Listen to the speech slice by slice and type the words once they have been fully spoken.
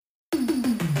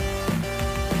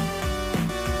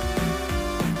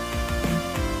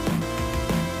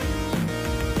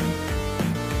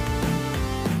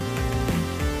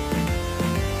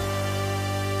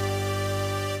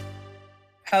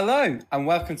Hello, and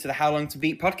welcome to the How Long to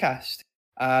Beat podcast.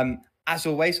 As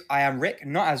always, I am Rick,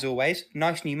 not as always.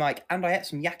 Nice new mic, and I ate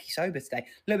some yakisoba today.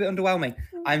 A little bit underwhelming.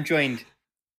 I'm joined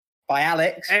by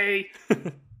Alex. Hey.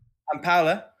 And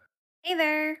Paula. Hey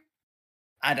there.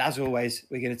 And as always,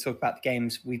 we're going to talk about the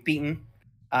games we've beaten,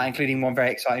 including one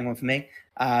very exciting one for me.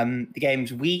 The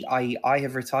games I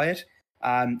have retired,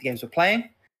 the games we're playing.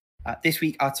 This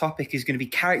week, our topic is going to be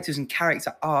characters and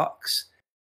character arcs.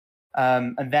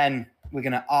 And then we're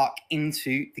going to arc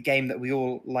into the game that we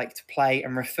all like to play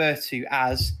and refer to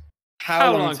as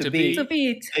How Long to Beat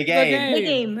the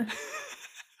Game.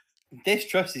 This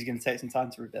trust is going to take some time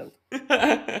to rebuild.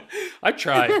 I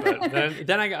tried, but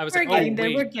then I was like, Paula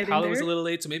was a there. little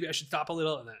late, so maybe I should stop a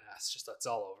little. And then it's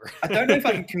all over. I don't know if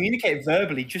I can communicate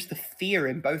verbally, just the fear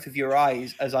in both of your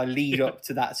eyes as I lead up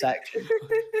to that section.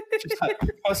 Just like,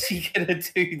 what's he going to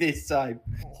do this time?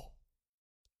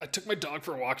 I took my dog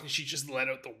for a walk and she just let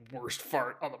out the worst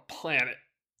fart on the planet.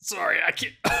 Sorry, I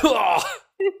can't.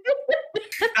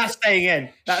 That's staying in.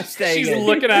 She's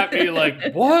looking at me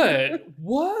like, what?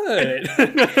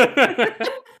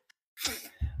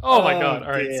 Oh my god!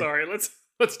 All right, dear. sorry.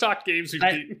 Let's talk games we've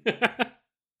beaten.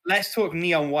 Let's talk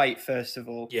Neon White first of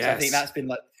all. Yes. I think that's been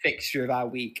like the fixture of our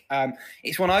week.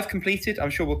 It's one I've completed. I'm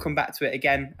sure we'll come back to it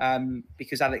again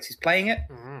because Alex is playing it.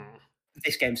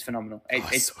 This game's phenomenal.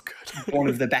 It's so good. one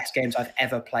of the best games I've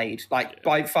ever played.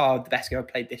 By far the best game I've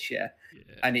played this year. Yeah.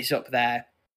 And it's up there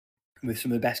with some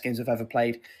of the best games I've ever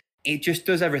played. It just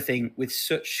does everything with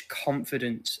such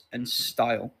confidence and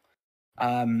style.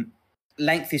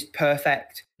 Length is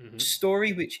perfect.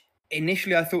 Story, which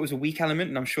initially I thought was a weak element,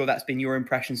 and I'm sure that's been your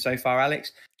impression so far,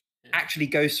 Alex, actually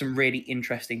goes some really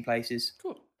interesting places.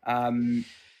 Cool.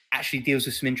 Actually deals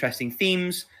with some interesting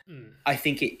themes. I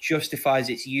think it justifies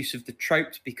its use of the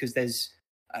tropes because there's,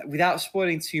 without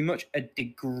spoiling too much, a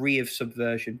degree of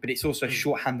subversion, but it's also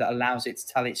shorthand that allows it to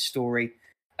tell its story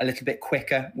a little bit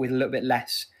quicker with a little bit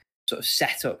less sort of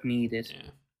setup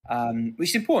needed,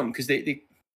 which is important because the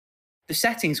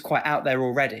setting's quite out there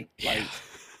already. Like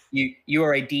you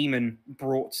are a demon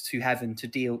brought to heaven to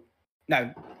deal.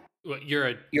 No, well,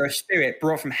 you're a spirit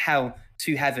brought from hell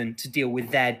to heaven to deal with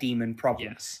their demon problem.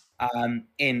 Yes.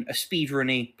 In a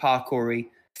speedrunny, parkoury,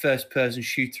 first-person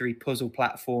shootery, puzzle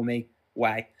platformy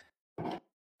way.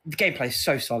 The gameplay is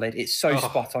so solid. It's so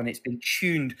spot on. It's been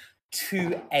tuned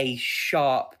to a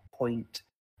sharp point.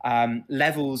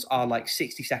 Levels are like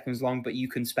 60 seconds long, but you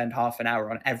can spend half an hour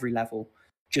on every level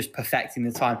just perfecting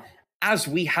the time, as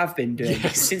we have been doing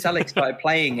since Alex started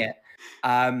playing it.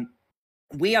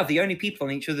 We are the only people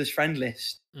on each other's friend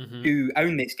list who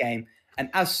own this game. And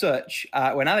as such,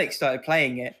 when Alex started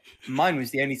playing it, mine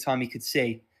was the only time he could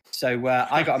see. So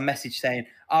I got a message saying,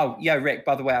 "Oh, yeah, Rick,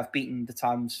 by the way, I've beaten the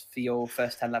times for your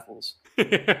first 10 levels."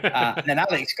 And then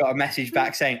Alex got a message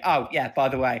back saying, "Oh, yeah, by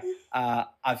the way,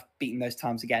 I've beaten those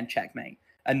times again, checkmate."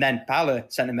 And then Paula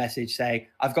sent a message saying,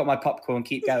 "I've got my popcorn,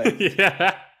 keep going."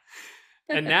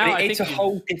 And now it's a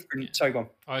whole different... Sorry, go on.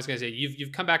 I was going to say,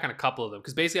 you've come back on a couple of them,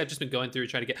 because basically I've just been going through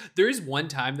trying to get... There is one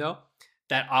time, though,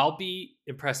 that I'll be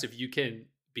impressed if you can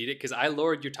beat it, because I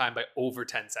lowered your time by over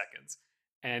 10 seconds.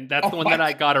 And that's the one that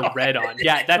I got a red on.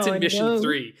 Yeah, that's in mission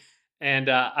 3. And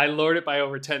I lowered it by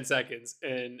over 10 seconds,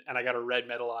 and I got a red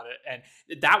medal on it. And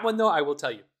that one, though, I will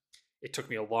tell you, it took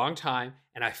me a long time,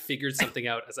 and I figured something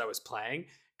out as I was playing,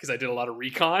 because I did a lot of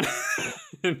recon.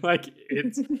 And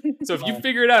so if you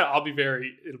figure it out,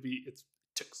 it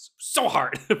took so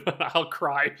hard. I'll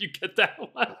cry if you get that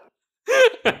one.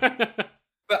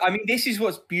 But I mean, this is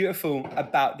what's beautiful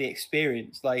about the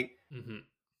experience. Like,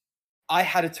 I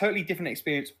had a totally different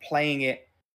experience playing it,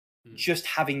 just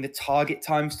having the target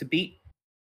times to beat,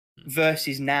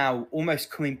 versus now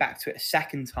almost coming back to it a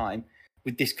second time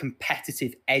with this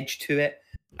competitive edge to it.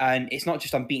 And it's not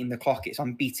just I'm beating the clock, it's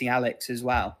I'm beating Alex as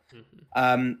well.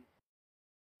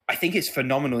 I think it's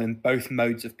phenomenal in both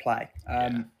modes of play.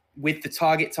 With the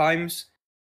target times,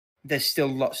 there's still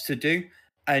lots to do.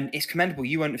 And it's commendable.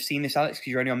 You won't have seen this, Alex,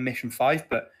 because you're only on mission 5.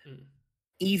 But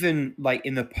even like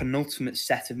in the penultimate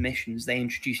set of missions, they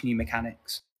introduce new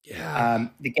mechanics.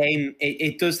 The game,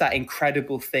 it does that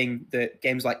incredible thing that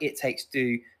games like It Takes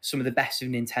Two, some of the best of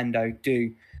Nintendo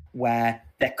do, where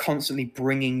they're constantly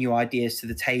bringing new ideas to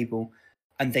the table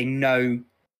and they know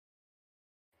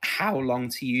how long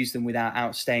to use them without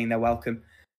outstaying their welcome.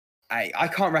 I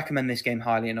can't recommend this game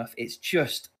highly enough. It's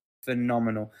just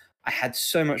phenomenal. I had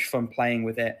so much fun playing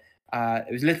with it.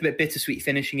 It was a little bit bittersweet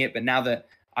finishing it, but now that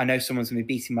I know someone's going to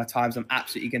be beating my times, I'm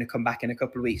absolutely going to come back in a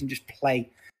couple of weeks and just play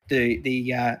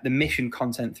the mission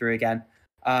content through again.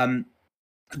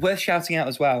 Worth shouting out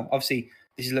as well. Obviously,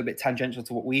 this is a little bit tangential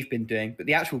to what we've been doing, but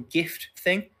the actual gift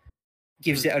thing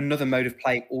gives it another mode of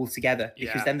play altogether,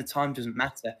 because then the time doesn't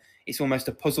matter. It's almost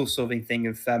a puzzle solving thing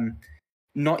of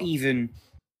not even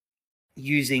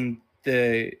using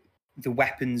the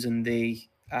weapons and the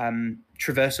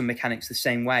traversal mechanics the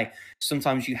same way.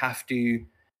 Sometimes you have to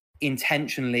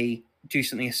intentionally do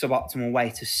something a suboptimal way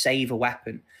to save a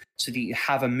weapon so that you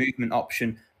have a movement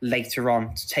option later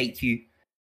on to take you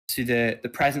to the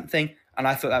present thing. And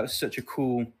I thought that was such a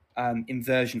cool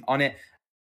inversion on it.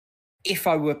 If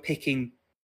I were picking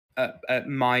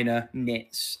minor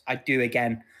nits, I do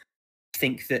again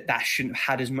think that shouldn't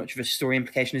have had as much of a story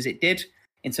implication as it did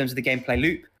in terms of the gameplay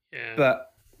loop. Yeah.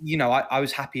 But, you know, I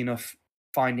was happy enough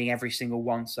finding every single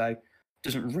one, so it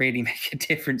doesn't really make a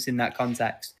difference in that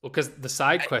context. Well, because the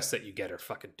side quests that you get are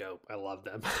fucking dope. I love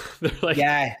them. They're like,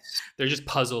 they're just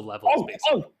puzzle levels.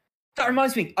 That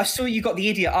reminds me. I saw you got the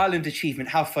Idiot Island achievement.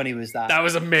 How funny was that? That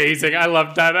was amazing. I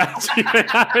loved that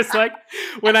achievement. I was like,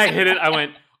 when I hit it, I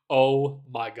went, oh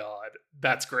my God,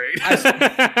 that's great.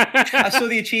 I saw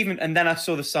the achievement and then I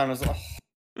saw the sun. I was like,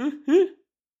 oh.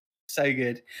 So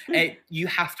good. You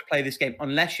have to play this game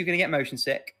unless you're going to get motion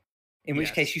sick, in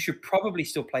which case you should probably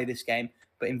still play this game,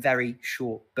 but in very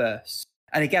short bursts.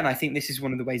 And again, I think this is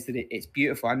one of the ways that it's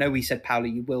beautiful. I know we said, Paolo,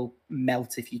 you will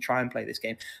melt if you try and play this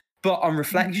game. But on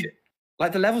reflection,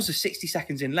 like the levels are 60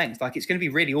 seconds in length. Like it's going to be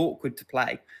really awkward to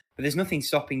play, but there's nothing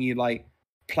stopping you like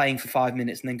playing for 5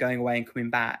 minutes and then going away and coming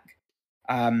back.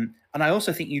 And I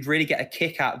also think you'd really get a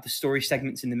kick out of the story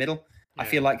segments in the middle. I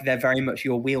feel like they're very much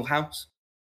your wheelhouse.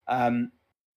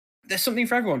 There's something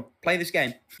for everyone. Play this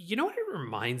game. You know what it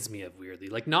reminds me of weirdly?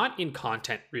 Like not in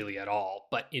content really at all,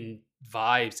 but in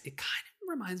vibes. It kind of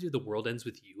reminds me of The World Ends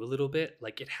With You a little bit.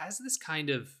 Like it has this kind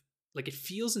of, like it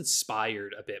feels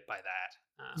inspired a bit by that.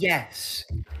 Yes.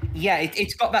 Yeah,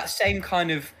 it's got that same kind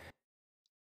of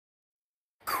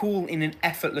cool in an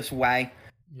effortless way.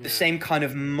 The same kind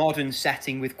of modern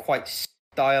setting with quite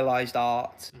stylized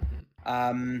art.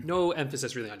 No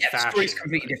emphasis really on fashion. The story's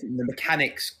completely different. The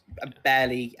mechanics are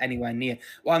barely anywhere near.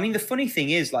 Well, I mean, the funny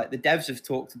thing is, like, the devs have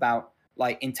talked about,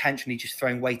 like, intentionally just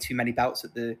throwing way too many belts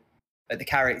at the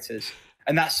characters.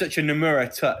 And that's such a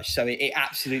Nomura touch, so it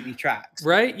absolutely tracks.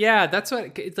 Right? Yeah, that's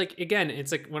what it's like. Again,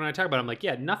 it's like when I talk about it, I'm like,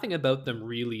 yeah, nothing about them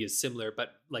really is similar,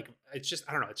 but like it's just,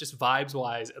 I don't know, it's just vibes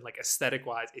wise and like aesthetic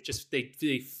wise, it just they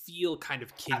feel kind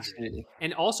of kindred. Absolutely.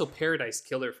 And also Paradise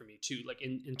Killer for me too, like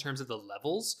in terms of the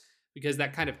levels, because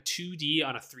that kind of 2D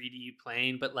on a 3D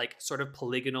plane, but like sort of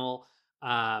polygonal,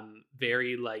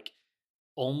 very like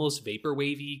almost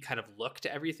vaporwavy kind of look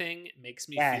to everything. It makes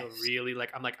me feel really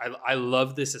like I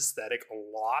love this aesthetic a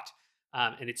lot,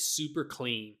 and it's super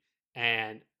clean.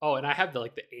 And and I have the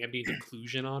ambient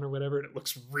occlusion on or whatever, and it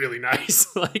looks really nice.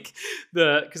 Like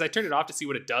because I turned it off to see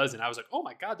what it does, and I was like, oh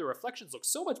my God, the reflections look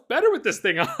so much better with this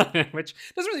thing on. Which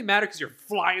doesn't really matter because you're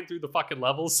flying through the fucking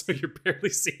levels, so you're barely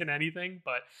seeing anything.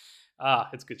 But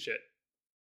it's good shit.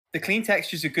 The clean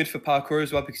textures are good for parkour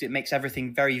as well because it makes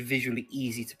everything very visually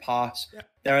easy to pass. Yeah.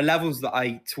 There are levels that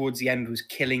I, towards the end, was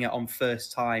killing it on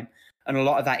first time. And a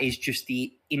lot of that is just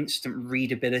the instant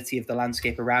readability of the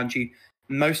landscape around you.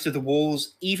 Most of the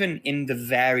walls, even in the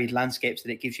varied landscapes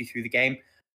that it gives you through the game,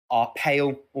 are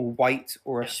pale or white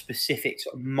or a specific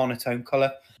sort of monotone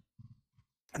color.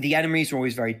 The enemies are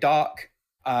always very dark.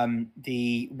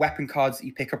 The weapon cards that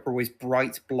you pick up are always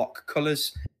bright block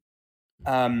colors.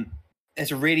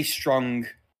 There's a really strong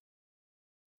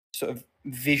sort of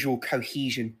visual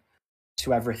cohesion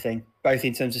to everything, both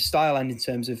in terms of style and in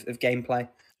terms of gameplay.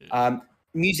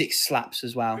 Music slaps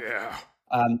as well. Yeah.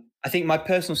 I think my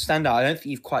personal standout, I don't think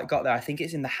you've quite got there. I think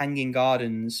it's in the Hanging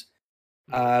Gardens.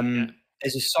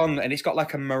 There's a song and it's got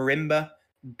like a marimba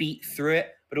beat through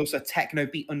it, but also a techno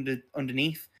beat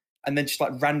underneath. And then just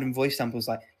like random voice samples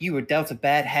like, you were dealt a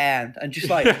bad hand. And just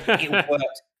like, it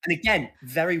worked. And again,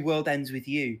 very World Ends With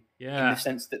You. Yeah. In the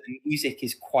sense that the music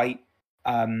is quite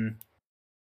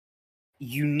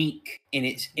unique in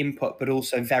its input, but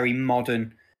also very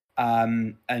modern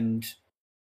and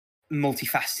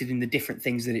multifaceted in the different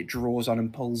things that it draws on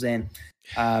and pulls in.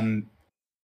 I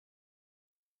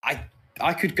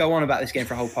could go on about this game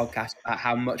for a whole podcast about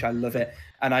how much I love it.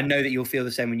 And I know that you'll feel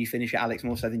the same when you finish it, Alex,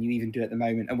 more so than you even do at the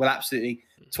moment. And we'll absolutely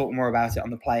talk more about it on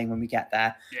the playing when we get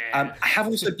there. Yeah. I have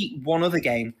also beat one other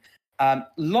game. A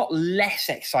lot less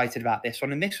excited about this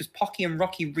one, and this was Pocky and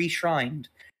Rocky Reshrined.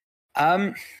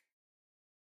 I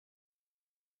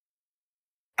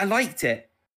liked it,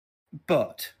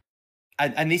 but,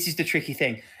 and this is the tricky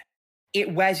thing,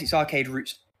 it wears its arcade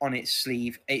roots on its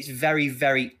sleeve. It's very,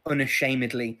 very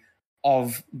unashamedly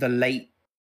of the late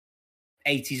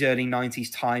 80s, early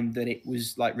 90s time that it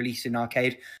was like released in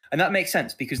arcade. And that makes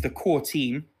sense because the core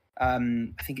team, I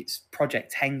think it's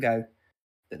Project Tango,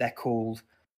 that they're called,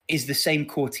 is the same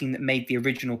core team that made the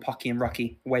original Pocky and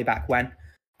Rocky way back when.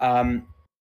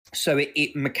 So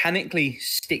it mechanically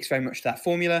sticks very much to that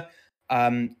formula.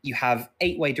 You have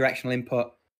 8-way directional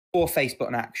input, 4 face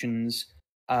button actions,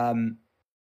 and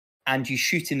you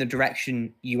shoot in the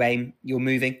direction you aim, you're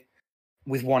moving,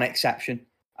 with one exception.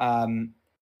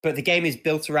 But the game is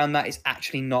built around that. It's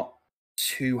actually not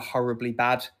too horribly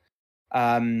bad.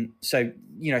 So,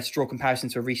 to draw comparison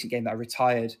to a recent game that I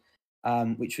retired,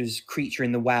 which was Creature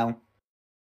in the Well,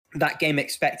 that game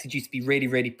expected you to be really,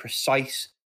 really precise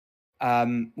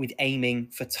with aiming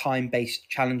for time-based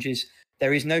challenges.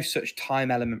 There is no such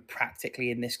time element practically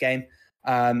in this game.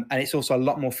 And it's also a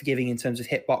lot more forgiving in terms of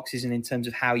hitboxes and in terms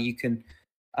of how you can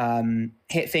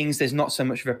hit things. There's not so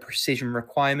much of a precision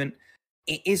requirement.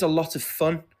 It is a lot of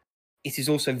fun. It is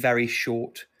also very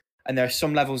short. And there are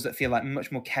some levels that feel like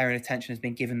much more care and attention has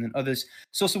been given than others.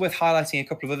 It's also worth highlighting a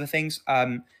couple of other things.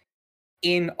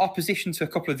 In opposition to a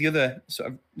couple of the other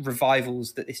sort of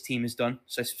revivals that this team has done,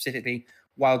 so specifically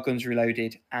Wild Guns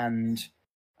Reloaded and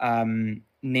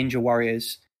Ninja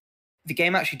Warriors, the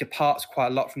game actually departs quite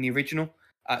a lot from the original.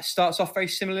 Starts off very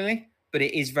similarly, but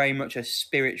it is very much a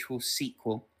spiritual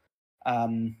sequel.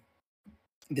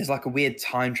 There's like a weird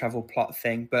time travel plot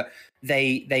thing, but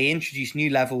they introduce new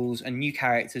levels and new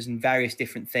characters and various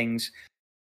different things.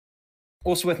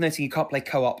 Also worth noting, you can't play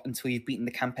co-op until you've beaten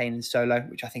the campaign in solo,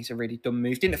 which I think is a really dumb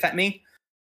move. Didn't affect me.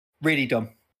 Really dumb.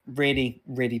 Really,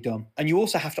 really dumb. And you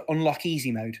also have to unlock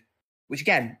easy mode, which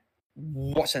again,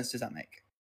 what sense does that make?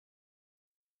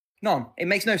 None. It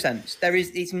makes no sense.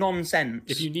 It's nonsense.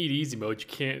 If you need easy mode, you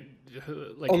can't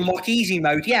unlock easy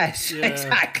mode. Yes, yeah.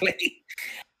 Exactly.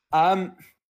 I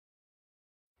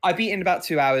beat it in about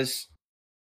 2 hours.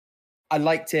 I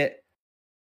liked it.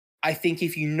 I think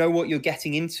if you know what you're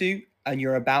getting into and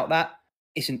you're about that,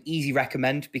 it's an easy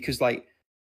recommend because,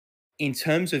 in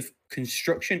terms of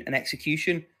construction and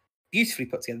execution, beautifully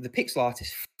put together. The pixel art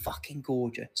is fucking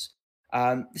gorgeous.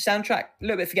 The soundtrack, a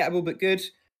little bit forgettable, but good.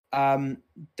 The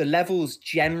levels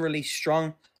generally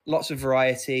strong, lots of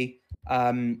variety.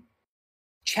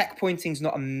 Checkpointing's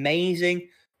not amazing,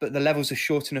 but the levels are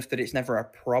short enough that it's never a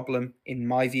problem, in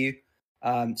my view.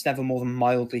 It's never more than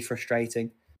mildly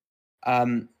frustrating.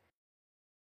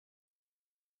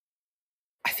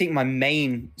 I think my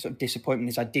main sort of disappointment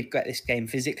is I did get this game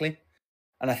physically,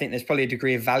 and I think there's probably a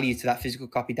degree of value to that physical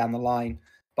copy down the line.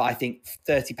 But I think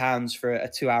 £30 for a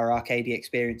 2-hour arcadey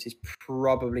experience is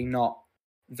probably not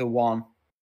the one,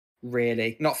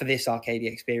 really. Not for this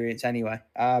arcadey experience, anyway.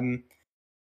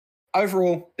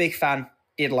 Overall, big fan.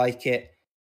 Did like it.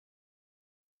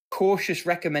 Cautious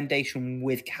recommendation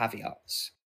with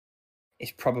caveats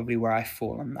is probably where I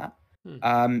fall on that.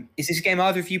 Is this a game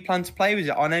either of you plan to play? Was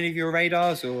it on any of your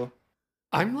radars, or?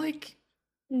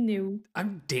 No.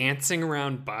 I'm dancing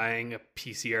around buying a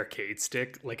PC arcade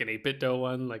stick, like an 8BitDo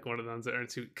one, like one of the ones that are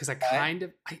too, because I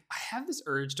have this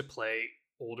urge to play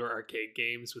older arcade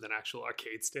games with an actual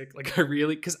arcade stick. Like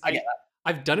because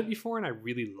I've done it before and I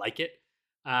really like it.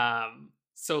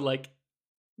 So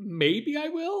maybe I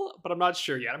will, but I'm not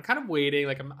sure yet. I'm kind of waiting.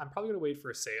 I'm probably gonna wait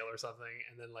for a sale or something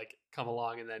and then come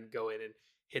along and then go in and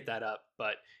hit that up.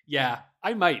 But yeah,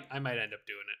 I might end up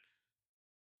doing it.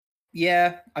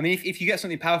 Yeah, I mean, if you get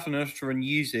something powerful enough to run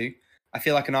Yuzu, I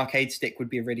feel like an arcade stick would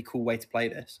be a really cool way to play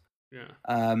this. Yeah.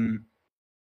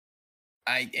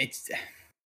 It's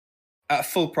at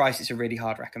full price. It's a really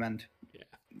hard recommend. Yeah,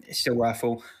 it's still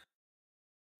worthwhile.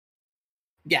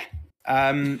 Yeah.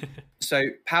 So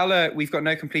Paula, we've got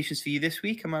no completions for you this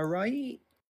week. Am I right?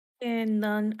 And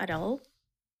none at all.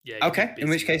 Yeah. Okay. In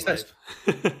which case, that's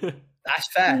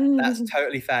fair. That's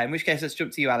totally fair. In which case, let's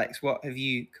jump to you, Alex. What have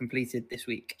you completed this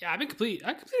week? Yeah, I completed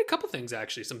a couple things,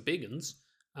 actually. Some big ones.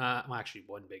 Well, actually,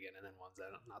 one big one and then ones that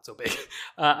are not so big.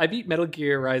 I beat Metal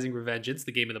Gear Rising: Revengeance,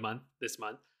 the game of the month this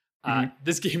month.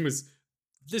 This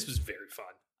was very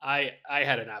fun. I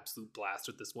had an absolute blast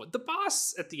with this one. The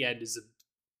boss at the end is a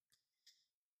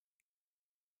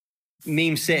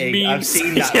meme city. I've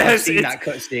seen that. Yes, I've seen that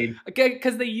cutscene. Okay,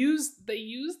 because they use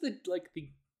the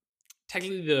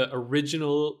technically the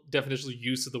original definitional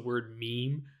use of the word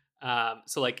meme.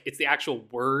 So it's the actual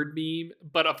word meme,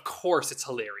 but of course it's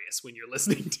hilarious when you're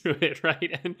listening to it,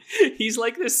 right? And he's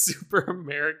like this super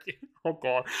American. Oh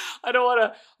god, I don't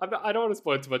want to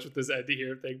spoil too much with this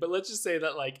anti-hero thing, but let's just say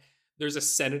that there's a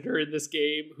senator in this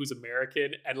game who's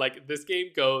American, and this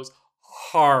game goes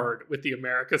hard with the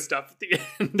America stuff at the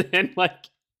end, and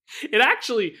it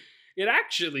actually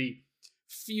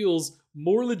feels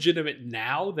more legitimate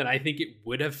now than I think it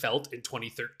would have felt in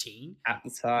 2013 at the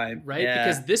time, right? Yeah,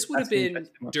 because this would have been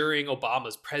during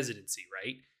Obama's presidency,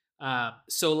 right?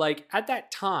 So at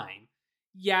that time,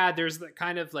 yeah, there's the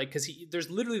kind of like, because there's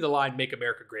literally the line "Make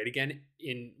America Great Again"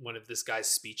 in one of this guy's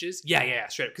speeches. Yeah,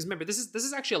 straight up. Because remember, this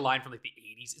is actually a line from like the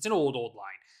 80s. It's an old line.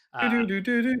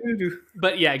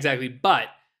 But yeah, exactly. But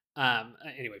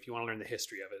anyway, if you want to learn the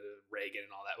history of it, Reagan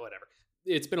and all that, whatever.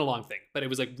 It's been a long thing, but it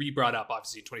was like re-brought up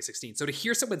obviously in 2016. So to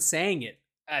hear someone saying it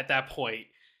at that point,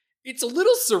 it's a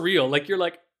little surreal. Like you're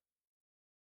like,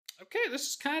 okay, this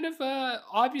is kind of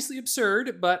obviously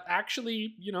absurd, but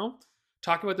actually,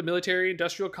 talking about the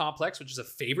military-industrial complex, which is a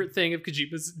favorite thing of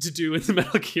Kojima's to do in the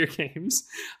Metal Gear games.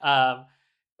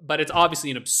 But it's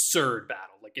obviously an absurd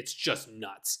battle. Like, it's just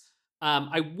nuts.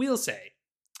 I will say,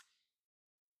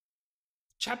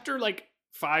 chapter,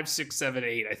 5, 6, 7,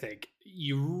 8, I think,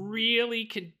 you really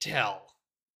can tell.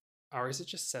 Or is it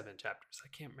just 7 chapters? I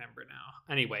can't remember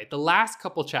now. Anyway, the last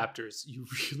couple chapters, you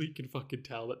really can fucking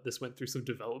tell that this went through some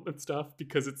development stuff,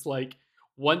 because it's like,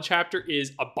 one chapter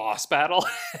is a boss battle,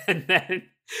 and then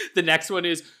the next one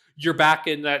is you're back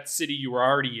in that city you were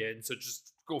already in, so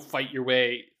just go fight your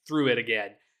way through it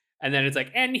again. And then it's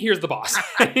like, and here's the boss.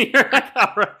 You're like,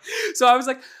 all right. So I was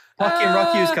like, fucking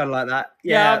Rocky was kind of like that.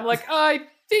 Yeah, I'm like, I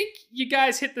think you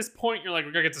guys hit this point. You're like,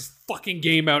 we're gonna get this fucking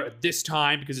game out at this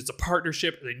time because it's a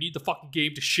partnership and they need the fucking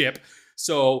game to ship.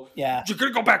 So yeah, you're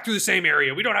gonna go back through the same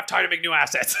area. We don't have time to make new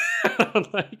assets. I'm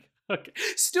like, okay,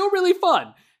 still really fun.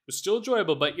 It was still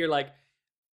enjoyable, but you're like,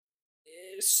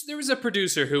 there was a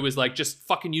producer who was like, just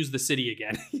fucking use the city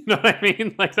again. You know what I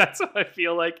mean? Like, that's what I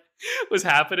feel like was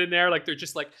happening there. Like, they're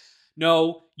just like,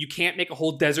 no, you can't make a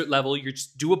whole desert level. You're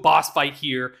just do a boss fight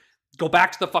here. Go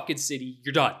back to the fucking city.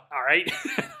 You're done. All right.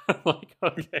 I'm like,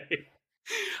 okay.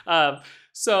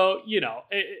 So,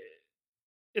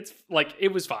 it's like,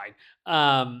 it was fine.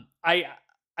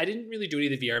 I didn't really do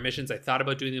any of the VR missions. I thought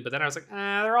about doing them, but then I was like,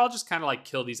 they're all just kind of like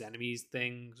kill these enemies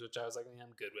things, which I was like,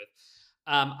 I'm good with.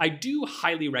 I do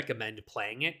highly recommend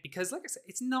playing it because, like I said,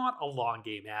 it's not a long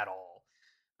game at all.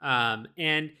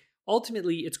 And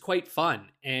ultimately, it's quite fun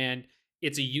and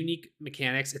it's a unique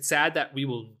mechanics. It's sad that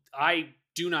I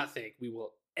do not think we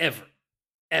will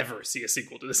ever see a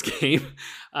sequel to this game.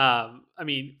 I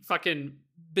mean, fucking,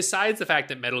 besides the fact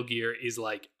that Metal Gear is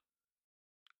like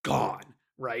gone,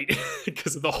 right?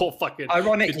 Because of the whole fucking...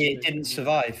 Ironically, it didn't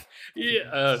survive.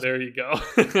 Yeah, there you go.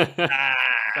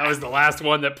 That was the last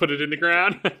one that put it in the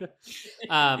ground.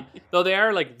 Though they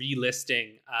are like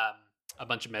relisting a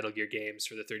bunch of Metal Gear games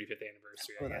for the 35th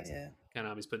anniversary, I guess. Yeah.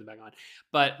 Konami's putting them back on.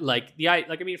 But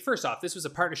first off, this was a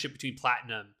partnership between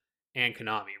Platinum and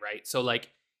Konami, right? So like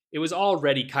it was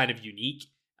already kind of unique.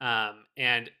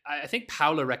 And I think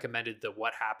Paula recommended the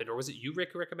What Happened, or was it you, Rick,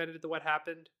 who recommended the What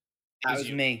Happened? That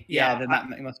was me. Yeah, the Matt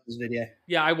McMuster's video.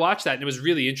 Yeah, I watched that and it was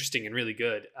really interesting and really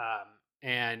good.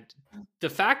 And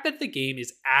the fact that the game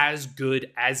is as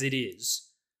good as it is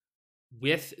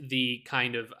with the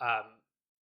kind of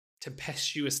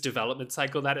tempestuous development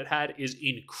cycle that it had is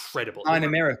incredible. Kind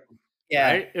of miracle.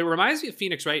 Yeah. Right? It reminds me of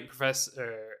Phoenix Wright and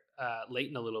Professor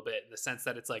Layton a little bit in the sense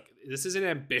that it's like, this is an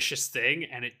ambitious thing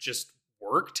and it just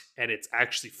worked and it's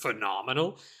actually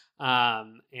phenomenal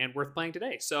and worth playing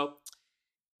today. So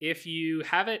if you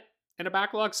have it in a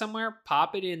backlog somewhere,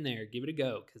 pop it in there, give it a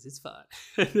go because it's fun.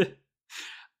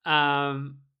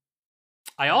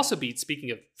 I also beat,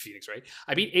 speaking of Phoenix Wright,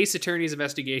 I beat Ace Attorney's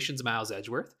Investigations Miles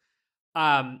Edgeworth.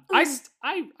 I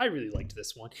really liked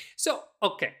this one. So,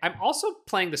 okay, I'm also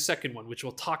playing the second one, which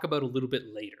we'll talk about a little bit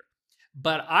later.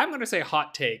 But I'm going to say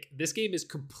hot take. This game is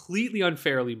completely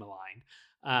unfairly maligned.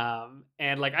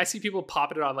 And like I see people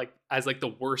popping it on like as like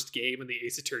the worst game in the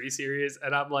Ace Attorney series,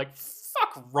 and I'm like,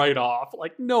 fuck right off.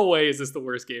 Like, no way is this the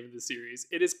worst game in the series.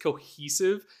 It is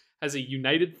cohesive, has a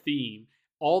united theme.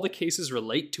 All the cases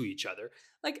relate to each other.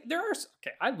 Like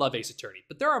I love Ace Attorney,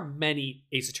 but there are many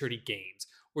Ace Attorney games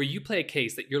where you play a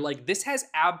case that you're like, this has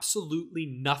absolutely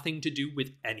nothing to do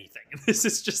with anything. And this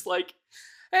is just like,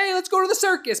 hey, let's go to the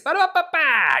circus,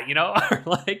 ba-da-ba-ba, or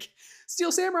like Steel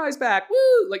Samurai's back,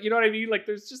 woo, like, you know what I mean? Like,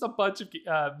 there's just a bunch of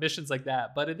missions like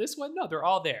that. But in this one, no, they're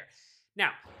all there.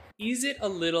 Now, is it a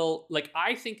little, like,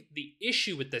 I think the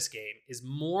issue with this game is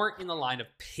more in the line of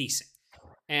pacing.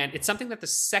 And it's something that the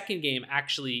second game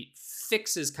actually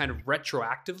fixes kind of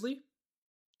retroactively.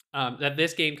 That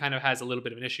this game kind of has a little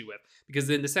bit of an issue with, because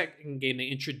in the second game they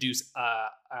introduce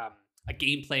a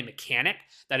gameplay mechanic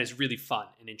that is really fun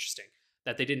and interesting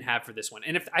that they didn't have for this one.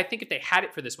 And I think if they had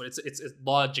it for this one, it's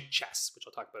logic chess, which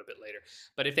I'll talk about a bit later.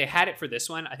 But if they had it for this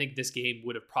one, I think this game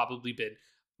would have probably been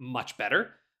much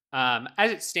better.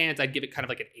 As it stands, I'd give it kind of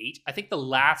like an 8. I think the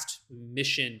last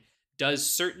mission does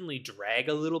certainly drag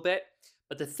a little bit,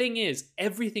 but the thing is,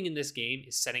 everything in this game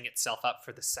is setting itself up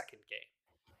for the second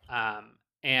game.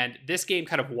 And this game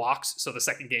kind of walks so the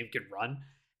second game can run.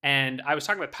 And I was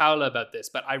talking with Paula about this,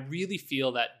 but I really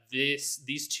feel that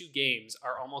these two games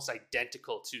are almost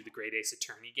identical to the Great Ace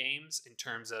Attorney games in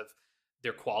terms of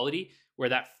their quality, where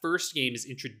that first game is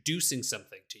introducing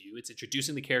something to you. It's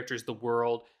introducing the characters, the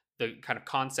world, the kind of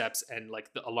concepts, and like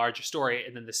a larger story.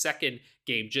 And then the second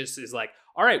game just is like,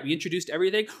 all right, we introduced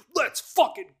everything. Let's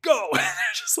fucking go.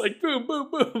 Just like boom, boom,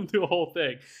 boom, the whole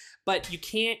thing. But you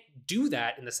can't do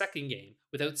that in the second game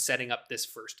without setting up this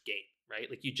first game, right?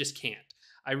 Like you just can't.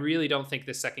 I really don't think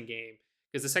the second game,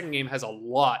 because the second game has a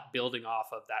lot building off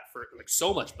of that first, like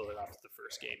so much building off of the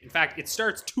first game. In fact, it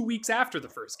starts 2 weeks after the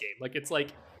first game. Like it's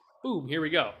like, boom, here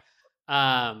we go.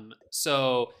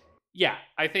 So yeah,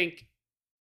 I think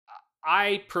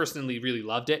I personally really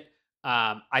loved it.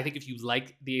 I think if you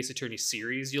like the Ace Attorney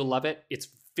series, you'll love it. It's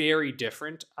very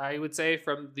different, I would say,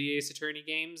 from the Ace Attorney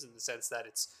games in the sense that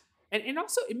it's, and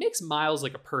also it makes Miles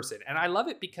like a person. And I love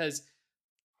it because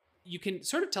you can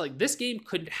sort of tell like this game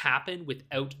couldn't happen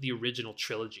without the original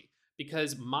trilogy,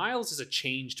 because Miles is a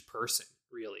changed person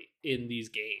really in these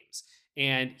games,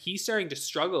 and he's starting to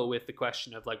struggle with the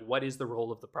question of like, what is the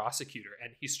role of the prosecutor?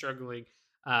 And he's struggling,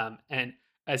 and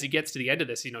as he gets to the end of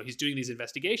this, he's doing these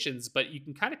investigations, but you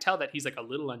can kind of tell that he's like a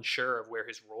little unsure of where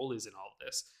his role is in all of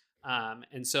this.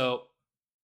 And so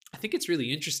I think it's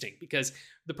really interesting because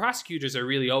the prosecutors are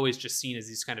really always just seen as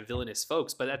these kind of villainous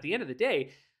folks, but at the end of the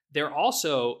day, they're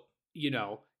also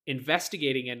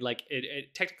investigating, and like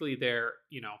technically they're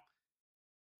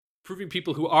proving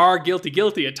people who are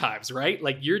guilty at times, right?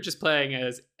 Like you're just playing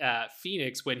as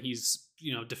Phoenix when he's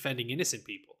defending innocent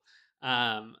people,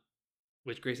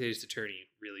 which Great Ace Attorney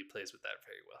really plays with that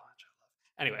very well, which I love.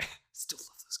 Anyway, still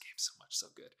love those games so much, so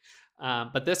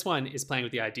good. But this one is playing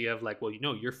with the idea of like, well,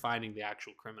 you're finding the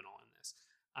actual criminal in this.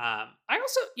 I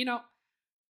also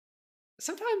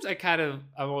sometimes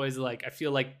I'm always like, I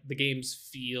feel like the games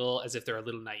feel as if they're a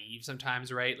little naive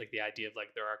sometimes, right? Like the idea of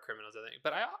like there are criminals, I think.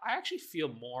 But I actually feel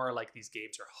more like these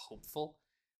games are hopeful,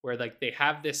 where like they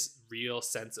have this real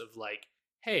sense of like,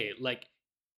 hey, like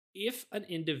if an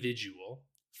individual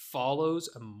follows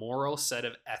a moral set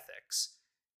of ethics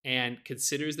and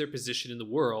considers their position in the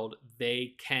world,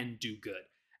 they can do good.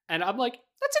 And I'm like,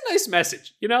 that's a nice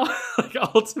message, like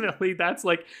ultimately that's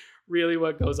like really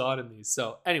what goes on in these.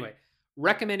 So anyway,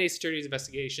 recommend Ace Attorney's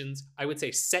Investigations. I would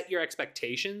say set your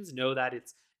expectations. Know that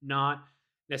it's not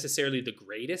necessarily the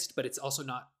greatest, but it's also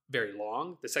not very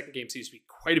long. The second game seems to be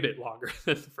quite a bit longer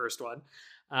than the first one.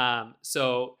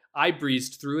 So I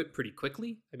breezed through it pretty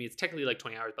quickly. I mean, it's technically like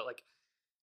 20 hours, but like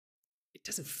it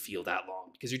doesn't feel that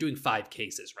long because you're doing 5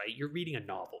 cases, right? You're reading a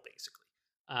novel basically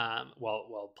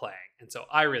while playing. And so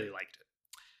I really liked it.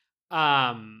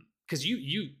 Because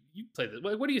you played this.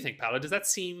 What do you think, Paolo? Does that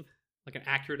seem like an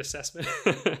accurate assessment?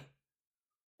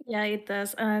 Yeah, it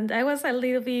does. And I was a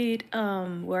little bit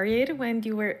worried when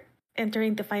you were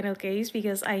entering the final case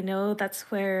because I know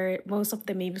that's where most of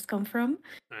the memes come from.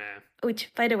 Yeah.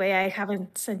 Which, by the way, I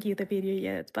haven't sent you the video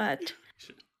yet, but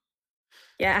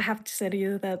yeah, I have to send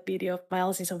you that video of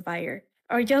Miles is on fire.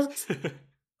 Or just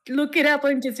look it up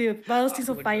on YouTube. Miles is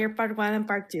on fire, part 1 and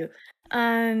part 2.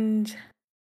 And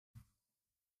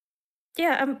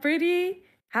yeah, I'm pretty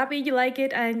happy you like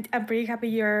it, and I'm pretty happy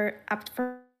you're up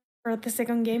for the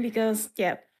second game because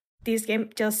yeah, this game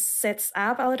just sets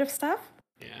up a lot of stuff.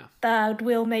 Yeah. That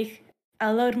will make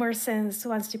a lot more sense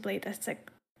once you play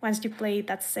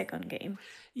that second game.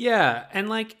 Yeah, and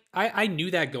like I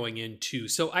knew that going in too.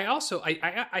 So I also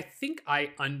I think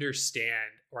I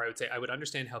understand, or I would say I would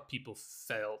understand how people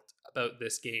felt about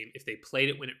this game if they played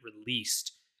it when it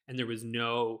released and there was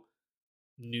no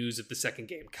news of the second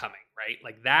game coming, right?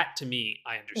 Like that to me,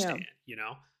 I understand,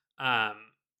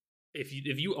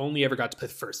 if you only ever got to play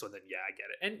the first one, then yeah, I get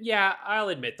it. And yeah, I'll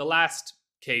admit the last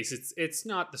case, it's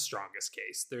not the strongest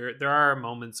case. There are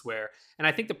moments where, and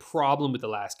I think the problem with the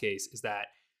last case is that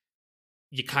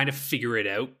you kind of figure it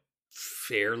out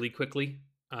fairly quickly.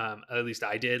 At least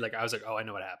I did. Like I was like, oh, I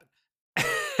know what happened.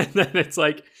 And then it's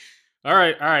like, all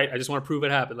right. I just want to prove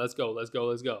it happened. Let's go.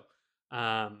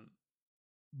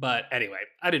 But anyway,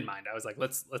 I didn't mind. I was like,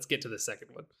 let's get to the second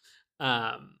one.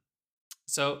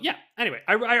 So yeah. Anyway,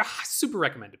 I super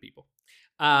recommend to people.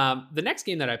 The next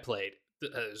game that I played, this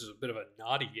is a bit of a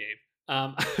naughty game.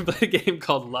 I played a game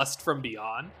called Lust from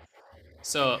Beyond.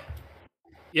 So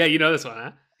yeah, you know this one,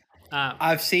 huh?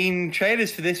 I've seen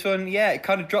trailers for this one. Yeah, it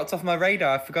kind of dropped off my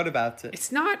radar. I forgot about it.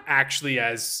 It's not actually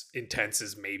as intense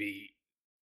as maybe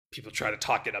people try to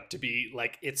talk it up to be.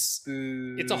 Like it's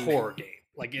a horror game.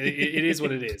 Like it is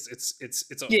what it is. It's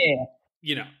a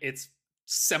it's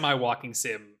semi walking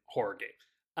sim horror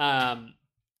game.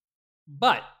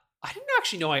 But I didn't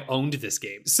actually know I owned this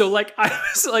game. So like I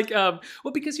was like, well,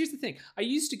 because here's the thing. I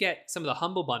used to get some of the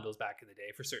Humble bundles back in the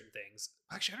day for certain things.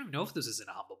 Actually, I don't know if this is in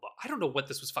a Humble bundle. I don't know what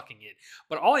this was fucking in.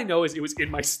 But all I know is it was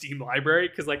in my Steam library,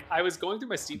 because like I was going through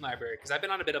my Steam library because I've been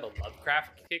on a bit of a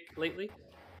Lovecraft kick lately.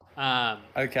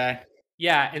 Okay.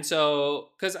 Yeah, and so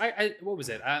because I what was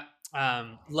it?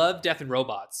 Love, Death, and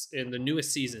Robots. In the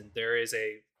newest season, there is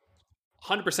a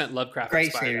 100% Lovecraft Great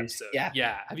inspired series. episode. Yeah.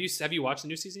 Yeah. Have you watched the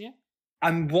new season yet?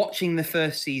 I'm watching the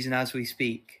first season as we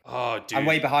speak. Oh, dude. I'm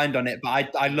way behind on it,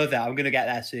 but I love it. I'm going to get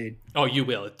there soon. Oh, you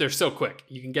will. They're so quick.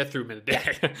 You can get through them in a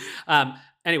day.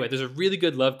 Anyway, there's a really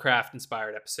good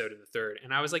Lovecraft-inspired episode in the third.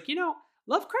 And I was like,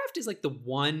 Lovecraft is like the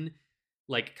one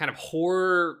like kind of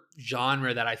horror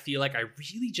genre that I feel like I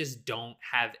really just don't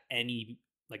have any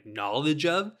like knowledge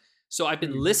of. So I've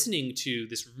been listening to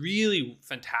this really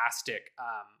fantastic,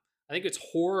 I think it's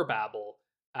Horror Babble,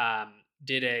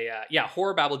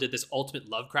 Horror Babble did this Ultimate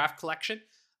Lovecraft collection.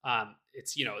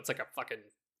 It's like a fucking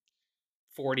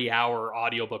 40-hour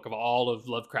audiobook of all of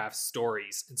Lovecraft's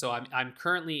stories. And so I'm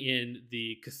currently in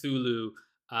the Cthulhu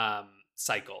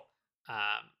cycle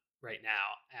right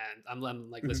now, and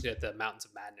I'm like listening at the Mountains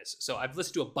of Madness. So I've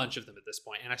listened to a bunch of them at this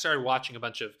point, and I started watching a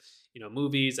bunch of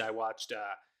movies. I watched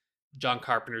John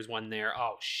Carpenter's one there.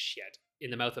 Oh shit,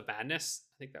 In the Mouth of Madness.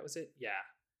 I think that was it. Yeah.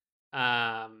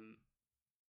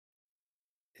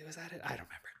 Was that it? I don't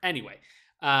remember. Anyway,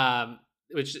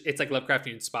 which it's like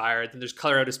Lovecraftian inspired. Then there's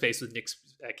Color Out of Space with Nick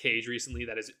Cage recently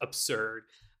that is absurd.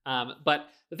 But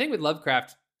the thing with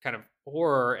Lovecraft kind of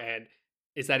horror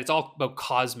is that it's all about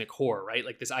cosmic horror, right?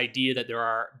 Like this idea that there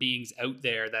are beings out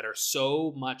there that are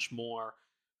so much more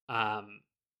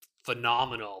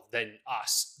phenomenal than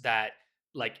us that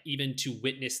like even to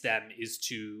witness them is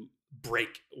to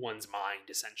break one's mind,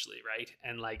 essentially, right?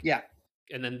 And like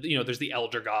and then there's the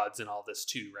elder gods and all this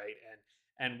too, right?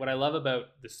 And what I love about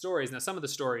the stories, now some of the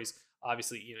stories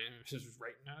obviously just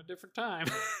writing at a different time,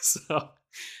 so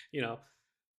it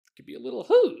could be a little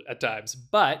at times,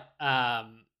 but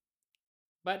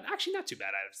actually not too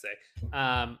bad, I have to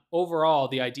say. Overall,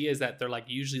 the idea is that they're like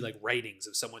usually like writings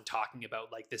of someone talking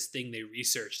about like this thing they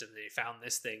researched and they found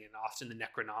this thing, and often the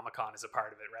Necronomicon is a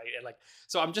part of it, right? And like,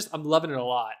 so I'm loving it a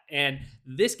lot. And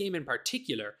this game in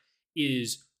particular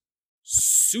is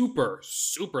super,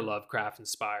 super Lovecraft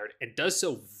inspired and does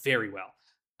so very well.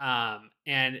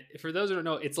 And for those who don't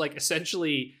know, it's like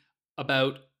essentially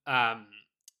about,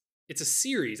 it's a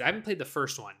series. I haven't played the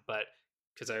first one, but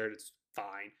because I heard it's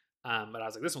fine. But I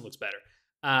was like, this one looks better.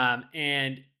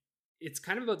 And it's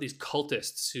kind of about these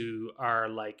cultists who are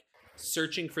like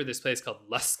searching for this place called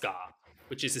Luska,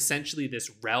 which is essentially this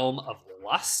realm of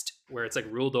lust where it's like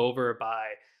ruled over by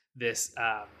this,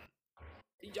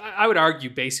 I would argue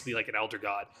basically like an elder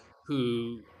god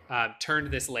who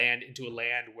turned this land into a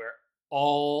land where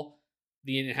all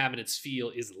the inhabitants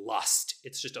feel is lust.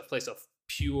 It's just a place of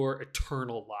pure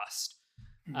eternal lust.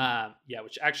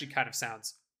 Which actually kind of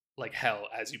sounds like hell.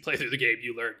 As you play through the game,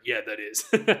 you learn, that is.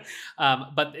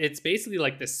 But it's basically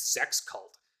like this sex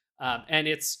cult. And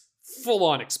it's full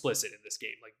on explicit in this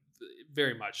game, like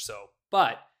very much so.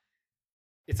 But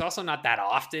it's also not that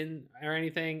often or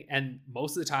anything. And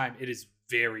most of the time it is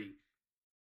very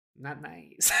not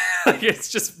nice. Like it's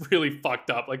just really fucked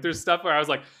up. Like there's stuff where I was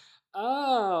like,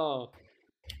 oh,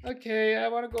 okay, I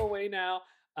want to go away now.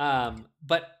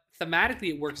 But thematically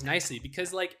it works nicely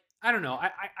because like, I don't know.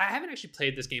 I haven't actually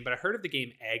played this game, but I heard of the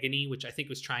game Agony, which I think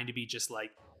was trying to be just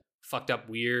like fucked up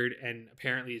weird. And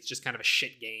apparently it's just kind of a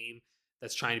shit game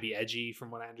that's trying to be edgy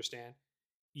from what I understand.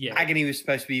 Yeah. Agony was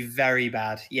supposed to be very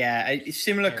bad. Yeah. A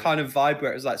similar kind of vibe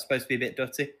where it was like supposed to be a bit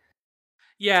dirty.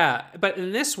 Yeah. But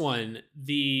in this one,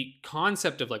 the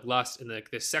concept of like lust and like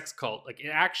this sex cult, like it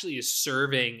actually is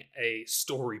serving a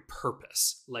story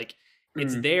purpose. Like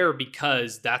it's there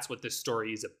because that's what this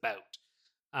story is about.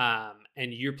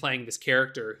 And you're playing this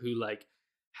character who like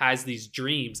has these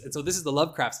dreams. And so this is the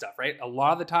Lovecraft stuff, right? A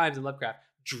lot of the times in Lovecraft,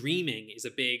 dreaming is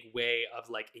a big way of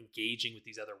like engaging with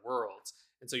these other worlds.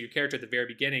 And so your character at the very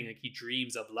beginning, like he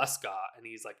dreams of Luska and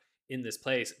he's like in this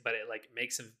place, but it like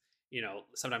makes him,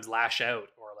 sometimes lash out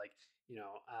or like,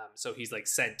 so he's like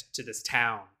sent to this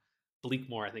town,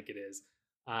 Bleakmore, I think it is,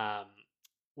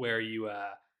 where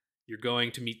you're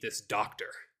going to meet this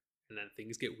doctor, and then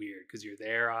things get weird because you're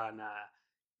there on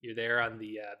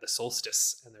the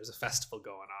solstice and there's a festival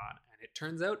going on and it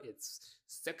turns out it's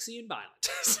sexy and violent.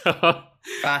 So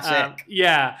classic.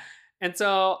 Yeah. And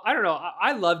so I don't know.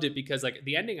 I loved it because like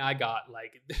the ending I got,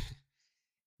 like,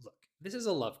 look, this is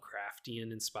a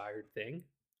Lovecraftian inspired thing.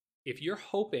 If you're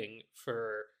hoping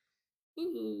for,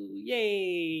 ooh,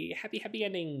 yay, happy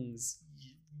endings,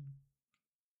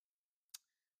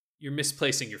 you're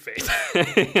misplacing your faith.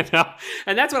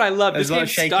 And that's what I love. There's a lot of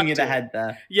shaking of the head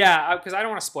there. Yeah, because I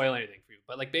don't want to spoil anything for you,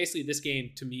 but like basically this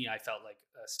game to me I felt like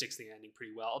sticks the ending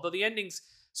pretty well. Although the endings,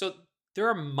 so there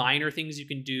are minor things you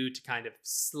can do to kind of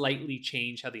slightly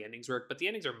change how the endings work, but the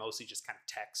endings are mostly just kind of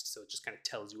text, so it just kind of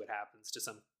tells you what happens to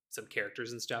some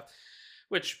characters and stuff,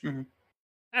 which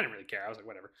I didn't really care. I was like,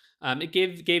 whatever. It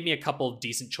gave me a couple of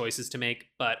decent choices to make,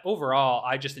 but overall,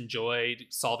 I just enjoyed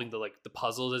solving the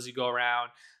puzzles as you go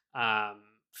around,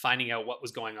 finding out what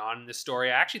was going on in this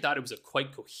story. I actually thought it was a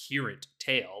quite coherent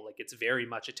tale. Like it's very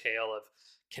much a tale of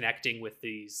connecting with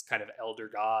these kind of elder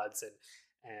gods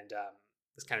and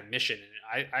this kind of mission.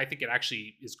 And I think it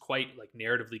actually is quite like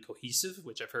narratively cohesive,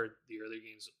 which I've heard the earlier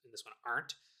games in this one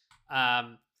aren't.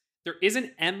 There is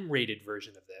an M-rated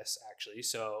version of this, actually.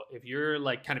 So if you're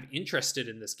like kind of interested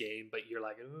in this game, but you're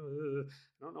like, I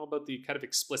don't know about the kind of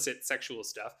explicit sexual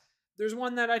stuff, there's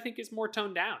one that I think is more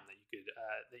toned down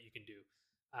that you can do.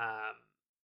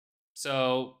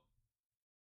 So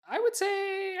I would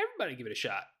say everybody give it a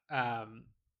shot.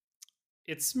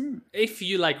 It's if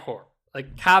you like horror,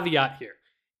 like caveat here.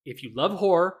 If you love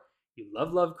horror, you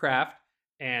love Lovecraft,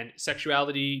 and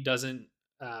sexuality doesn't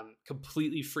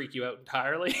completely freak you out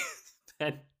entirely,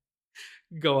 then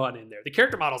go on in there. The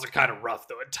character models are kind of rough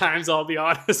though at times, I'll be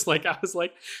honest. Like I was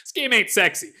like, this game ain't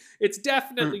sexy. It's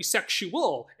definitely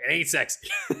sexual. It ain't sexy.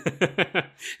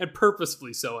 And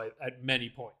purposefully so at many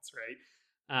points,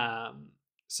 right?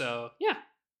 So yeah,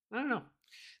 I don't know.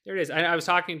 There it is. I was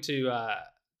talking to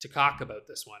Cock about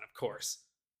this one, of course.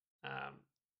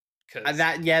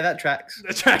 That tracks.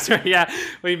 That tracks, right? Yeah.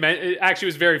 It actually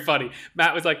was very funny.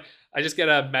 Matt was like, I just get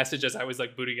a message as I was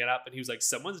like booting it up, and he was like,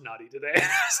 "Someone's naughty today." I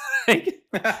was like,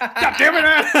 "God damn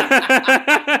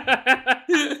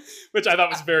it!" Which I thought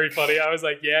was very funny. I was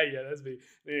like, "Yeah, that's me."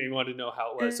 He wanted to know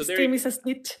how it was. So Steam is a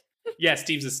snitch. Yeah,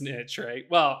 Steve's a snitch, right?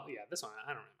 Well, yeah, this one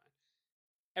I don't really mind.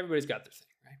 Everybody's got their thing,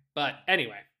 right? But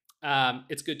anyway,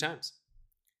 it's good times.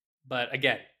 But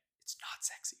again, it's not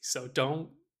sexy, so don't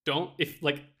if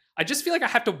like. I just feel like I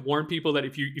have to warn people that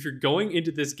if you're going into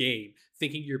this game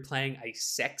thinking you're playing a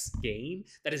sex game,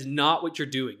 that is not what you're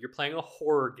doing. You're playing a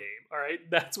horror game, all right?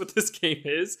 That's what this game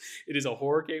is. It is a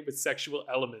horror game with sexual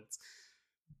elements.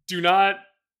 Do not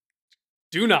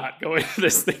go into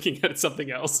this thinking that it's something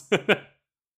else.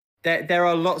 There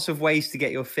are lots of ways to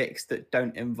get your fix that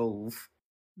don't involve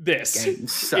this.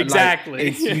 Games. So,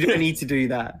 exactly. You don't need to do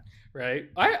that. Right?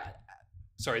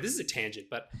 Sorry, this is a tangent,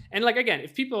 but like again,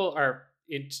 if people are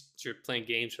into playing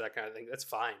games for that kind of thing, that's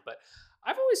fine. But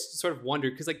I've always sort of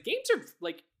wondered, because like games are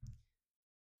like,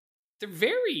 they're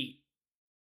very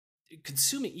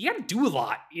consuming. You gotta do a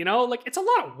lot, like it's a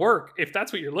lot of work if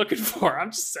that's what you're looking for.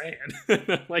 I'm just saying.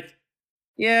 Like,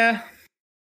 yeah,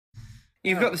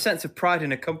 you've got the sense of pride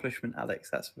and accomplishment, Alex.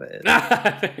 That's what it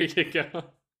is. There you go.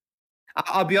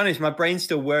 I'll be honest, my brain's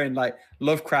still whirring like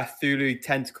Lovecraft, Cthulhu,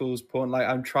 tentacles, porn. Like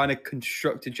I'm trying to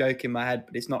construct a joke in my head,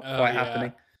 but it's not quite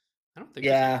happening. I don't think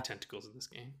there's any tentacles in this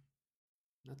game.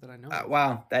 Not that I know.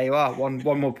 Wow, there you are. One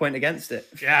more point against it.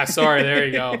 Yeah, sorry. There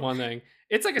you go. One thing.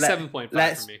 It's like a 7.5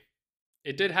 for me.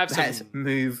 It did have some. Let's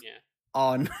move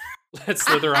on. Let's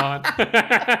slither on.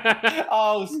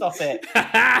 Oh, stop it.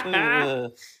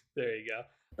 There you go.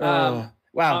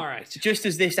 Wow. All right. Just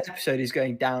as this episode is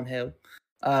going downhill,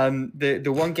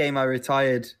 the one game I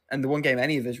retired, and the one game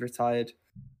any of us retired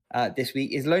this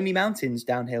week, is Lonely Mountains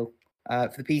Downhill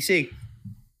for the PC.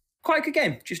 Quite a good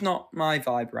game, just not my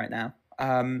vibe right now.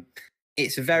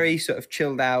 It's a very sort of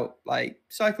chilled out, like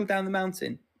cycle down the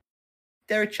mountain.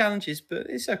 There are challenges, but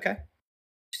it's okay.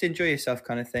 Just enjoy yourself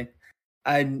kind of thing.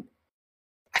 And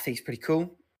I think it's pretty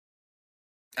cool.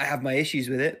 I have my issues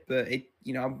with it, but I'm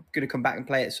going to come back and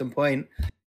play it at some point.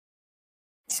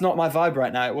 It's not my vibe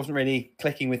right now. It wasn't really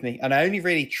clicking with me. And I only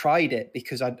really tried it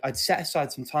because I'd set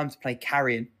aside some time to play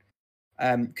Carrion.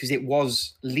 Because it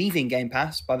was leaving Game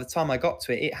Pass. By the time I got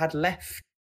to it, it had left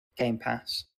Game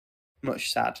Pass.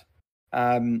 Much sad.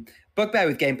 Bugbear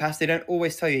with Game Pass, they don't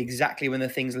always tell you exactly when the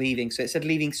thing's leaving. So it said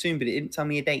leaving soon, but it didn't tell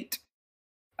me a date.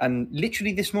 And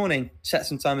literally this morning, set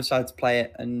some time aside to play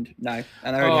it, and no.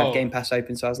 And I already had Game Pass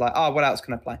open, so I was like, what else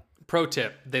can I play? Pro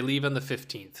tip, they leave on the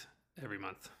 15th every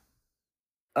month.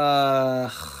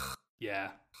 Yeah.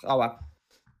 Oh, well.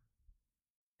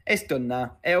 It's done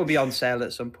now. It'll be on sale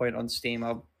at some point on Steam.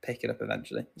 I'll pick it up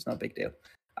eventually. It's not a big deal.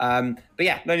 But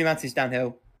yeah, Lonely Mountains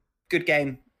Downhill. Good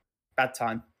game. Bad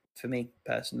time for me,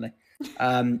 personally.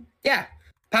 Yeah.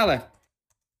 Paolo,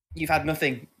 you've had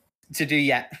nothing to do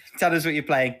yet. Tell us what you're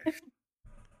playing.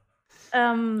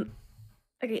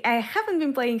 Okay, I haven't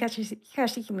been playing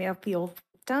Hashime Appeal.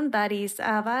 That is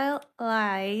a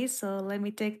lie, so let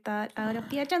me take that out of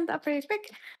the agenda very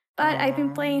quick. But I've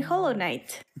been playing Hollow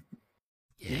Knight.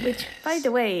 Yes. Which, by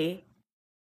the way,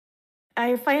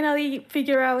 I finally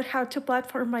figured out how to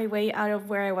platform my way out of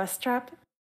where I was trapped.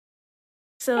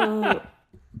 So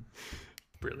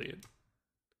brilliant.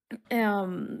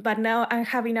 But now I'm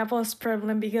having a boss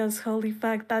problem because holy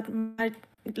fuck, that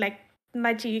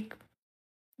magic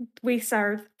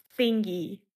wizard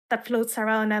thingy that floats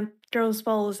around and throws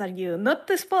balls at you. Not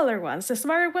the smaller ones. The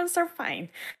smaller ones are fine.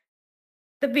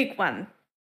 The big one.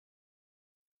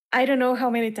 I don't know how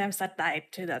many times I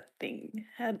died to that thing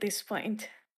at this point.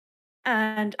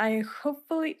 And I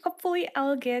hopefully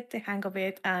I'll get the hang of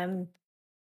it and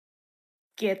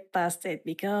get past it,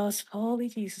 because holy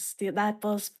Jesus, that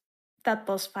boss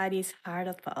fight is hard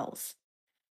as balls.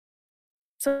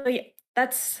 So yeah,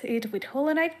 that's it with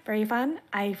Hollow Knight. Very fun.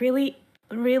 I really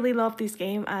love this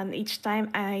game, and each time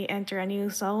I enter a new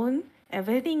zone,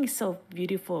 everything is so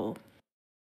beautiful.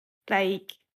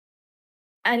 Like,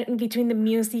 and between the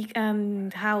music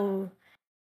and how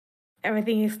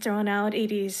everything is thrown out,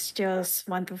 it is just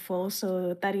wonderful.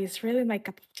 So that is really my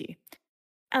cup of tea.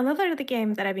 Another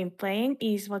game that I've been playing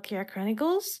is Valkyria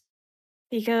Chronicles,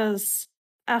 because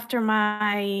after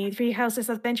my Three Houses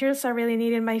adventures, I really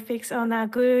needed my fix on a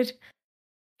good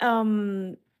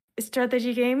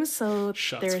strategy game. So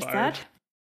Shots there's fired.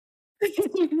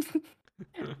 that.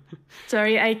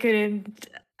 Sorry, I couldn't.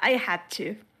 I had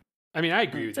to. I mean, I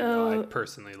agree with you, though. I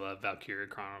personally love Valkyria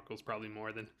Chronicles probably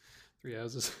more than Three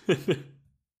Houses.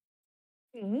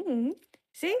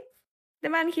 See? The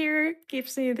man here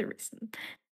gives me the reason.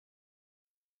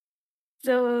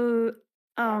 So,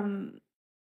 I'm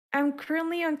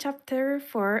currently on chapter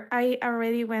 4. I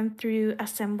already went through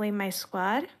assembling my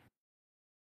squad.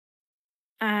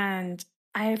 And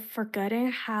I've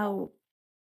forgotten how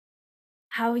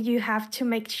you have to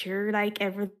make sure like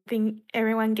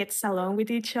everyone gets along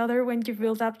with each other when you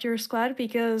build up your squad,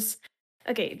 because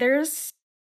okay, there's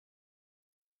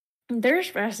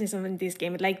racism in this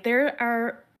game. Like, there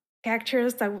are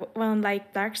characters that won't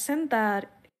like Darkson, that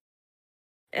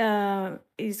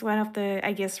is one of the,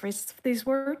 I guess, races of this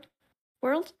world,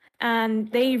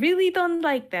 and they really don't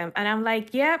like them. And I'm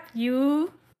like, yep,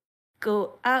 you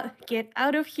go out, get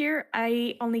out of here.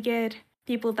 I only get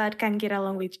people that can get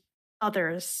along with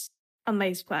others on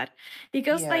my squad,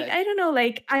 because like, I don't know,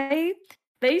 like, I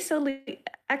basically,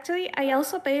 actually, I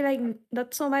also pay like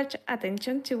not so much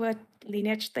attention to what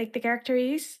lineage like the character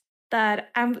is,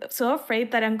 that I'm so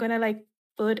afraid that I'm gonna like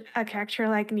put a character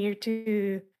like near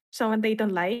to someone they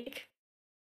don't like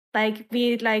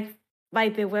be it like by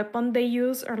the weapon they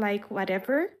use or like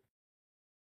whatever,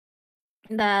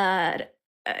 that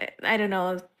I don't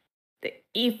know,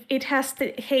 if it has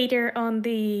the hater on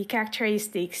the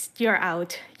characteristics, you're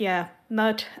out. Yeah,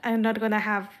 I'm not gonna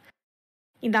have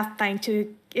enough time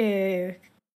to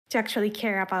actually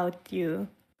care about you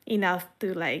enough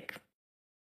to like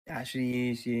actually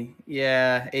use you.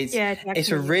 Yeah, it's a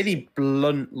use really you.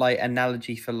 blunt like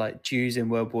analogy for like Jews in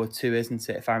World War II, isn't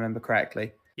it? If I remember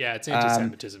correctly. Yeah, it's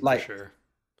anti-Semitism like, for sure.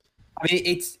 I mean,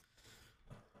 it's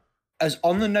as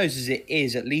on the nose as it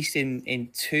is, at least in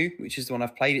 2, which is the one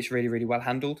I've played. It's really, really well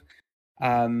handled.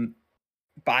 But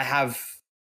I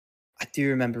do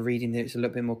remember reading that it's a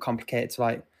little bit more complicated to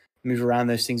like move around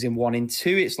those things in 1. In 2,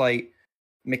 it's like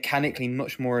mechanically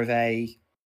much more of a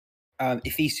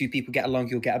if these two people get along,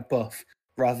 you'll get a buff,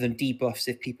 rather than debuffs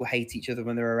if people hate each other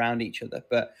when they're around each other.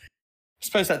 But I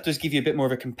suppose that does give you a bit more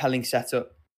of a compelling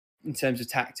setup in terms of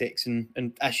tactics,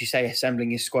 and as you say, assembling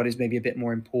your squad is maybe a bit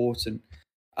more important.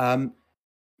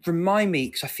 Remind me,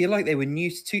 because I feel like they were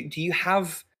new to. Do you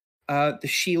have the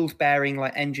shield-bearing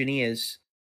like engineers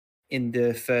in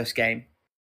the first game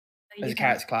as a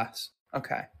character class?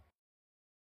 Okay.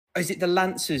 Or is it the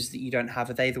lancers that you don't have?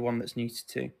 Are they the one that's new to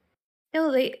 2? No,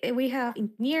 we have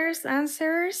engineers,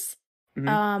 lancers.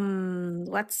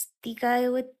 What's the guy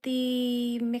with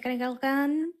the mechanical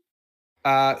gun?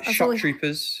 Shock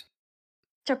troopers.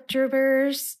 Shock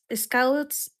troopers,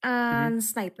 scouts, and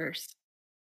snipers.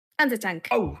 And the tank.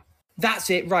 Oh, that's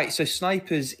it. Right. So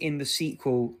snipers in the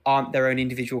sequel aren't their own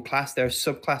individual class. They're a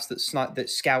subclass that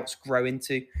scouts grow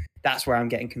into. That's where I'm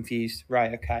getting confused.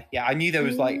 Right. Okay. Yeah, I knew there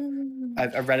was like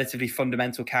a relatively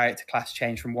fundamental character class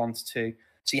change from 1 to 2.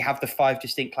 So you have the 5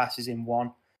 distinct classes in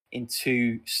 1. In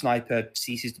 2, sniper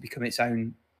ceases to become its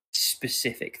own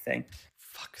specific thing.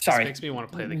 Fuck. Sorry. This makes me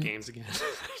want to play the games again.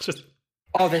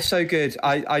 Oh, they're so good.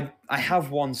 I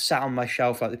have 1 sat on my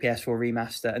shelf, like the PS4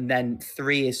 remaster, and then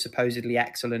 3 is supposedly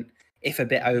excellent, if a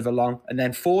bit overlong, and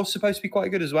then 4 is supposed to be quite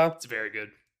good as well. It's very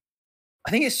good.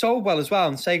 I think it sold well as well,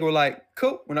 and Sega were like,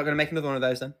 cool, we're not going to make another one of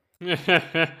those then.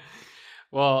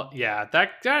 Well, yeah,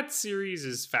 that series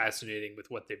is fascinating with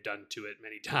what they've done to it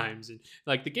many times, and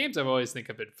like the games I've always think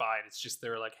have been fine. It's just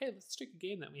they're like, hey, let's take a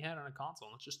game that we had on a console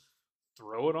and let's just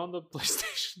throw it on the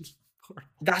PlayStation portal.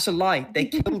 That's a lie. They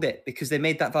killed it because they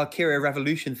made that Valkyria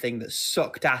Revolution thing that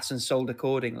sucked ass and sold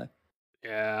accordingly.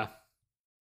 Yeah.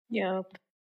 Yep.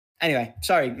 Anyway,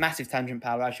 sorry, massive tangent,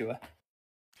 pal, as you were.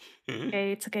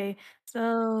 Okay, it's okay.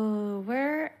 So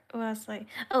where was I?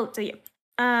 Oh, so yeah.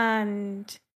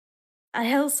 And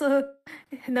I also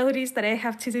noticed that I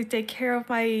have to take care of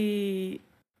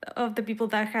the people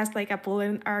that has like a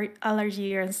pollen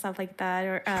allergy and stuff like that,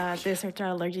 or desert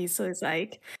allergy. So it's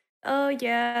like, oh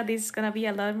yeah, this is gonna be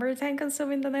a lot more time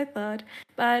consuming than I thought.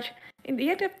 But in the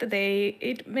end of the day,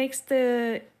 it makes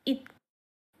the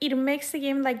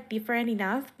game like different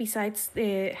enough. Besides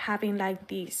having like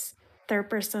these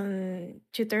third-person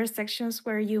shooter sections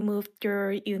where you move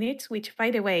your units, which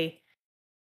by the way,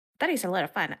 that is a lot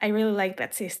of fun. I really like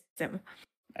that system.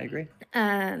 I agree.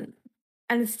 And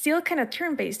it's still kind of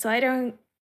turn-based, so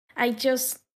I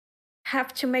just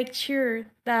have to make sure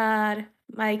that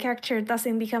my character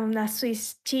doesn't become a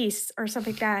Swiss cheese or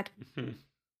something like that.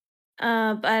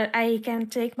 But I can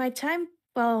take my time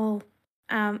while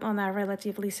on a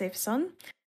relatively safe zone,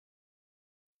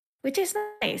 which is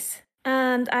nice.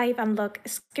 And I've unlocked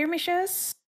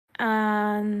skirmishes.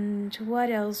 And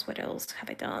what else? What else have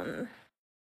I done?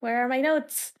 Where are my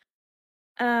notes?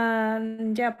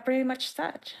 Yeah, pretty much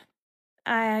that.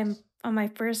 I'm on my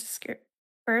first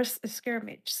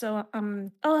skirmish. So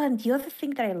oh, and the other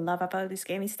thing that I love about this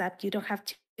game is that you don't have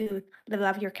to level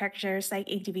up your characters like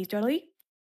individually.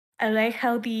 I like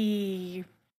how the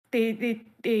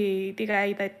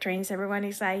guy that trains everyone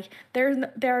is like,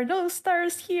 there are no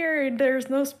stars here. There's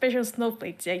no special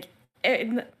snowflakes. Like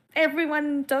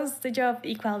everyone does the job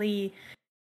equally.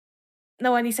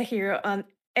 No one is a hero, and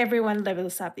everyone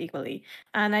levels up equally.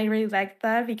 And I really like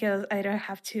that because I don't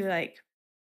have to like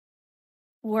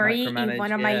worry if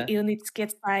one of my units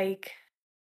gets like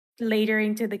later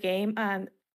into the game and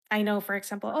I know, for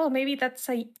example, oh, maybe that's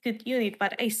a good unit,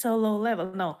 but a so low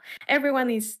level. No, everyone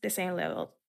is the same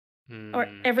level, or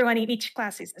everyone in each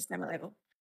class is the same level.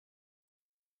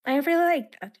 I really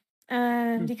like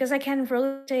that, because I can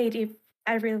rotate if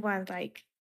I really want, like,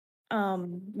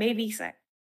 maybe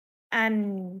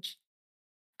and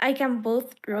I can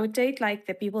both rotate like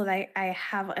the people that I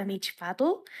have on each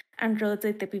battle and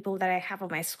rotate the people that I have on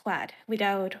my squad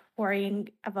without worrying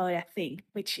about a thing,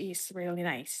 which is really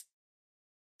nice.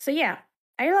 So yeah,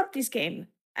 I love this game.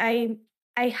 I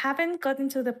haven't gotten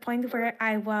to the point where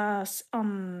I was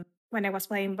when I was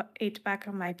playing it back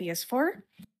on my PS4,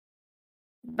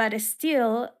 but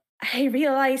still I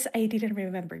realized I didn't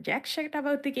remember jack shit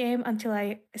about the game until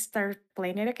I started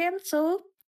playing it again. So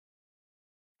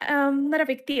not a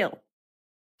big deal.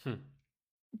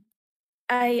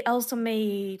 I also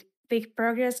made big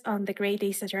progress on the Great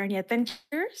Ace Attorney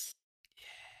Adventures.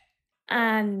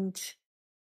 And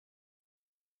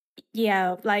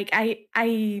yeah, like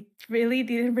I really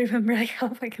didn't remember like how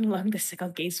fucking long the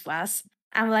second case was.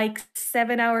 I'm like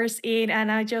 7 hours in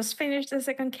and I just finished the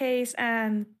second case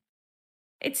and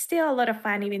it's still a lot of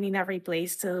fun even in a replay,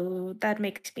 so that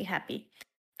makes me happy.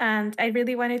 And I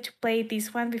really wanted to play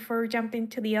this one before jumping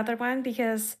to the other one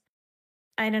because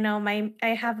I don't know, I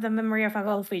have the memory of a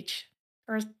goldfish,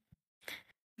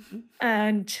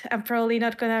 and I'm probably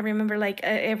not gonna remember like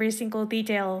every single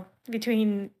detail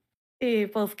between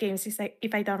both games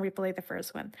if I don't replay the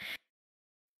first one.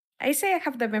 I say I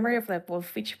have the memory of the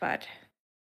goldfish, but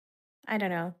I don't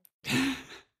know.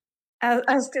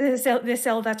 As the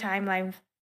Zelda timeline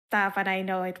stuff, and I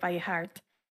know it by heart.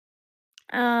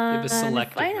 You have a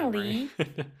selective finally,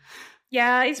 memory.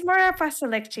 yeah, it's more of a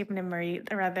selective memory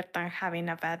rather than having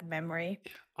a bad memory.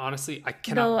 Honestly, I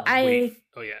cannot wait.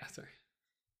 Oh yeah, sorry.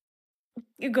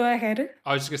 You go ahead.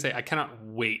 I was just gonna say I cannot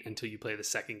wait until you play the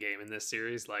second game in this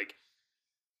series. Like,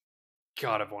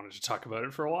 God, I've wanted to talk about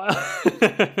it for a while.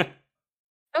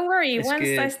 Don't worry. Once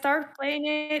I start playing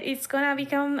it, it's gonna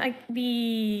become like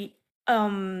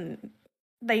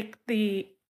the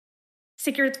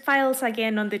secret files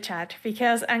again on the chat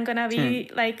because I'm gonna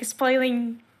be like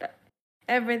spoiling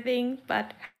everything,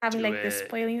 but having like the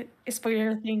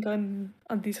spoiler thing on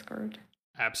Discord.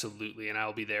 Absolutely, and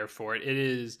I'll be there for it.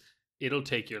 It'll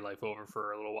take your life over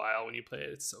for a little while when you play it.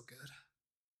 It's so good.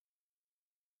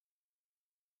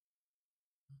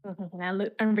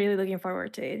 I'm really looking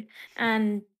forward to it.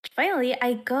 And finally,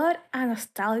 I got a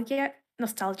nostalgia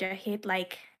hit,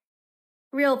 like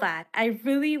real bad. I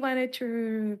really wanted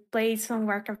to play some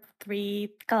Warcraft 3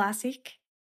 Classic.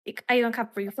 I don't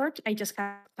have Reforged, I just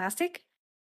have Classic.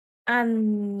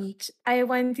 And I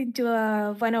went into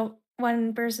one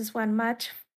 1v1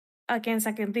 match against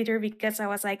a computer because I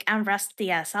was like, I'm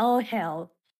rusty as all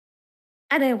hell.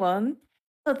 And I won.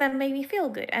 So that made me feel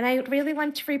good. And I really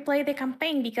want to replay the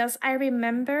campaign because I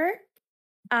remember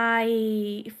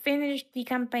I finished the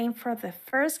campaign for the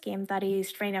first game, that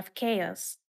is Reign of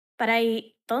Chaos. But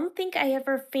I don't think I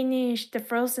ever finished the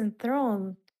Frozen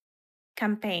Throne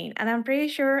campaign. And I'm pretty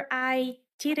sure I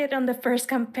cheated on the first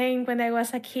campaign when I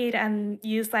was a kid and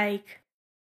used like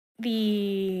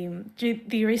the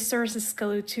resources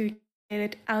code to get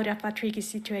it out of a tricky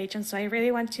situation. So I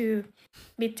really want to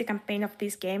beat the campaign of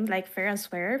this game like fair and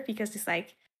square, because it's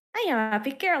like, I am a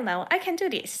big girl now, I can do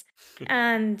this.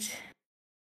 And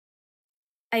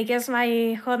I guess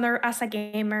my honor as a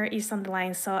gamer is on the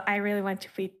line, so I really want to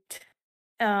beat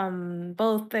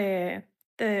both the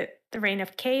Reign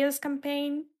of Chaos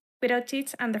campaign without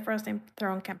cheats and the Frozen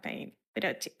Throne campaign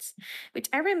without cheats, which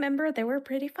I remember they were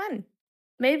pretty fun.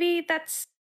 Maybe that's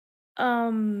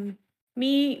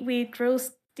me with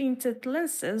rose tinted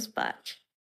lenses, but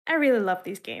I really love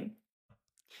this game.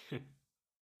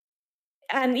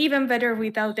 And even better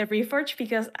without the Reforge,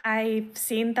 because I've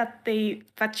seen that they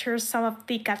butchered some of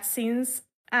the cutscenes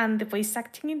and the voice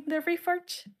acting in the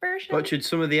Reforge version. Butchered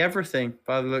some of the everything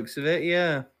by the looks of it,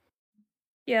 yeah.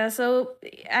 Yeah, so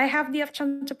I have the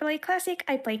option to play Classic,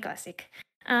 I play Classic.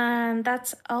 And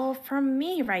that's all from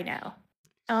me right now.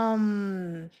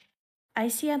 I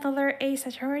see another Ace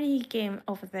Attorney game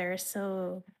over there,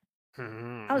 so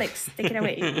Alex, take it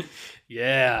away.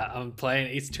 Yeah, I'm playing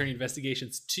Ace Attorney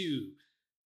Investigations 2.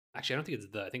 Actually, I don't think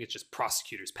it's I think it's just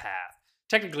Prosecutor's Path.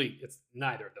 Technically, it's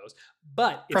neither of those,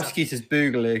 but it's Prosecutor's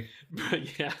Boogaloo.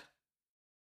 Yeah.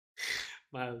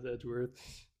 Miles Edgeworth,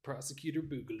 Prosecutor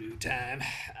Boogaloo time.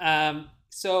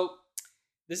 So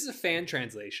this is a fan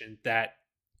translation that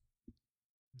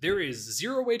there is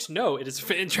zero way to know it is a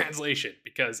fan translation,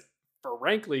 because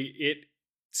frankly, it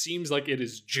seems like it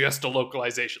is just a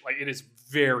localization. Like, it is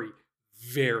very,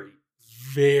 very,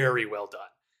 very well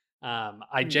done.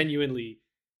 I genuinely,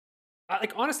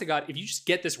 like, honest to God, if you just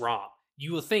get this wrong,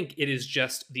 you will think it is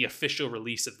just the official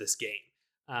release of this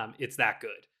game. It's that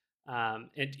good. And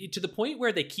to the point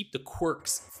where they keep the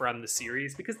quirks from the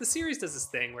series, because the series does this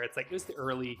thing where it's like, it was the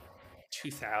early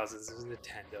 2000s, it was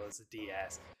Nintendo, it was the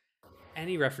DS.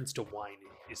 Any reference to wine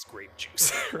is grape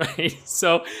juice, right?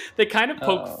 So they kind of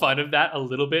poke fun of that a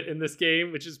little bit in this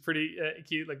game, which is pretty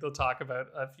cute. Like, they'll talk about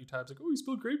a few times, like, oh, you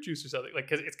spilled grape juice or something. Like,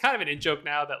 because it's kind of an in-joke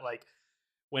now that, like,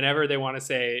 whenever they want to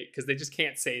say, because they just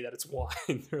can't say that it's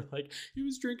wine, they're like, he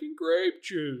was drinking grape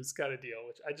juice kind of deal,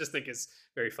 which I just think is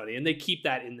very funny. And they keep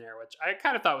that in there, which I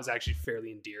kind of thought was actually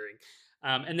fairly endearing.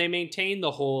 And they maintain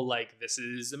the whole, like, this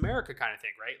is America kind of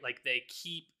thing, right? Like, they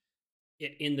keep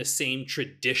it in the same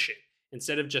tradition.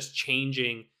 Instead of just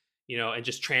changing, and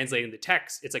just translating the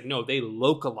text, it's like, no, they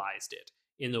localized it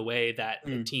in the way that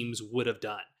the teams would have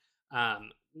done.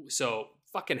 So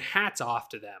fucking hats off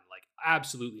to them. Like,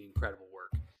 absolutely incredible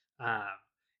work.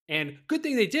 And good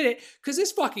thing they did it, because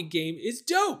this fucking game is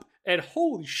dope. And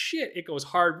holy shit, it goes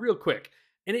hard real quick.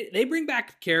 And they bring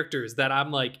back characters that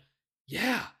I'm like,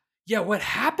 yeah, what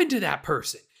happened to that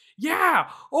person? Yeah,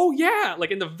 oh yeah.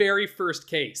 Like, in the very first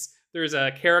case, there's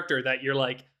a character that you're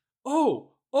like, oh,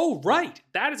 right.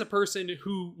 That is a person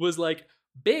who was like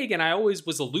big, and I always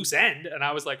was a loose end, and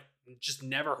I was like, just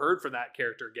never heard from that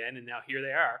character again, and now here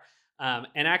they are.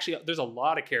 And actually, there's a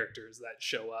lot of characters that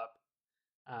show up.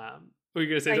 Were you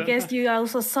gonna say? I guess you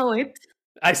also saw it.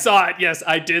 I saw it. Yes,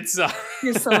 I did saw it.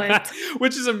 You saw it,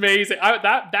 which is amazing.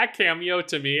 That cameo,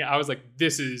 to me, I was like,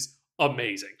 this is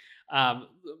amazing.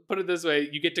 Put it this way: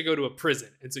 you get to go to a prison,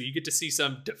 and so you get to see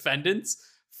some defendants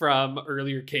from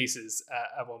earlier cases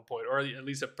at one point, or at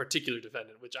least a particular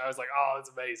defendant, which I was like, oh,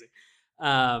 that's amazing.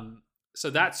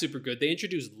 So that's super good. They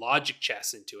introduced logic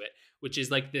chess into it, which is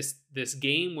like this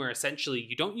game where essentially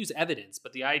you don't use evidence,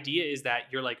 but the idea is that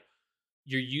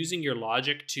you're using your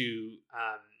logic to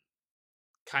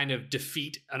kind of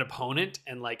defeat an opponent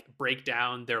and like break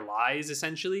down their lies,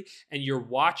 essentially. And you're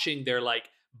watching their like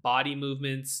body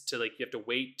movements to, like, you have to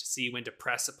wait to see when to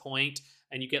press a point,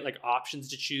 and you get like options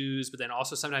to choose, but then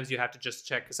also sometimes you have to just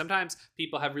check, because sometimes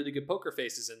people have really good poker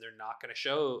faces and they're not going to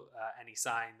show any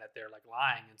sign that they're like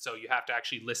lying, and so you have to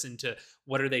actually listen to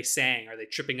what are they saying. Are they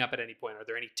tripping up at any point? Are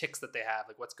there any tics that they have?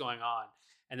 Like, what's going on?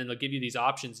 And then they'll give you these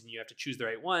options and you have to choose the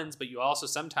right ones, but you also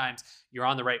sometimes you're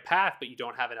on the right path, but you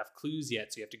don't have enough clues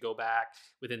yet, so you have to go back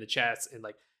within the chess and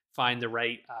like find the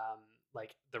right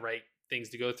the right things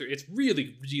to go through. It's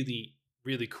really, really,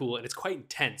 really cool, and it's quite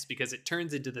intense because it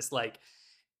turns into this like,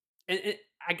 and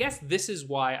I guess this is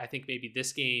why I think maybe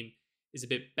this game is a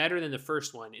bit better than the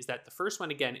first one, is that the first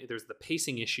one, again, there's the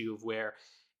pacing issue of where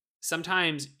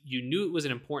sometimes you knew it was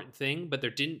an important thing, but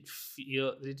it didn't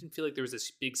feel like there was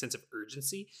this big sense of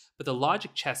urgency. But the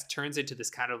logic chess turns into this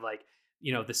kind of like,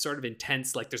 this sort of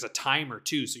intense, like there's a timer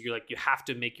too. So you're like, you have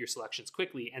to make your selections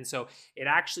quickly. And so it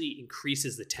actually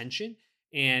increases the tension,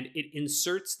 and it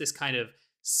inserts this kind of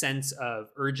sense of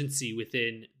urgency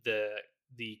within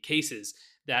the cases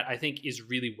that I think is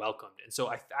really welcomed. And so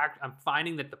I'm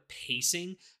finding that the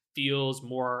pacing feels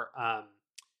more,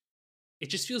 it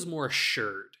just feels more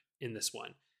assured in this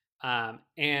one.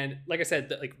 And like I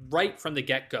said, like right from the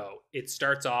get-go, it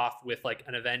starts off with like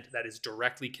an event that is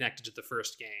directly connected to the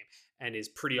first game and is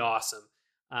pretty awesome.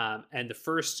 And the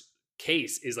first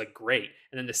case is like great.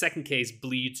 And then the second case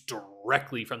bleeds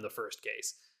directly from the first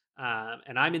case.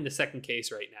 And I'm in the second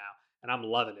case right now, and I'm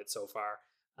loving it so far.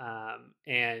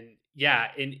 And yeah,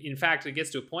 in fact, it gets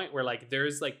to a point where like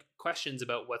there's like questions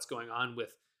about what's going on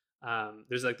with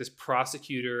there's like this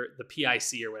prosecutor, the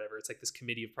PIC or whatever. It's like this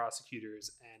committee of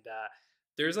prosecutors, and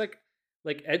there's like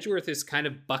Edgeworth is kind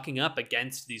of bucking up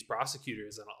against these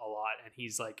prosecutors a lot, and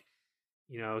he's like,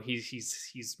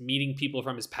 he's meeting people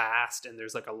from his past, and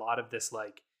there's like a lot of this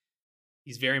like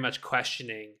he's very much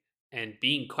questioning and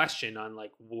being questioned on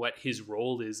like what his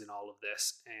role is in all of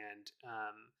this, and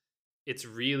it's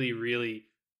really, really,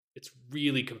 it's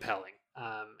really compelling,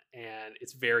 and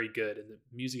it's very good, and the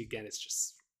music again is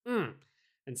just.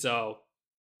 And so,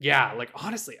 yeah, like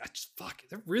honestly,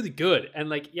 they're really good. And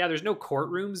like, yeah, there's no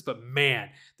courtrooms, but man,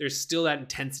 there's still that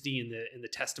intensity in the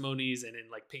testimonies and in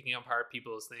like picking apart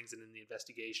people's things and in the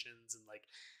investigations, and like,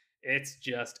 it's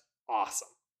just awesome.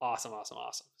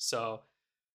 So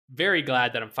very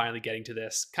glad that I'm finally getting to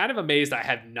this. Kind of amazed I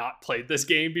have not played this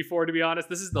game before, to be honest.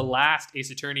 This is the last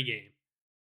Ace Attorney game.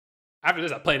 After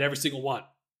this, I played every single one.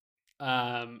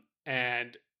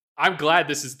 And I'm glad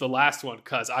this is the last one,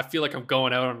 because I feel like I'm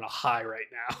going out on a high right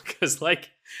now. Because like,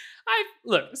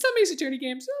 some Ace Attorney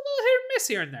games, a little hit or miss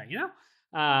here and there,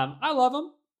 I love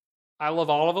them. I love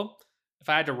all of them. If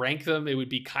I had to rank them, it would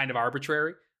be kind of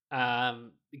arbitrary,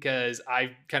 because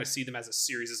I kind of see them as a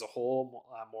series as a whole,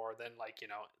 more than like,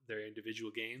 their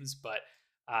individual games. But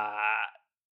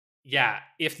yeah,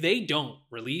 if they don't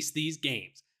release these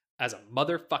games as a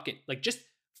motherfucking, like, just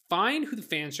find who the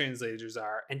fan translators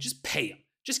are and just pay them.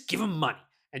 Just give them money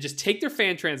and just take their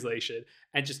fan translation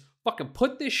and just fucking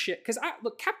put this shit. Because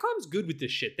Capcom's good with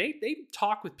this shit. They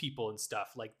talk with people and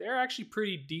stuff. Like, they're actually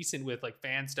pretty decent with like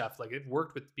fan stuff. Like, they've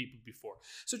worked with people before.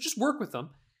 So just work with them.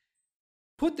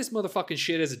 Put this motherfucking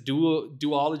shit as a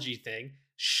duology thing.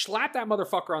 Slap that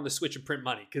motherfucker on the Switch and print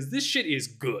money. Because this shit is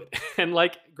good. And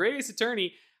like, Great Ace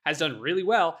Attorney has done really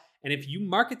well. And if you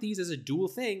market these as a dual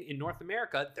thing in North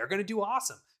America, they're going to do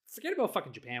awesome. Forget about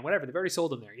fucking Japan, whatever. They've already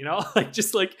sold them there, like,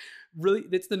 just like, really,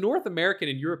 it's the North American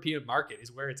and European market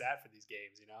is where it's at for these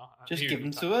games, Just give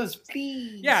them to us,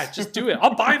 please. Yeah, just do it.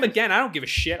 I'll buy them again. I don't give a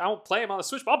shit. I won't play them on the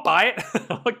Switch, but I'll buy it.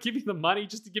 I'll give you the money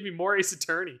just to give me more Ace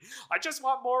Attorney. I just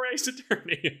want more Ace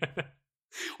Attorney.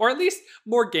 Or at least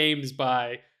more games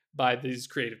by these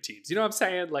creative teams. You know what I'm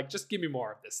saying? Like, just give me more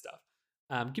of this stuff.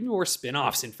 Give me more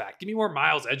spin-offs, in fact. Give me more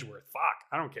Miles Edgeworth. Fuck,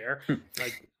 I don't care.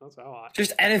 Like, that's what I want.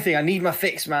 Just anything. I need my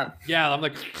fix, man. Yeah, I'm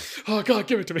like, oh, God,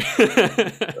 give it to me.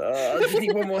 I just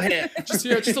need one more hit. Just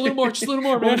a little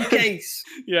more, man. One case.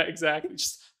 Yeah, exactly.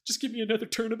 Just give me another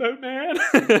turnabout, man.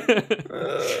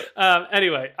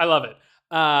 Anyway, I love it.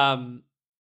 I'll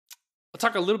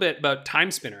talk a little bit about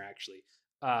Time Spinner, actually.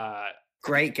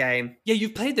 Great game. Yeah,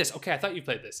 you've played this. Okay, I thought you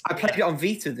played this. I played it on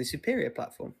Vita, the superior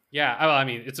platform. Yeah, well, I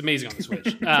mean, it's amazing on the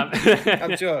Switch.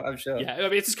 I'm sure. Yeah, I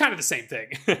mean, it's just kind of the same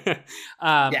thing.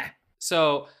 Yeah.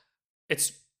 So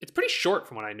it's pretty short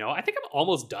from what I know. I think I'm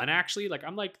almost done, actually. Like,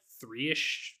 I'm like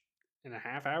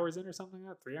 3.5 hours in or something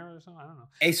like that. 3 hours or something. I don't know.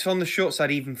 It's on the short side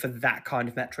even for that kind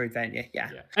of Metroidvania. Yeah.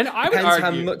 And I would depends argue,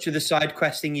 how much of the side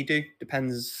questing you do.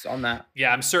 Depends on that.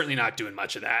 Yeah, I'm certainly not doing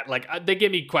much of that. Like, they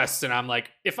give me quests and I'm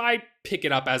like, if I pick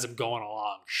it up as I'm going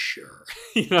along, sure.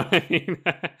 You know what I mean?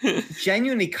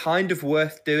 Genuinely kind of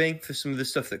worth doing for some of the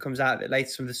stuff that comes out of it later,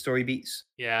 some of the story beats.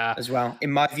 Yeah. As well,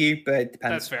 in my view, but it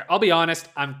depends. That's fair. I'll be honest,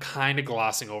 I'm kind of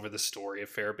glossing over the story a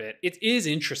fair bit. It is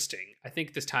interesting. I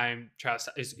think this time trial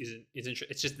is interesting.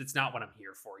 It's just, it's not what I'm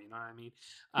here for. You know what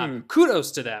I mean?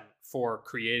 Kudos to them for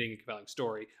creating a compelling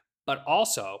story, but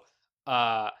also,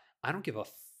 I don't give a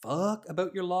fuck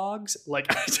about your logs. Like,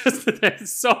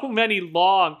 there's so many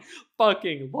long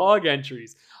fucking log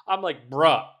entries. I'm like,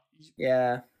 bruh.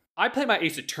 Yeah. I play my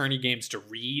Ace Attorney games to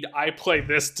read. I play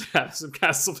this to have some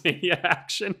Castlevania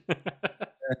action.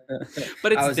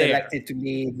 But it's I was there. elected to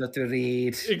lead, not to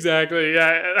read. Exactly.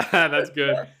 Yeah, that's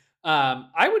good.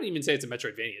 I wouldn't even say it's a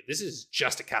Metroidvania. This is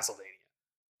just a Castlevania.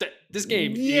 This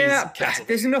game is Castlevania.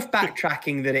 There's enough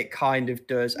backtracking that it kind of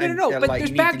does. No, but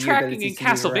there's backtracking in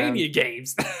Castlevania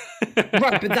games.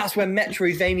 Right, but that's where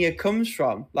Metroidvania comes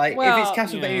from. Like, if it's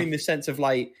Castlevania in the sense of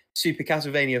like Super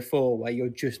Castlevania 4, where you're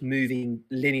just moving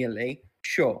linearly,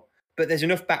 sure. But there's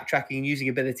enough backtracking and using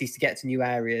abilities to get to new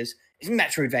areas. It's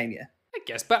Metroidvania. I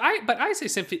guess, but I say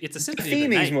Symphony. It's a Symphony the of the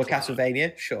Night. Theme is more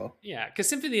Castlevania, sure. Yeah, because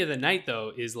Symphony of the Night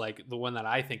though is like the one that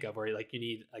I think of where like you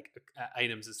need like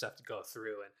items and stuff to go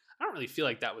through, and I don't really feel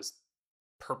like that was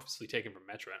purposely taken from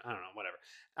Metroid. I don't know, whatever.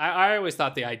 I always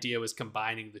thought the idea was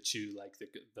combining the two, like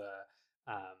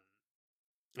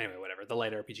anyway, whatever, the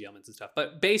light RPG elements and stuff.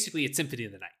 But basically, it's Symphony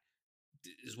of the Night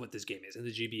is what this game is, and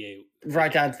the GBA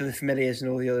right down to the familiars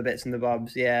and all the other bits and the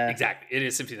bobs. Yeah, exactly. It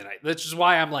is Symphony of the Night. That's just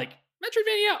why I'm like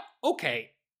Metroidvania. Okay,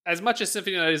 as much as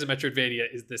Symphony of the Night is a Metroidvania,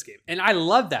 is this game, and I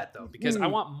love that though because I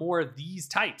want more of these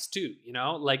types too. You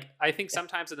know, like I think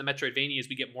sometimes in the Metroidvanias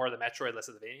we get more of the Metroid, less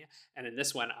of the Vania, and in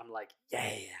this one I'm like,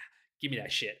 yeah, give me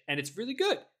that shit, and it's really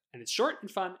good, and it's short and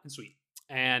fun and sweet,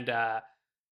 and I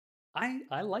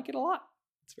like it a lot.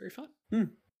 It's very fun.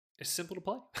 It's simple to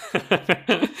play.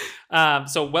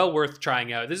 So well worth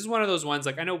trying out. This is one of those ones,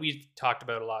 like I know we've talked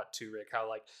about a lot too, Rick, how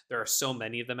like there are so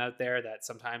many of them out there that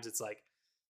sometimes it's like,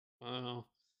 oh,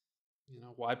 you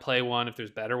know, why play one if there's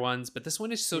better ones? But this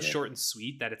one is so short and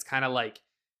sweet that it's kind of like,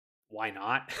 why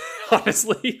not?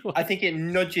 Honestly. I think it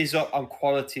nudges up on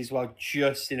quality as well,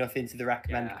 just enough into the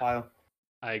recommend pile.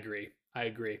 I agree.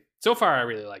 So far, I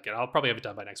really like it. I'll probably have it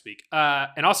done by next week.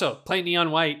 And also, play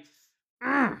Neon White.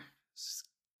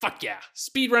 Fuck yeah.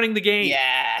 Speed running the game.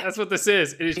 Yeah. That's what this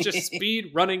is. It is just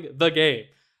speed running the game.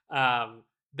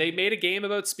 They made a game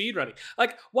about speed running.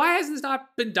 Like, why has this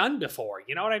not been done before?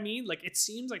 You know what I mean? Like, it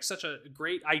seems like such a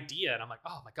great idea. And I'm like,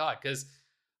 oh my God, because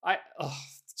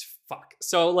fuck.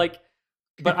 So, like,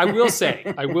 but I will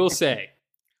say,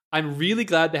 I'm really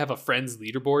glad they have a friends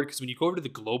leaderboard because when you go over to the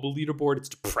global leaderboard, it's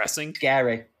depressing.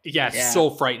 Scary. Yeah, it's so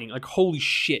frightening. Like, holy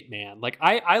shit, man. Like,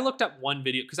 I looked up one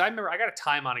video because I remember I got a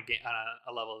time on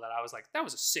a level that I was like, that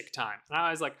was a sick time. And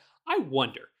I was like, I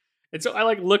wonder. And so I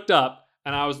like looked up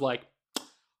and I was like,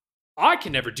 I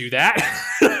can never do that.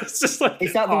 It's just like,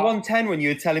 is that the 110 when you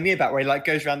were telling me about where he like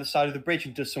goes around the side of the bridge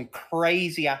and does some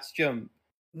crazy ass jump?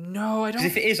 No, I don't.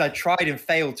 Because if it is, I tried and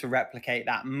failed to replicate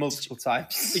that multiple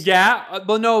times. Yeah,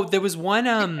 well, no, there was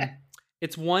one.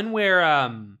 It's one where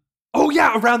oh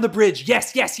yeah, around the bridge.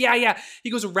 Yes, yeah.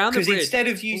 He goes around the bridge. Because instead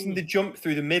of using the jump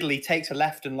through the middle, he takes a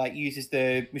left and like uses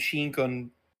the machine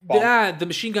gun bomb. Yeah, the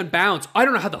machine gun bounce. I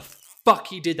don't know how the fuck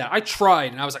he did that. I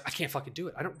tried and I was like, I can't fucking do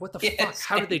it. What the fuck?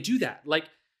 How did they do that? Like,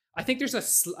 I think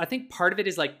I think part of it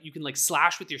is like you can like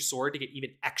slash with your sword to get even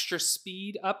extra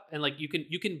speed up, and like you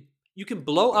can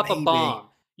blow up a bomb.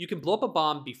 You can blow up a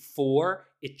bomb before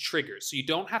it triggers, so you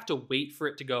don't have to wait for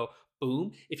it to go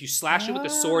boom. If you slash it with the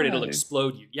sword, it'll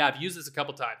explode you. Yeah, I've used this a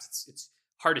couple times. It's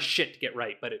hard as shit to get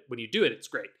right, but when you do it, it's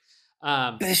great.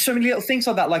 But there's so many little things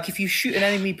like that. Like if you shoot an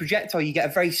enemy projectile, you get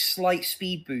a very slight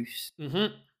speed boost.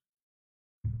 Mm-hmm.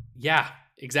 Yeah,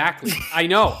 exactly. I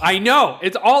know.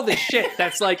 It's all this shit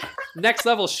that's like next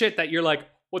level shit that you're like,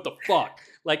 what the fuck?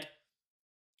 Like,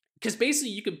 because basically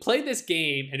you can play this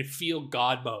game and feel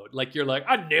God mode. Like you're like,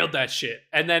 I nailed that shit.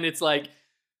 And then it's like,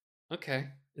 okay.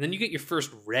 And then you get your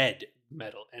first red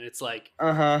medal and it's like,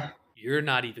 you're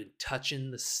not even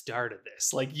touching the start of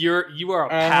this. Like you are a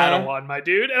Padawan, my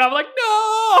dude. And I'm like,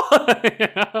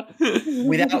 no.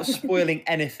 Without spoiling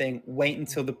anything, wait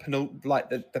until the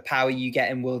power you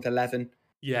get in World 11.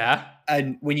 Yeah.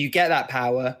 And when you get that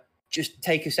power, just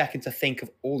take a second to think of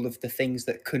all of the things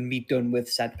that can be done with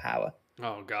said power.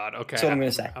 Oh God. Okay. That's what I'm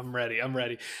going to say. I'm ready.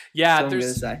 Yeah.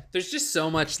 There's just so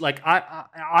much. Like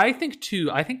I think too.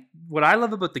 I think what I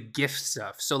love about the gift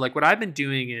stuff. So like what I've been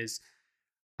doing is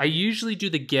I usually do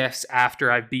the gifts after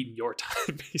I've beaten your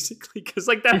time, basically, because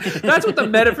like that's what the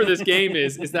meta for this game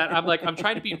is that I'm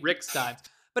trying to beat Rick's times.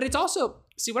 But it's also,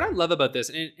 see, what I love about this,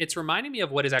 and it's reminding me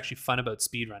of what is actually fun about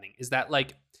speedrunning, is that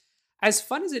like as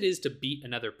fun as it is to beat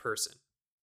another person,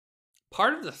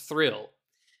 part of the thrill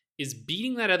is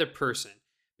beating that other person,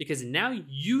 because now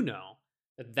you know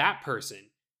that person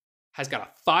has got a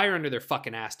fire under their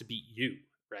fucking ass to beat you,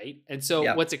 right? And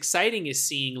so what's exciting is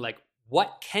seeing like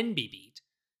what can be beat.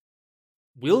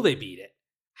 Will they beat it?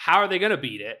 How are they going to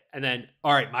beat it? And then,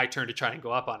 all right, my turn to try and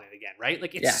go up on it again, right?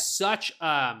 Like it's such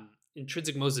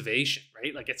intrinsic motivation,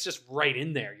 right? Like it's just right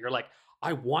in there. You're like,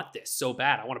 I want this so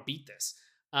bad. I want to beat this.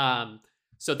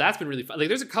 So that's been really fun. Like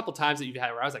there's a couple times that you've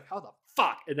had where I was like, how the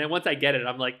fuck? And then once I get it,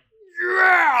 I'm like,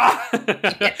 yeah!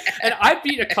 And I've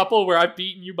beat a couple where I've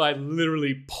beaten you by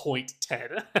literally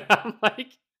 0.10. I'm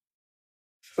like,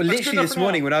 Well, literally this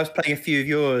morning when I was playing a few of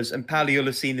yours, and Paolo, you'll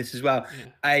have seen this as well.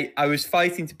 Yeah. I was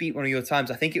fighting to beat one of your times.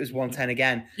 I think it was 110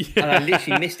 again. Yeah. And I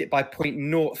literally missed it by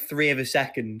 0.03 of a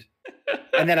second.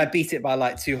 And then I beat it by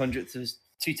like 2/2 of a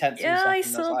second. Yeah, I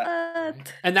saw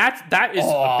that. And that is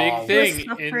a big thing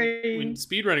in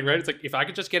speedrunning, right? It's like, if I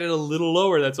could just get it a little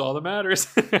lower, that's all that matters.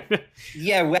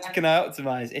 Yeah, where can I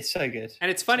optimize? It's so good. And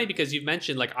it's funny because you've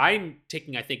mentioned, like, I'm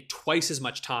taking, I think, twice as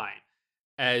much time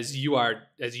as you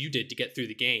did to get through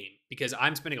the game, because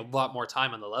I'm spending a lot more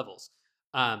time on the levels.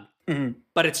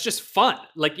 But it's just fun.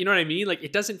 Like, you know what I mean? Like,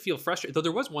 it doesn't feel frustrating. Though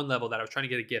there was one level that I was trying to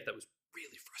get a gift that was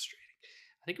really frustrating.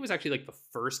 I think it was actually like the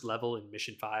first level in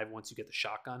Mission 5 once you get the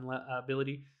shotgun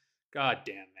ability. God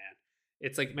damn, man.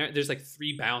 It's like, there's like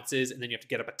 3 bounces and then you have to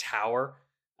get up a tower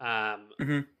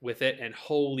with it. And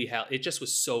holy hell, it just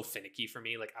was so finicky for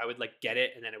me. Like, I would like get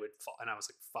it and then it would fall, and I was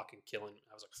like fucking killing.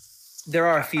 I was like, there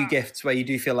are a few gifts where you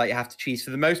do feel like you have to cheese. For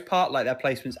the most part, like, their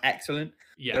placement's excellent.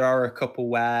 Yeah. There are a couple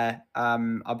where,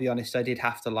 I'll be honest, I did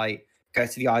have to like go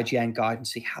to the IGN guide and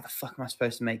see how the fuck am I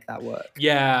supposed to make that work.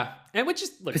 Yeah, and which is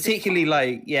particularly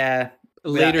like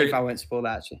later. If I won't spoil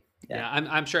that, actually. Yeah,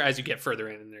 I'm sure as you get further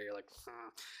in there, you're like,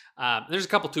 there's a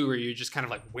couple too where you're just kind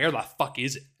of like, where the fuck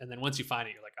is it? And then once you find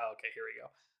it, you're like, oh, okay, here we go.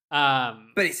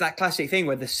 But it's that classic thing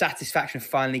where the satisfaction of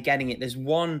finally getting it. There's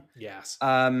one,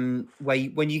 where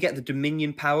when you get the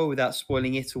Dominion power without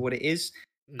spoiling it or what it is,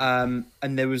 and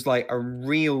there was like a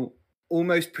real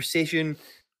almost precision,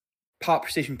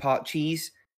 part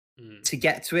cheese to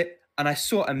get to it, and I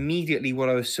saw immediately what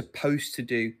I was supposed to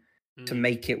do to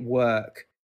make it work.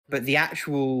 But the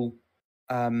actual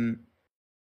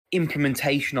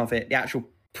implementation of it, the actual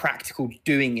practical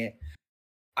doing it,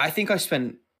 I think I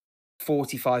spent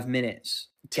 45 minutes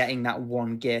getting that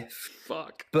one gift.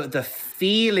 Fuck. But the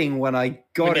feeling when I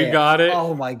got it,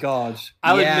 oh my god.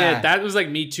 I'll admit, that was like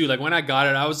me too. Like, when I got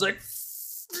it, I was like,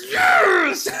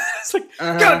 yes! It's like,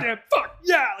 goddamn, fuck,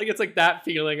 yeah! Like, it's like that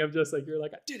feeling of just like, you're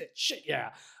like, I did it, shit,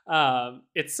 yeah.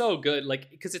 It's so good, like,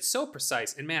 because it's so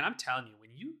precise. And man, I'm telling you,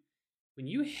 when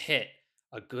you hit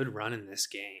a good run in this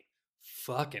game,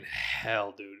 fucking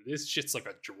hell, dude, this shit's like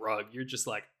a drug. You're just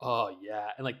like, oh yeah.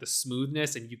 And like the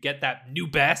smoothness, and you get that new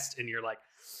best, and you're like,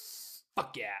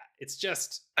 fuck yeah. It's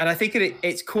just, and I think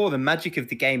it's core, the magic of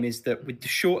the game is that with the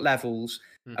short levels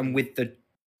and with the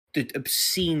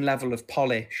obscene level of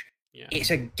polish, it's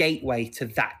a gateway to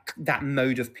that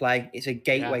mode of play. It's a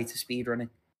gateway to speedrunning.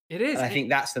 It is. And I think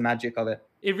that's the magic of it.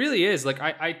 It really is. Like,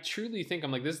 I truly think,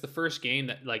 I'm like, this is the first game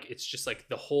that, like, it's just like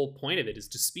the whole point of it is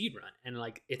to speedrun. And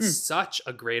like, it's such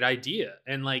a great idea.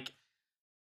 And like,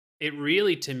 it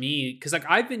really, to me, because like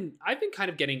I've been kind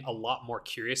of getting a lot more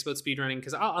curious about speedrunning,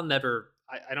 because I'll never,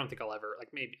 I don't think I'll ever, like,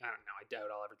 maybe, I don't know, I doubt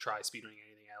I'll ever try speedrunning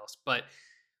anything else. But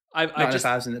I just,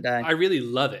 1,000 a day. I really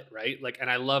love it, right? Like,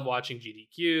 and I love watching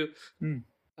GDQ.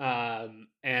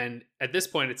 And at this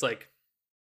point, it's like,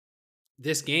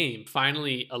 this game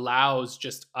finally allows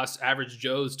just us average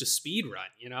Joes to speed run,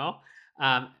 you know?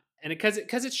 And because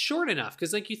it's short enough,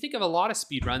 because like you think of a lot of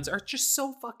speed runs are just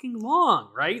so fucking long,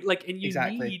 right? Like, and you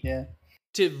need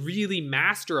to really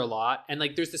master a lot, and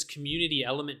like there's this community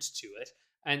element to it.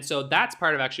 And so that's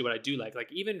part of actually what I do like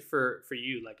even for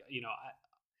you, like, you know,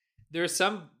 there are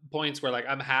some points where like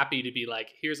I'm happy to be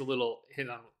like, here's a little hint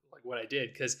on like what I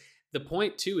did, because the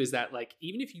point too is that like,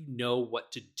 even if you know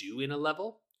what to do in a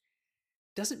level,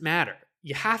 doesn't matter.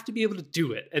 You have to be able to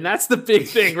do it. And that's the big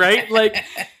thing, right?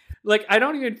 like I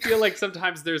don't even feel like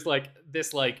sometimes there's like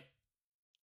this, like,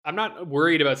 I'm not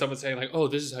worried about someone saying like, oh,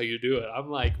 this is how you do it. I'm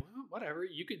like, well, whatever.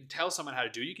 You can tell someone how to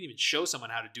do it. You can even show someone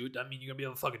how to do it. Doesn't mean you're gonna be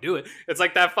able to fucking do it. It's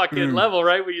like that fucking level,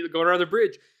 right? Where you go around the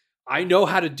bridge. I know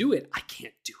how to do it. I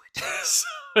can't do it. So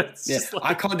it's just like,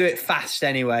 I can't do it fast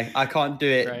anyway. I can't do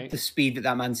it the speed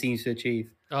that man seems to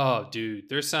achieve. Oh, dude.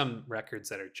 There's some records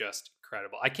that are just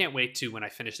incredible. I can't wait to, when I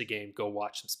finish the game, go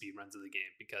watch some speed runs of the game,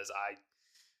 because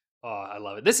I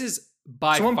love it. This is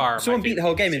by far someone beat the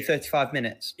whole game in 35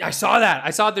 minutes. Yeah, I saw that. I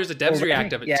saw there's a devs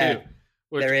react of it too.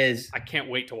 There is. I can't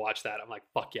wait to watch that. I'm like,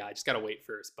 fuck yeah, I just gotta wait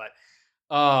first. But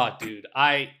oh, dude,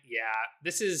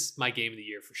 this is my game of the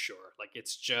year for sure. Like,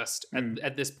 it's just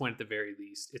at this point, at the very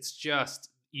least, it's just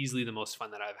easily the most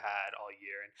fun that I've had all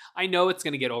year. And I know it's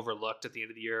gonna get overlooked at the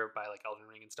end of the year by like Elden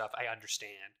Ring and stuff. I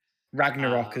understand.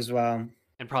 Ragnarok as well.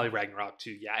 And probably Ragnarok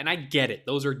too, yeah. And I get it.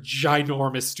 Those are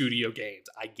ginormous studio games.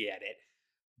 I get it.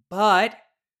 But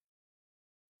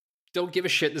don't give a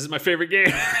shit. This is my favorite game.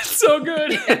 It's so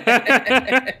good.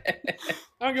 I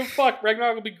don't give a fuck.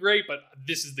 Ragnarok will be great, but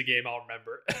this is the game I'll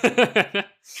remember.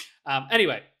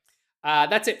 Anyway,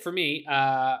 that's it for me.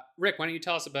 Rick, why don't you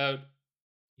tell us about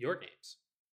your games?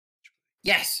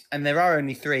 Yes, and there are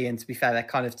only 3, and to be fair, they're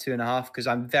kind of 2.5 because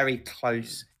I'm very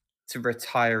close to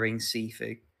retiring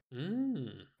Sifu.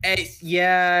 It's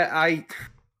I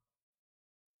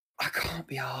can't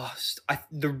be arsed.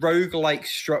 The roguelike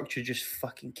structure just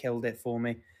fucking killed it for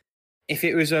me. If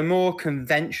it was a more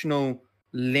conventional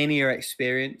linear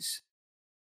experience,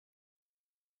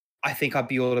 I think I'd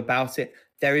be all about it.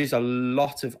 There is a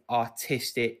lot of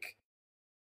artistic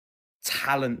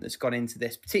talent that's gone into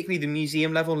this, particularly the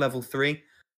museum level 3.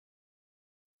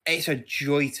 It's a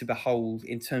joy to behold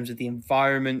in terms of the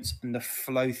environment and the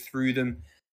flow through them.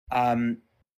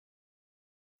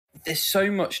 There's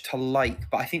so much to like,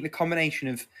 but I think the combination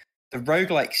of the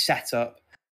roguelike setup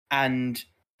and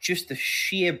just the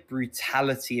sheer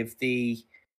brutality of the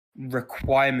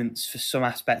requirements for some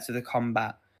aspects of the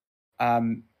combat.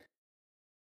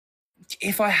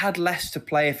 If I had less to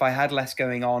play, if I had less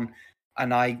going on,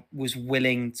 and I was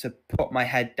willing to put my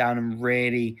head down and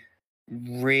really,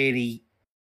 really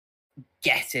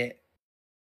get it,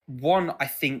 1, I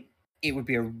think it would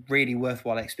be a really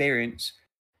worthwhile experience.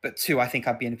 But 2, I think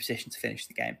I'd be in a position to finish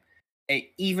the game.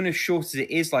 Even as short as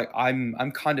it is, like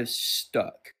I'm kind of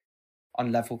stuck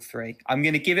on level 3. I'm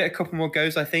going to give it a couple more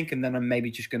goes, I think, and then I'm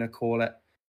maybe just going to call it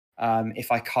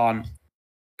if I can't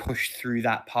push through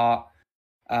that part.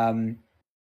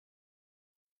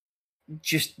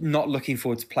 Just not looking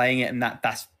forward to playing it, and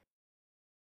that's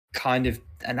kind of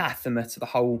anathema to the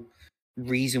whole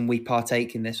reason we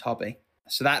partake in this hobby.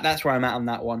 So that's where I'm at on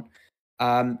that one.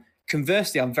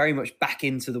 Conversely, I'm very much back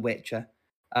into The Witcher.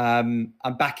 I'm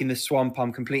back in the swamp.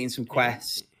 I'm completing some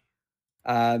quests.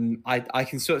 I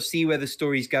can sort of see where the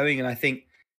story's going, and I think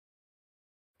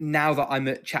now that I'm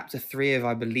at chapter 3 of,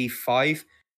 I believe, 5,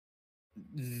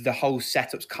 the whole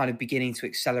setup's kind of beginning to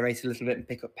accelerate a little bit and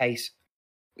pick up pace,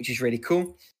 which is really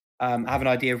cool. I have an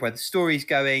idea of where the story's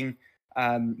going.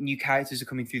 New characters are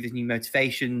coming through. There's new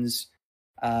motivations.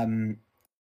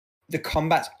 The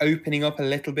combat's opening up a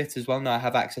little bit as well. Now I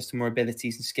have access to more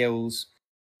abilities and skills.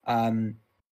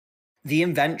 The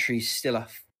inventory is still a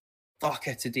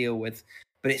fucker to deal with,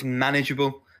 but it's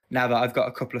manageable now that I've got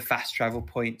a couple of fast travel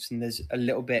points and there's a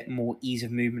little bit more ease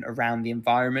of movement around the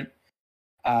environment.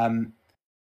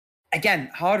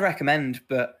 Again, hard recommend,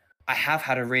 but I have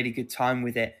had a really good time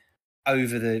with it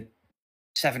over the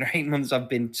 7 or 8 months I've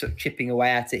been sort of chipping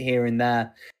away at it here and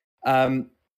there. And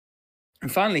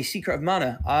finally, Secret of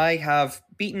Mana. I have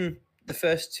beaten the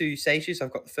first 2 stages.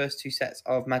 I've got the first 2 sets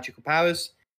of magical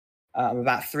powers. I'm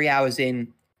about 3 hours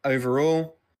in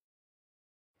overall.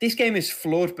 This game is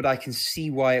flawed, but I can see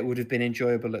why it would have been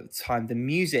enjoyable at the time. The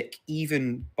music,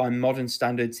 even by modern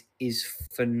standards, is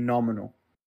phenomenal.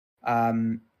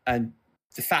 And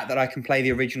the fact that I can play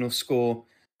the original score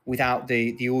without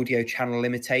the audio channel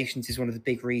limitations is one of the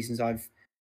big reasons I've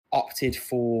opted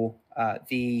for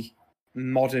the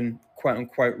modern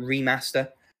quote-unquote remaster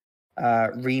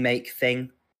remake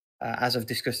thing. As I've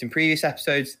discussed in previous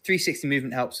episodes, 360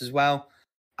 movement helps as well.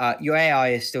 Your AI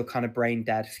is still kind of brain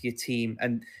dead for your team,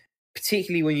 and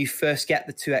particularly when you first get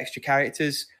the 2 extra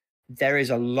characters, there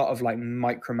is a lot of like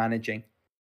micromanaging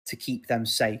to keep them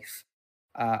safe.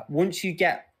 Once you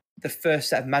get the first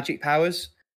set of magic powers,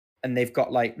 and they've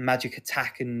got like magic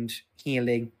attack and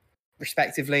healing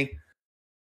respectively,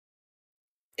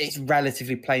 it's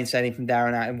relatively plain sailing from there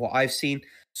on out in what I've seen.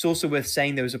 It's also worth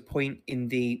saying there was a point in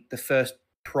the first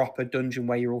proper dungeon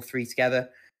where you're all 3 together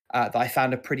that I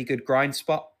found a pretty good grind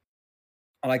spot.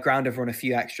 And I ground over on a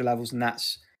few extra levels, and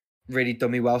that's really done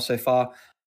me well so far.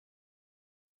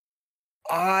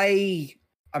 I'm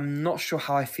not sure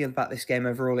how I feel about this game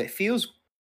overall. It feels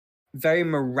very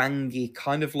meringue,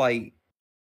 kind of like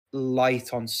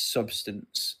light on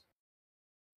substance.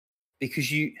 Because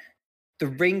the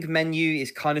ring menu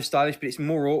is kind of stylish, but it's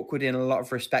more awkward in a lot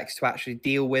of respects to actually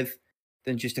deal with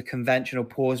than just a conventional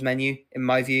pause menu, in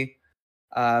my view.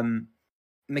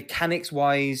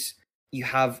 Mechanics-wise, you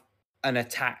have an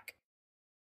attack.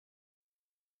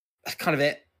 That's kind of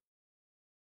it.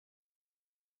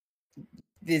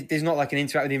 There's not like an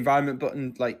interact with the environment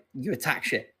button, like you attack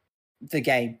shit. The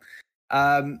game.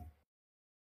 And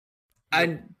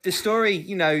the story,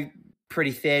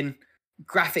 pretty thin.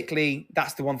 Graphically,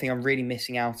 that's the one thing I'm really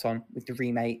missing out on with the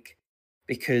remake,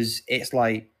 because it's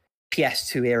like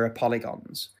PS2 era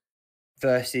polygons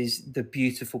versus the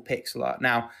beautiful pixel art.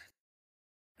 Now,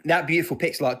 that beautiful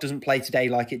pixel art doesn't play today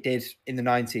like it did in the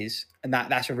 90s, and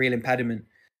that's a real impediment.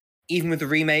 Even with the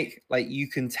remake, like you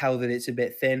can tell that it's a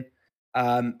bit thin.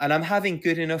 And I'm having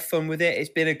good enough fun with it. It's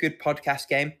been a good podcast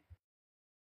game.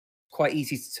 Quite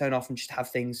easy to turn off and just have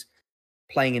things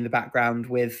playing in the background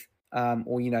with,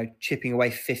 or chipping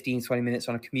away 15, 20 minutes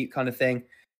on a commute kind of thing.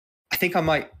 I think I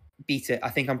might beat it. I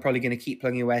think I'm probably going to keep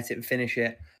plugging away at it and finish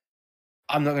it.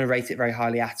 I'm not going to rate it very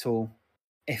highly at all,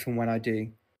 if and when I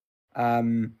do.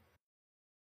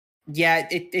 Yeah,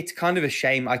 it's kind of a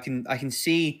shame. I can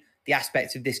see the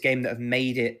aspects of this game that have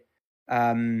made it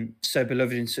so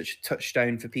beloved and such a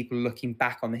touchstone for people looking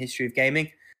back on the history of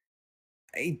gaming.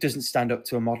 It doesn't stand up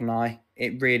to a modern eye.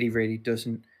 It really, really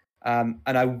doesn't. And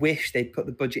I wish they'd put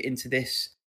the budget into this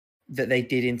that they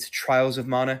did into Trials of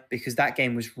Mana, because that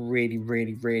game was really,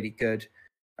 really, really good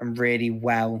and really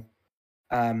well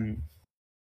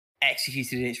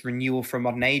executed in its renewal for a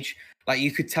modern age. Like,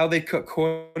 you could tell they'd cut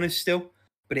corners still,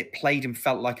 but it played and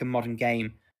felt like a modern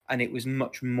game, and it was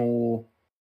much more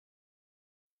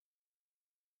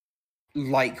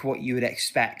like what you would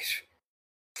expect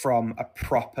from a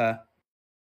proper,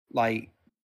 like,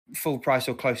 full price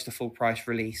or close to full price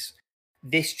release.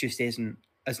 This just isn't,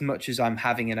 as much as I'm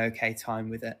having an okay time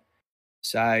with it.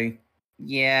 So,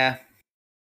 yeah.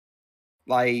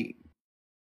 Like,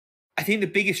 I think the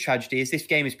biggest tragedy is this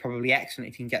game is probably excellent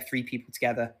if you can get 3 people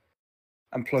together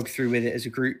and plug through with it as a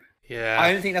group. Yeah.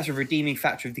 I don't think that's a redeeming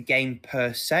factor of the game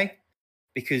per se,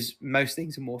 because most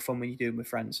things are more fun when you do them with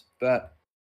friends. But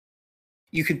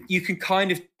you can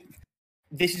kind of...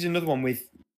 This is another one with,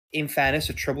 in fairness,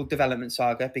 a troubled development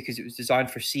saga, because it was designed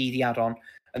for a CD add-on,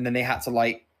 and then they had to,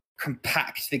 like,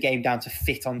 compact the game down to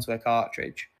fit onto a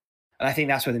cartridge. And I think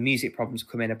that's where the music problems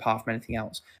come in, apart from anything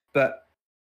else. But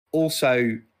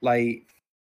also, like,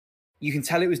 you can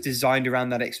tell it was designed around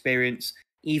that experience.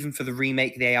 Even for the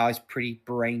remake, the AI is pretty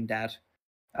brain dead.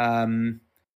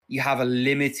 You have a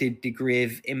limited degree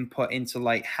of input into,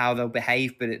 like, how they'll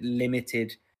behave, but it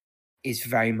limited is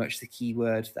very much the key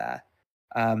word there.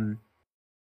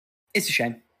 It's a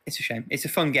shame. It's a shame. It's a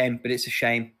fun game, but it's a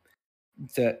shame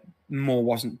that more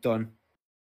wasn't done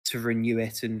to renew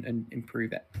it and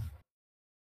improve it.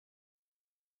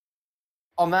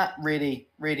 On that really,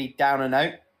 really downer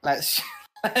note, let's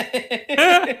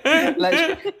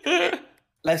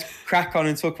crack on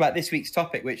and talk about this week's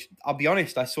topic, which, I'll be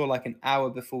honest, I saw like an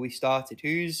hour before we started.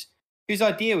 Whose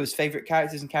idea was favorite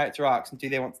characters and character arcs, and do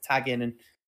they want to tag in and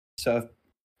sort of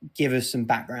give us some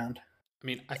background? I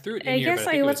mean, I threw it in here, but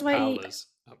I think it was Paola's.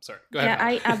 Oh, sorry. Go ahead. Yeah,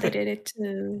 I updated it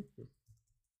to...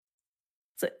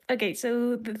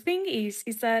 So the thing is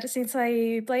that since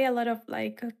I play a lot of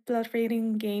like plot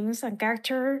reading games and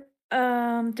character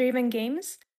driven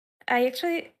games, oh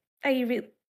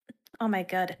my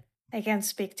god, I can't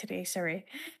speak today, sorry.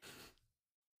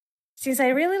 Since I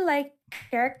really like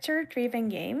character driven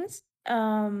games,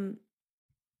 or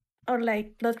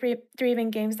like plot driven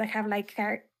games that have like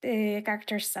character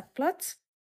subplots,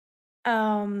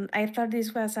 I thought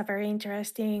this was a very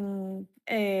interesting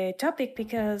topic,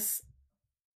 because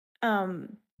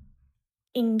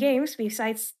in games,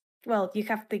 besides, well, you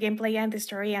have the gameplay and the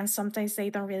story, and sometimes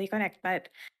they don't really connect, but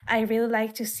I really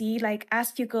like to see, like,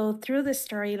 as you go through the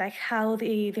story, like how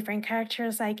the different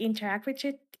characters like interact with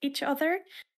each other,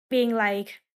 being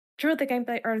like through the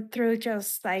gameplay or through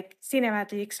just like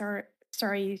cinematics or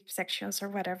story sections or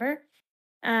whatever.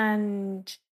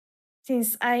 And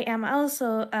since I am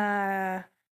also a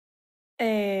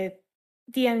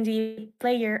D&D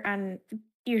player, and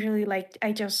usually like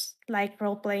I just like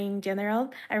role playing in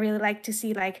general, I really like to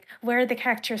see like where the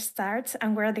character starts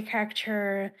and where the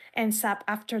character ends up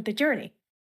after the journey.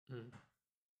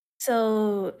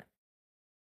 So,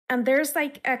 and there's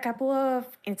like a couple of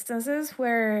instances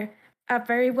where a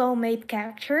very well made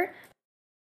character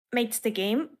makes the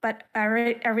game, but a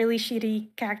really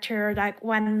shitty character, like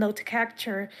one note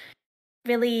character,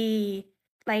 really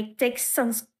like takes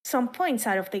some points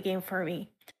out of the game for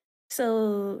me.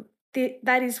 So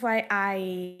that is why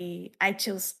I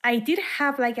chose. I did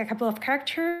have like a couple of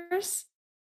characters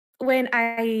when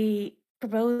I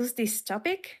proposed this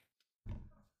topic,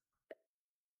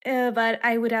 but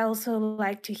I would also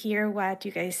like to hear what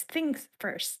you guys think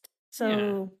first.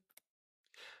 So,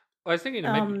 Well, I was thinking it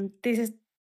might be... this is.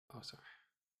 Oh, sorry.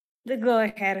 Go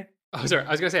ahead. Oh, sorry.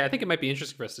 I was gonna say, I think it might be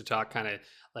interesting for us to talk kind of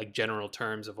like general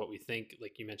terms of what we think,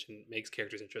 like you mentioned, makes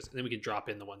characters interesting, and then we can drop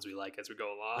in the ones we like as we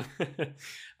go along.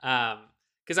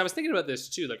 Because I was thinking about this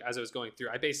too, like as I was going through,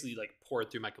 I basically like poured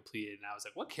through my completed, and I was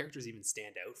like, what characters even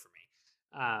stand out for me?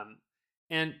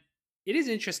 And it is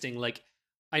interesting. Like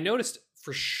I noticed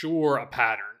for sure a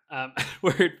pattern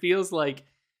where it feels like,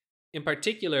 in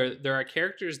particular, there are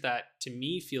characters that to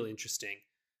me feel interesting.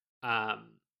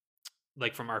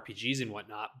 Like from RPGs and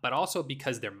whatnot, but also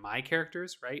because they're my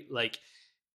characters, right? Like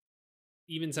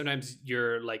even sometimes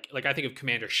you're like I think of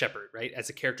Commander Shepard, right? As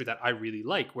a character that I really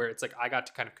like, where it's like I got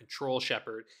to kind of control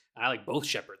Shepard, and I like both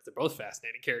Shepards. They're both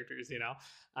fascinating characters, you know,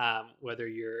 whether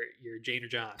you're Jane or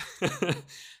John.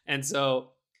 And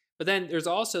so, But then there's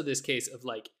also this case of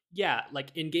like, yeah, like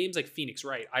in games like Phoenix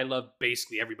Wright, I love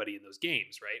basically everybody in those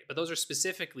games, right? But those are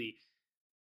specifically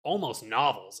almost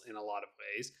novels in a lot of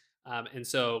ways. And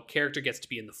so character gets to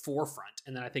be in the forefront.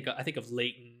 And then I think of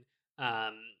Leighton,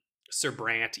 Sir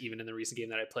Brant, even in the recent game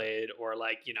that I played, or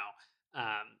like, you know,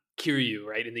 Kiryu,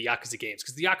 right, in the Yakuza games,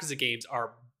 because the Yakuza games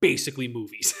are basically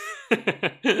movies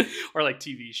or like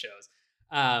TV shows.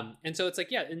 And so it's like,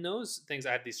 yeah, in those things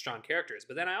I have these strong characters,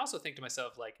 but then I also think to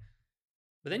myself, like,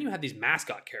 but then you have these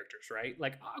mascot characters, right?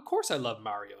 Like, of course I love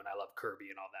Mario and I love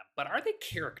Kirby and all them, but are they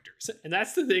characters? And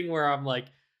that's the thing where I'm like,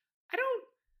 I don't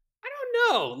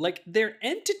know. Like, they're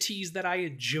entities that I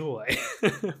enjoy,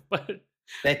 but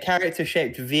they're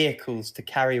character-shaped vehicles to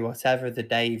carry whatever the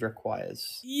day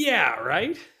requires. Yeah,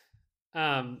 right?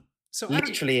 So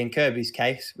literally in Kirby's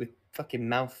case, with fucking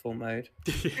mouthful mode.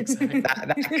 Exactly.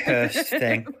 that cursed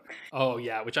thing. Oh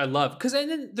yeah, which I love, because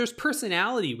then there's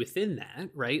personality within that,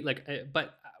 right? Like,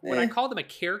 but when I call them a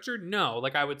character, no,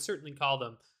 like I would certainly call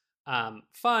them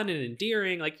fun and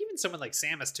endearing. Like even someone like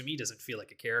Samus to me doesn't feel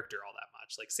like a character all that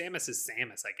much. Like Samus is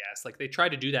Samus, I guess. Like they try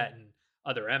to do that in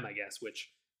Other M, I guess,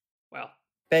 which, well,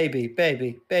 baby,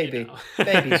 babies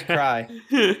cry.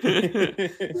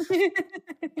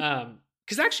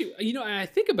 Because actually, you know, I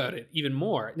think about it even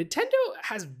more. Nintendo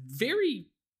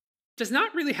does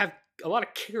not really have a lot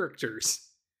of characters.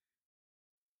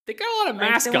 They got a lot of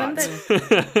mascots.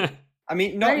 I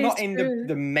mean, not in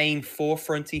the main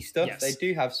forefronty stuff. Yes. They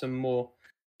do have some more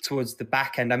towards the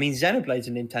back end. I mean, Xenoblade's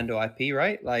a Nintendo IP,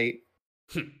 right? Like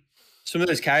some of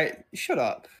those characters. Shut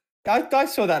up. I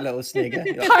saw that little snigger.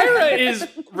 Pyra is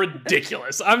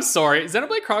ridiculous. I'm sorry.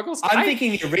 Xenoblade Chronicles. I'm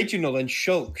thinking the original and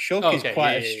Shulk. Shulk is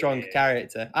quite a strong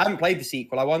character. I haven't played the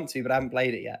sequel. I want to, but I haven't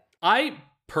played it yet. I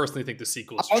personally think the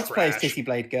sequel is I want to play as trash. Titty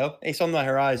Blade Girl. It's on the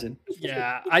horizon.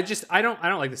 Yeah, I don't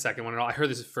like the second one at all. I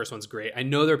heard this first one's great. I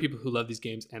know there are people who love these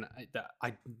games, and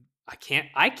I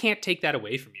can't take that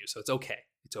away from you. So it's okay.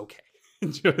 It's okay.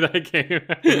 Enjoy that game.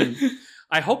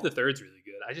 I hope the third's really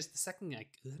good. The second, I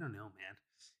don't know, man.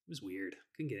 It was weird.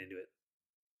 Couldn't get into it.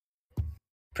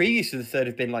 Previews to the third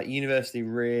have been like universally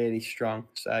really strong.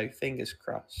 So fingers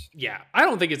crossed. Yeah, I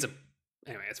don't think it's a.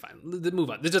 Anyway, it's fine. Move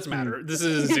on. This doesn't matter. This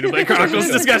is a Xenoblade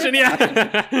Chronicles discussion. Yeah.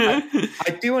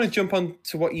 I do want to jump on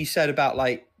to what you said about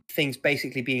like things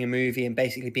basically being a movie and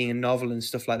basically being a novel and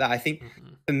stuff like that. I think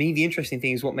for me, the interesting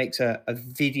thing is what makes a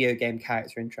video game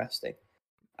character interesting.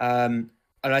 And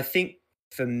I think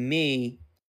for me,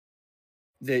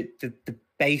 the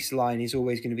baseline is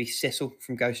always going to be Sissel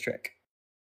from Ghost Trick.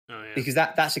 Oh, yeah. Because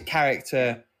that's a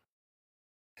character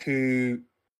who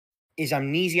is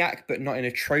amnesiac, but not in a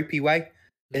tropey way.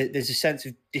 There's a sense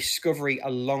of discovery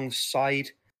alongside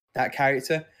that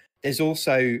character. There's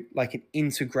also like an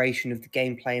integration of the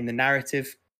gameplay and the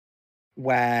narrative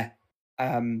where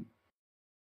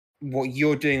what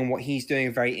you're doing and what he's doing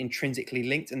are very intrinsically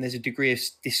linked, and there's a degree of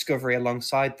discovery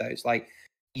alongside those. Like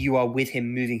you are with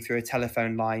him moving through a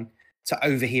telephone line to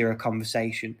overhear a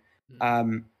conversation.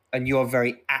 And you're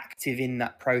very active in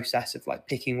that process of like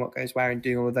picking what goes where and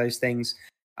doing all of those things.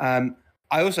 I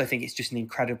also think it's just an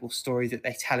incredible story that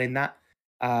they tell in that.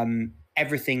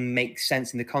 Everything makes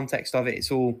sense in the context of it.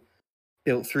 It's all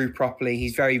built through properly.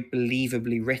 He's very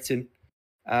believably written,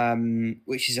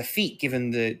 which is a feat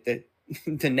given the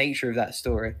nature of that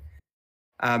story.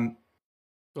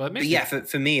 But yeah,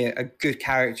 for me, a good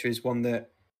character is one that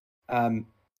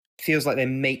feels like they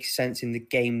make sense in the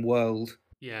game world.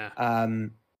 Yeah.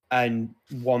 And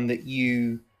one that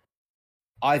you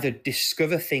either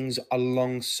discover things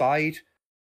alongside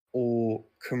or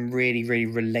can really, really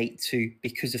relate to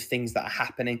because of things that are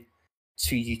happening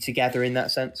to you together in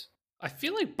that sense. I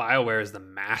feel like BioWare is the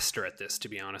master at this, to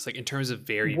be honest. Like in terms of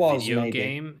video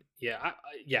game. Yeah.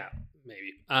 Yeah,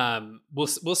 maybe.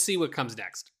 We'll see what comes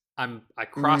next. I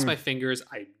cross my fingers.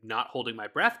 I'm not holding my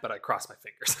breath, but I cross my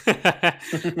fingers.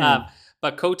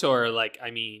 But KOTOR, like,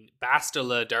 I mean,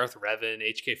 Bastila, Darth Revan,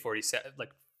 HK-47, like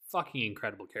fucking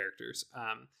incredible characters.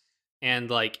 And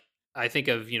like, I think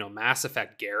of, Mass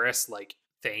Effect Garrus, like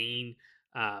Thane,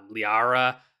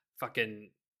 Liara,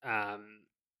 fucking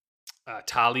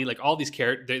Tali, like all these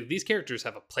characters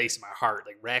have a place in my heart.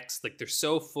 Like Rex, like they're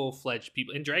so full-fledged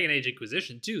people. In Dragon Age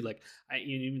Inquisition too, like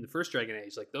even the first Dragon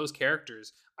Age, like those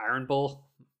characters, Iron Bull,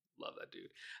 love that dude.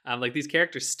 Like these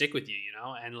characters stick with you,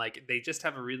 and like they just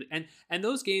have a really and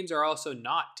those games are also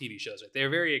not TV shows, right? They're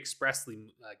very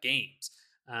expressly games.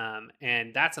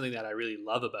 And that's something that I really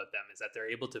love about them, is that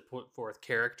they're able to put forth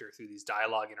character through these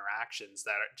dialogue interactions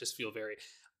that just feel very,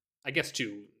 I guess,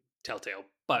 too Telltale,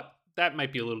 but that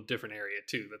might be a little different area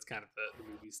too. That's kind of the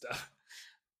movie stuff.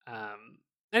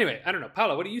 Anyway, I don't know.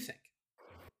 Paolo, what do you think?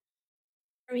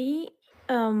 me,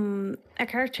 a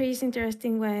character is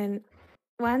interesting when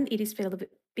one, it is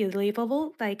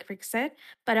believable, like Rick said,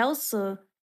 but also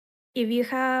if you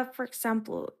have, for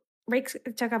example, Rick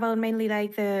talk about mainly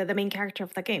like the main character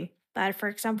of the game. But for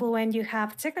example, when you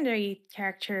have secondary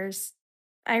characters,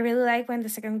 I really like when the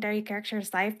secondary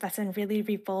character's life doesn't really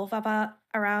revolve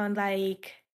around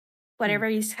like whatever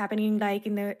is happening like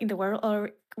in the world,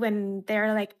 or when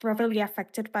they're like properly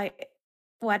affected by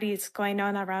what is going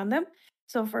on around them.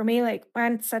 So for me, like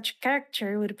one such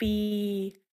character would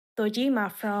be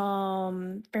Dojima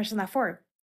from Persona 4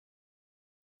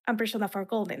 and Persona 4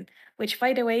 Golden, which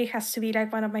by the way has to be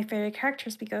like one of my favorite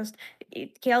characters because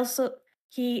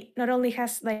he not only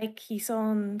has like his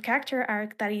own character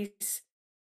arc that is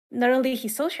not only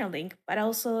his social link, but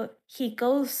also he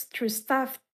goes through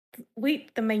stuff with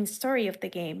the main story of the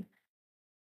game.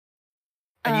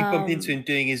 And you bump into him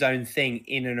doing his own thing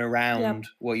in and around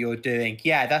what you're doing.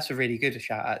 Yeah, that's a really good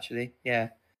shout, actually. Yeah.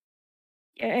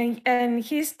 And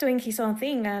he's doing his own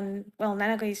thing, and well,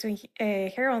 Nanako is doing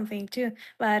her own thing too.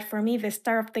 But for me, the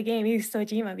star of the game is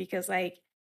Tojima because like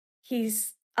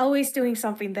he's always doing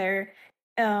something there,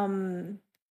 and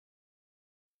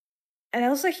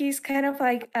also he's kind of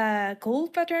like a cool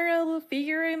paternal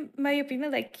figure in my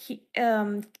opinion. Like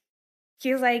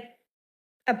he's like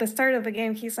at the start of the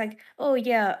game, he's like, "Oh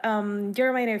yeah,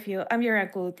 you're my nephew. I'm your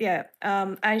uncle. Yeah,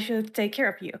 I should take care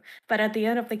of you." But at the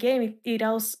end of the game, it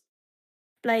also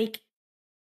like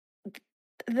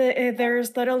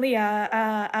there's not only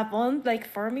a bond like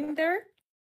forming there,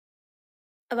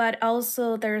 but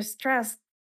also there's trust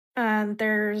and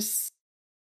there's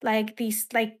like this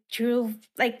like true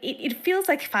like it feels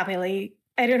like family.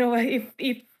 I don't know if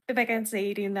I can say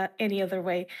it in any other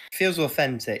way. Feels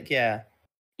authentic, yeah.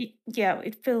 Yeah,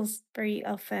 it feels very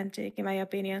authentic in my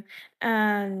opinion,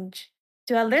 and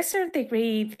to a lesser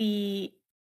degree, the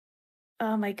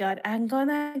oh my god, I'm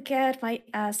gonna get my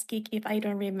ass kicked if I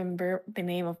don't remember the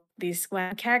name of this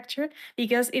one character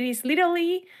because it is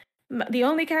literally the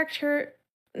only character,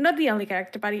 not the only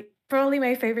character, but probably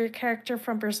my favorite character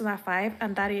from Persona 5,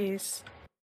 and that is.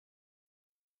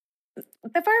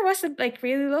 The bar wasn't like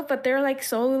really low, but they're like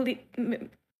so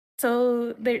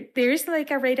there is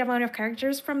like a great amount of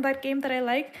characters from that game that I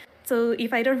like. So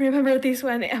if I don't remember this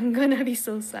one, I'm gonna be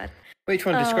so sad. Which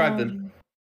one? Describe them.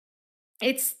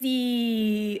 It's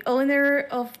the owner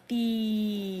of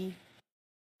the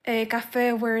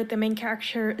cafe where the main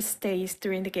character stays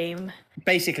during the game.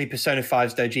 Basically, Persona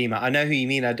 5's Dojima. I know who you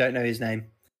mean. I don't know his name.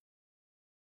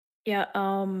 Yeah.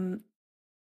 I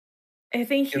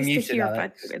think he's the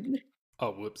hero.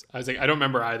 Oh, whoops! I was like, I don't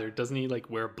remember either. Doesn't he like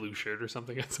wear a blue shirt or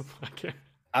something at some point?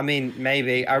 I mean,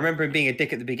 maybe. I remember him being a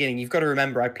dick at the beginning. You've got to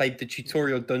remember, I played the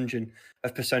tutorial dungeon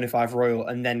of Persona 5 Royal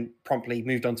and then promptly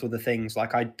moved on to other things.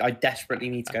 Like, I desperately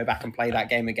need to go back and play that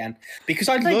game again because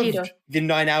I loved the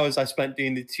 9 hours I spent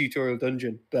doing the tutorial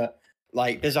dungeon. But,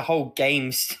 like, there's a whole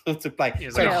game still to play.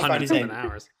 It's like 107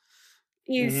 hours.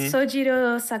 It's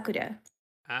Sojiro Sakura.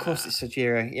 Of course it's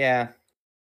Sojiro, yeah.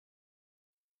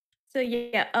 So,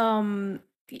 yeah,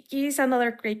 he's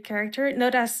another great character.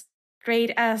 Not as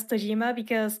great as Dojima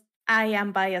because I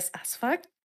am biased as fuck.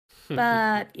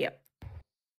 But yeah.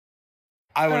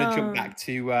 I want to jump back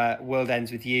to World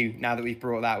Ends With You now that we've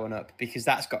brought that one up because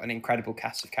that's got an incredible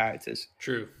cast of characters.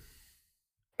 True.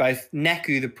 Both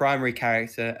Neku, the primary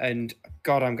character, and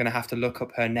God, I'm going to have to look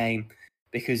up her name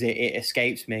because it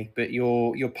escapes me. But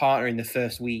your partner in the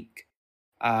first week,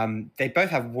 they both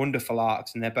have wonderful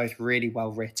arcs and they're both really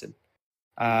well written.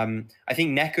 I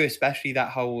think Neku, especially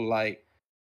that whole like,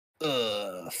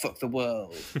 fuck the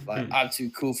world, like I'm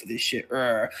too cool for this shit.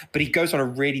 But he goes on a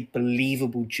really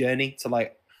believable journey to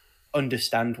like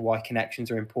understand why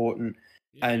connections are important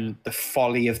and the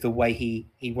folly of the way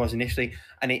he was initially,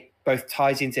 and it both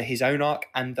ties into his own arc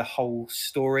and the whole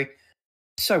story.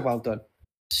 So well done,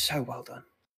 so well done.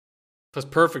 Plus,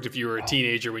 perfect if you were a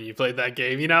teenager when you played that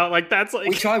game. You know, like that's like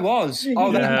which I was.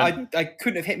 Oh, I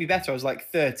couldn't have hit me better. I was like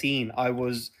 13. I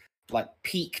was like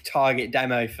peak target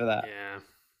demo for that. Yeah.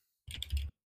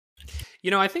 You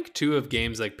know, I think too of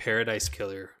games like Paradise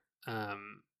Killer,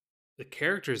 the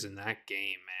characters in that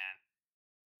game,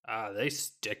 man, they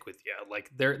stick with you. Like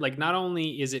they're like, not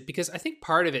only is it because I think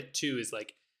part of it too is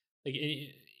like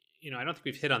you know, I don't think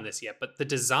we've hit on this yet, but the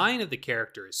design of the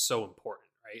character is so important,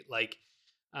 right? Like,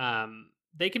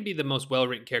 they can be the most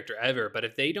well-written character ever, but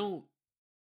if they don't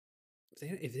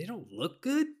look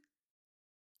good,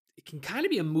 it can kind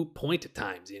of be a moot point at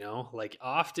times, you know? Like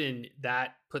often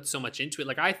that puts so much into it.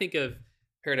 Like I think of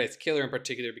Paradise Killer in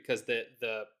particular because the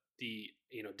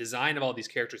you know, design of all these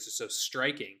characters is so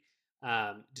striking.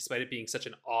 despite it being such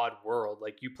an odd world.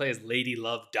 Like, you play as Lady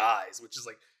Love Dies, which is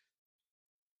like,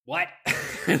 what?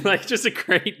 Like, just a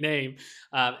great name,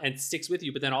 and sticks with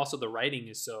you. But then also the writing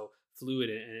is so fluid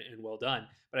and well done.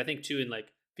 But I think too, in like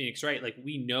Phoenix Wright, like,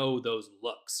 we know those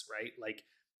looks, right? Like,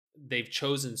 they've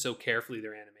chosen so carefully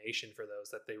their animation for those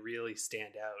that they really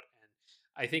stand out. And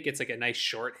I think it's like a nice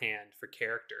shorthand for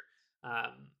character.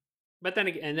 But then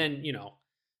again, and then, you know,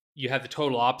 you have the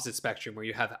total opposite spectrum where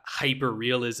you have hyper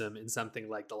realism in something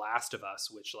like The Last of Us,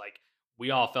 which, like,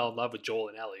 we all fell in love with Joel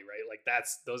and Ellie, right? Like,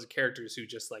 those are characters who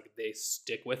just, like, they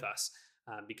stick with us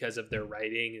because of their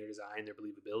writing, their design, their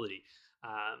believability,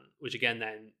 which again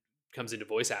then comes into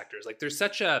voice actors. Like, there's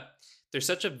such a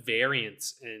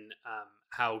variance in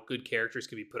how good characters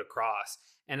can be put across.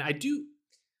 And I do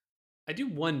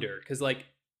wonder, because, like,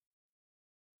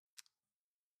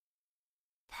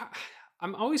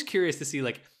 I'm always curious to see,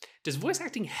 like, does voice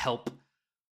acting help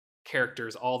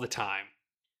characters all the time?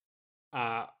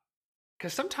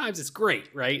 Because sometimes it's great,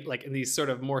 right? Like, in these sort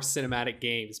of more cinematic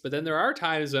games. But then there are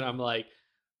times when I'm like,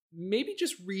 maybe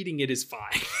just reading it is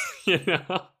fine, you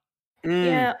know?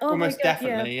 Yeah, oh my almost God,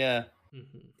 definitely, yeah.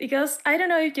 Because I don't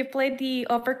know if you played the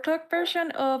overclock version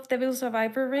of Devil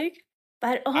Survivor Rig,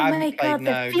 but oh I haven't my played, God,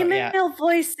 no, the not yet. female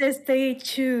voices they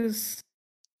choose,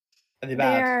 Are they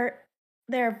bad?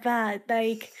 they're bad.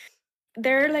 Like,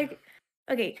 they're like,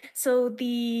 okay, so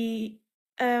the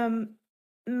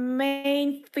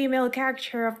main female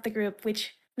character of the group,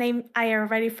 which name I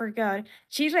already forgot,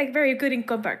 she's like very good in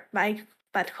combat, like,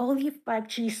 but holy fuck,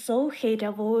 she's so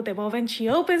hateable the moment she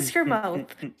opens her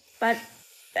mouth. But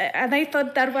and I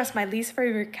thought that was my least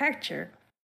favorite character,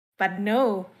 but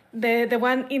no, the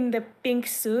one in the pink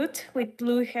suit with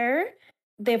blue hair,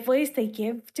 the voice they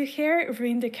give to her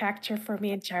ruined the character for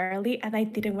me entirely, and I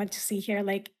didn't want to see her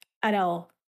like at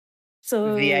all.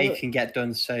 So VA can get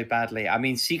done so badly. I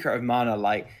mean, Secret of Mana,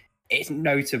 like, it's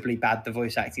notably bad, the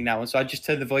voice acting that one. So I just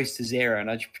turned the voice to 0 and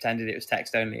I just pretended it was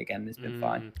text only again. It's been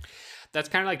fine. That's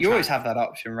kind of like, you always have that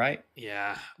option, right?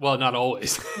 Yeah. Well, not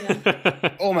always.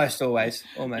 Almost always.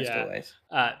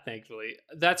 Thankfully.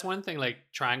 That's one thing, like,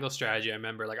 Triangle Strategy, I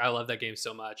remember, like, I love that game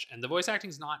so much. And the voice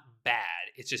acting's not bad.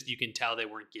 It's just, you can tell they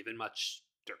weren't given much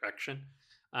direction.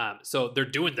 So they're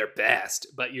doing their best,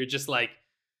 but you're just like,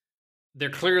 they're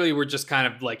clearly were just kind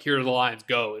of like, here are the lines,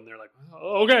 go. And they're like,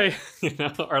 oh, okay. You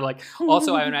know, or like,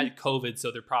 also I imagine COVID,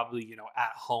 so they're probably, you know,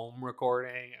 at home recording.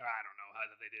 I don't know how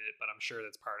they did it, but I'm sure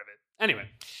that's part of it. Anyway.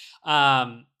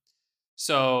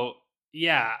 So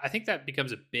yeah, I think that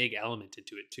becomes a big element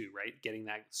into it too, right? Getting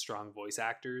that strong voice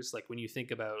actors. Like, when you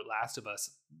think about Last of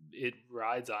Us, it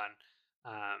rides on,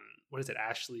 what is it?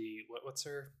 Ashley, what's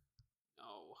her?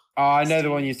 Oh, I know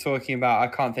the one you're talking about. I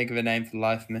can't think of a name for the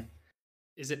life of me.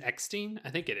 Is it Eckstein? I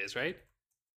think it is, right?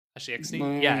 Ashley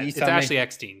Eckstein? Yeah, it's Ashley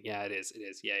Eckstein. Yeah, it is. It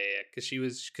is. Yeah. Because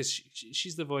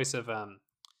she's the voice of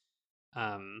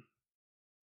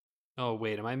oh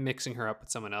wait, am I mixing her up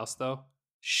with someone else though?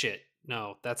 Shit.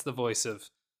 No, that's the voice of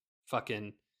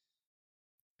fucking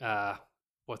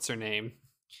what's her name?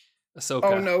 Ahsoka.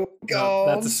 Oh no, God.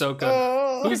 No, that's Ahsoka.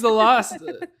 Oh. Who's the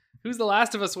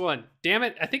Last of Us one? Damn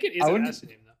it. I think it is an Ashley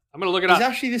name though. I'm going to look it up. Is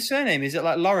Ashley the surname? Is it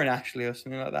like Lauren Ashley or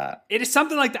something like that? It is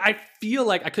something like that. I feel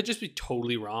like I could just be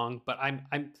totally wrong, but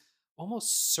I'm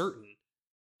almost certain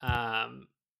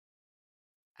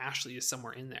Ashley is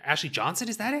somewhere in there. Ashley Johnson,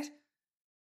 is that it?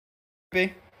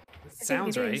 Maybe.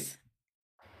 Sounds right.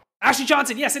 Ashley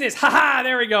Johnson, yes it is. Haha,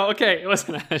 there we go. Okay, it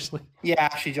wasn't Ashley. Yeah,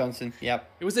 Ashley Johnson, yep.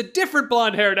 It was a different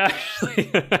blonde-haired Ashley.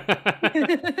 Actually,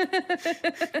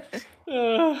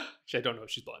 I don't know if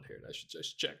she's blonde-haired. I should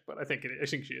just check, but I think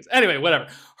she is. Anyway, whatever.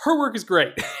 Her work is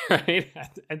great, right?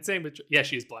 And same with, yeah,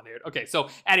 she is blonde-haired. Okay, so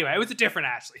anyway, it was a different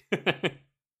Ashley.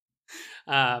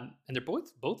 And they're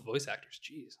both voice actors.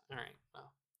 Jeez. All right.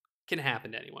 Well, can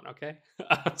happen to anyone, okay?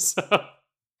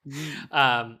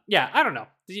 Yeah, I don't know.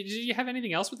 Did you have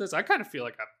anything else with this? I kind of feel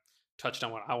like I've touched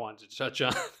on what I wanted to touch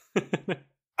on.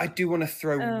 I do want to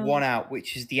throw one out,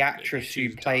 which is the actress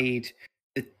who played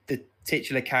the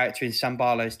titular character in Sam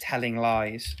Barlow's Telling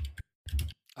Lies.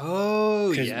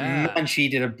 Oh, yeah. Man, she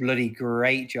did a bloody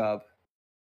great job.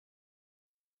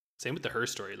 Same with the Her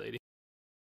Story lady.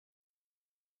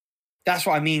 That's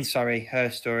what I mean, sorry, Her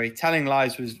Story. Telling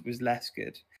Lies was less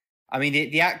good. I mean,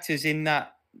 the actors in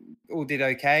that all did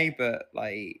okay, but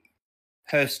like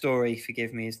Her Story,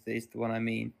 forgive me, is the one I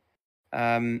mean.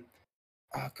 Oh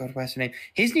God, where's her name?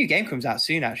 His new game comes out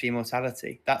soon, actually,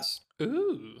 Immortality. That's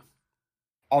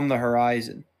on the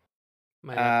horizon.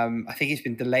 I think it's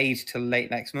been delayed till late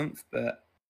next month, but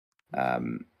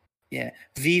yeah,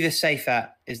 Viva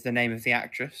Seyfert is the name of the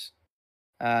actress.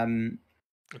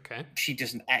 Okay. She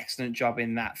does an excellent job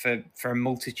in that for a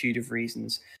multitude of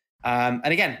reasons. And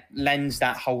again, lends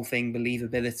that whole thing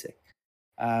believability.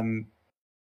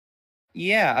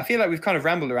 Yeah, I feel like we've kind of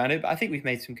rambled around it, but I think we've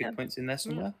made some good points in there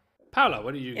somewhere. Paula,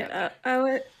 what do you got?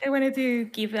 I wanted to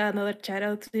give another shout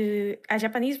out to a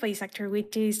Japanese voice actor,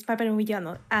 which is Mamoru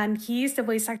Miyano, and he's the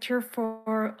voice actor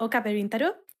for Okabe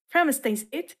Rintaro from Steins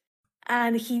Gate,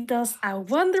 and he does a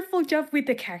wonderful job with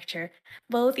the character,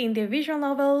 both in the visual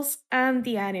novels and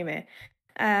the anime.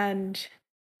 And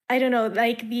I don't know,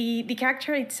 like the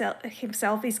character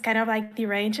himself is kind of like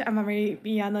deranged, and Mamoru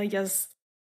Miyano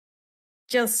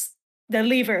just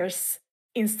delivers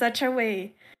in such a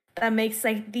way that makes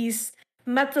like this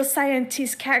mad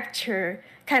scientist character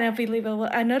kind of believable.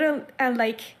 And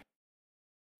like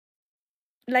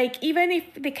even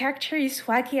if the character is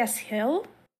wacky as hell,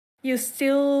 you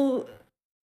still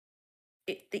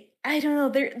I don't know.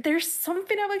 There's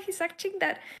something about his acting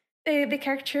that the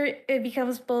character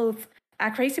becomes both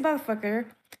a crazy motherfucker,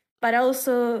 but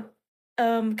also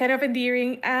kind of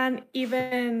endearing. And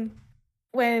even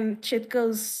when shit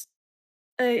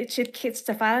hits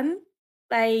the fan,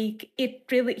 like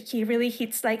he really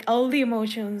hits like all the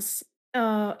emotions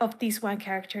of this one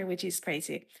character, which is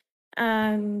crazy.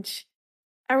 And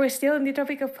are we still on the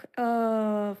topic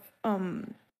of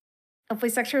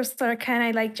voice actors, or can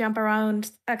I like jump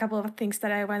around a couple of things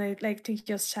that I wanted like to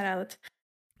just shout out?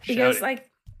 Because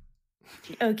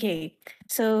okay,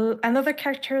 so another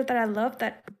character that I love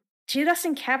that she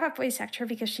doesn't have a voice actor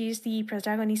because she's the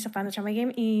protagonist of another Chama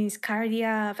game is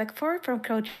Cardia Beckford from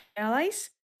Code Allies,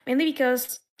 mainly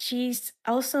because she's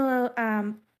also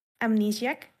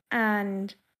amnesiac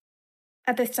and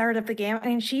at the start of the game,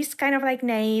 and she's kind of like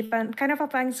naive and kind of a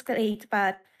blank slate,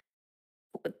 but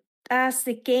as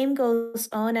the game goes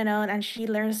on and she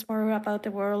learns more about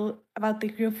the world, about the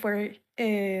group where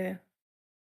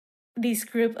this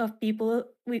group of people,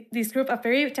 with this group of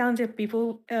very talented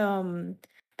people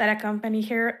that accompany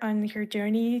her on her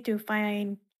journey to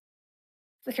find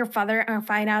her father and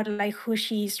find out like who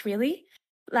she is really.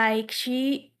 Like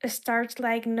she starts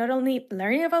like not only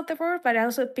learning about the world, but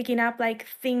also picking up like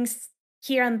things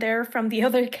here and there from the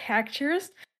other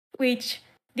characters, which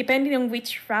depending on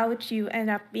which route you end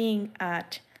up being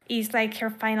at, is like her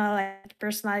final like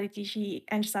personality she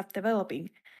ends up developing.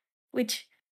 Which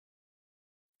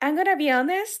I'm gonna be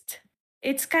honest,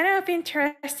 it's kind of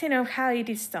interesting of how it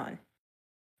is done.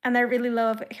 And I really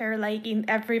love her like in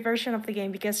every version of the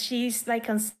game because she's like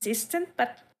consistent,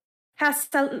 but has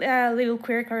a little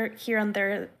quirk here and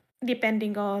there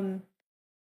depending on,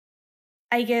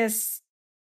 I guess,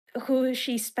 who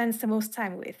she spends the most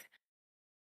time with.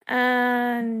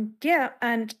 And yeah,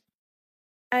 and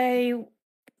if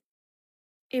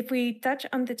we touch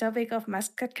on the topic of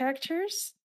mascot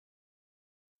characters,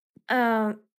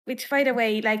 which by the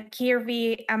way, like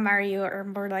Kirby and Mario are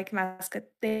more like mascot.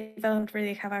 They don't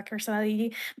really have a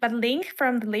personality. But Link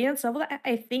from the Legend of Zelda,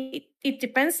 I think it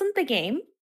depends on the game,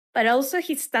 but also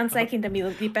he stands like in the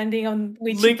middle, depending on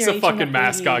which Link's a iteration fucking of the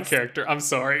mascot use. character. I'm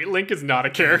sorry, Link is not a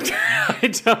character.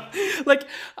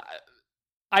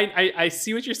 I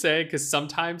see what you're saying because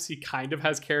sometimes he kind of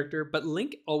has character, but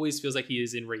Link always feels like he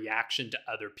is in reaction to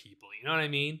other people. You know what I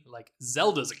mean? Like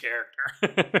Zelda's a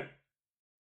character.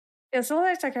 Yeah,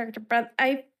 Zelda's a character, but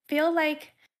I feel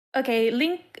like okay,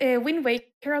 Link, Wind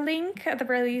Waker Link at the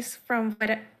very least from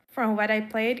what I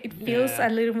played, it feels a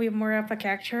little bit more of a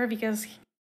character because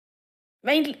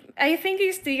I think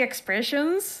it's the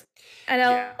expressions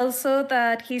and also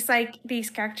that he's like this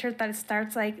character that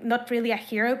starts like not really a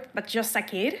hero but just a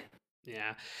kid.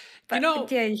 Yeah.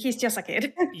 But yeah, he's just a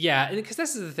kid. Yeah, because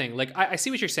this is the thing. Like, I see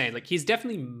what you're saying. Like, he's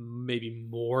definitely maybe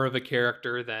more of a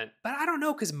character than, but I don't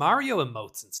know, because Mario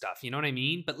emotes and stuff. You know what I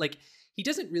mean? But like, he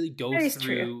doesn't really go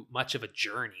through much of a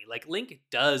journey. Like Link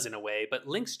does in a way, but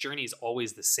Link's journey is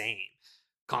always the same: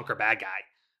 conquer bad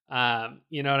guy.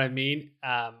 You know what I mean?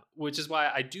 Which is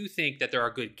why I do think that there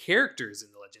are good characters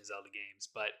in the Legend of Zelda games,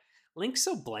 but Link's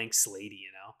so blank slatey.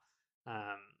 You know?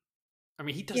 I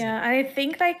mean, he doesn't. Yeah, I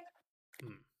think like.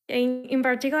 In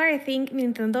particular, I think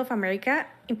Nintendo of America,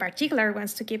 in particular,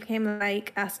 wants to keep him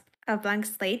like as a blank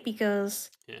slate because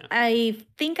I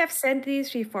think I've said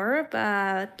this before,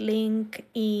 but Link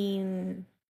in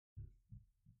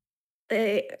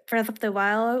Breath of the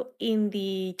Wild in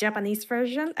the Japanese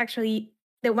version, actually,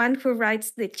 the one who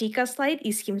writes the Chica slide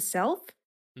is himself.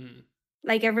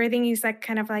 Like everything is like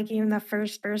kind of like in the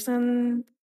first person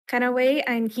kind of way,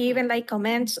 and he even like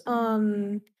comments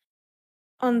on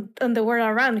the world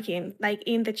around him, like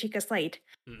in the Chica slate.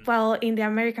 While in the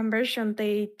American version,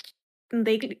 the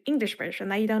English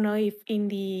version, I don't know if in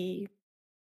the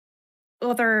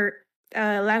other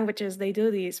languages they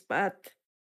do this, but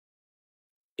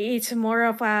it's more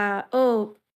of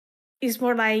it's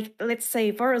more like, let's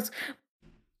say, Burrows.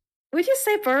 Would you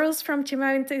say Burrows from Team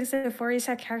 1974 is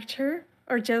a character,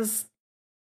 or just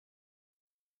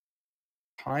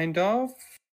kind of?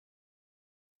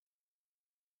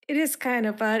 It is kind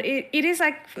of, but it is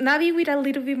like Navi with a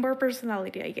little bit more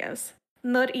personality, I guess.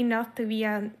 Not enough to be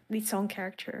its own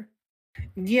character.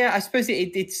 Yeah, I suppose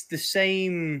it's the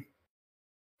same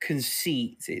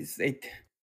conceit.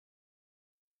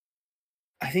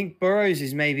 I think Burrows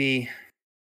is maybe.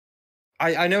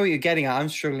 I know what you're getting at. I'm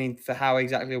struggling for how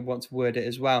exactly I want to word it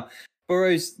as well.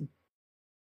 Burrows.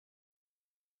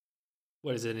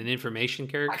 What is it? An information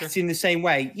character? Acts in the same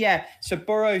way, yeah. So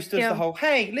Burrows does the whole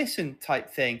 "Hey, listen" type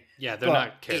thing. Yeah, they're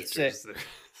not characters.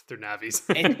 They're navies.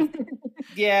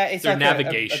 Yeah, it's they're like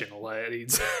navigational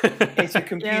aids. It's a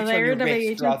computer on your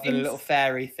wrist rather than a little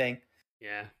fairy thing.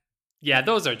 Yeah,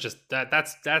 those are just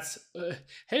that's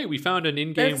hey, we found an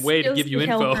in-game way to give you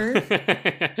info.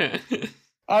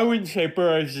 I wouldn't say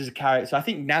Burrows is a character. I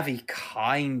think Navi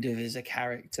kind of is a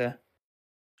character.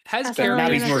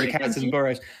 Navi's more of a character than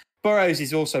Burrows. Burrows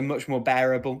is also much more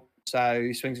bearable, so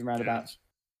swings and roundabouts.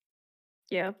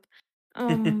 Yep.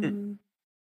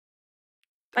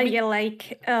 But yeah,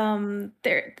 like I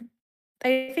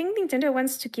think Nintendo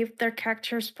wants to give their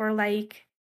characters for like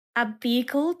a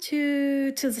vehicle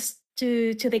to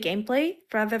the gameplay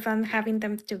rather than having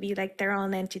them to be like their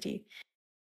own entity.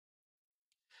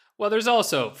 Well, there's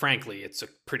also, frankly, it's a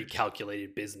pretty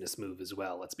calculated business move as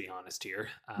well. Let's be honest here.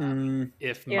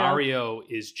 If Mario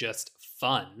is just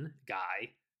fun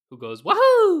guy who goes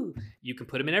wahoo, you can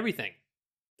put him in everything.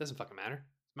 Doesn't fucking matter.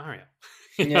 It's Mario.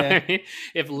 You know what I mean?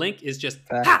 If Link is just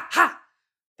ha ha,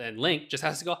 then Link just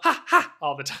has to go ha ha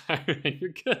all the time, and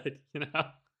you're good. You know.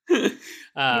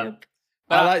 But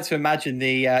I like to imagine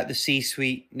the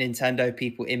C-suite Nintendo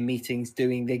people in meetings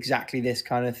doing exactly this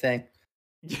kind of thing.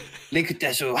 Link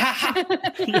Desu, ha ha,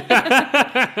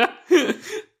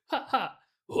 ha ha,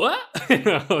 what?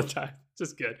 All the time,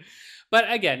 just good.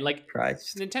 But again, like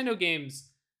Nintendo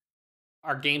games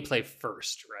are gameplay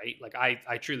first, right? Like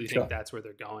I truly think that's where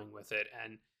they're going with it,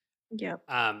 and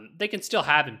they can still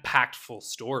have impactful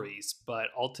stories, but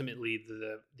ultimately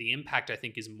the impact I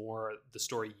think is more the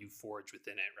story you forge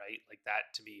within it, right? Like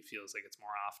that to me feels like it's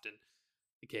more often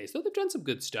the case. Though they've done some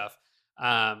good stuff.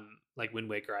 Like Wind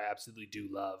Waker, I absolutely do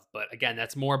love, but again,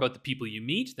 that's more about the people you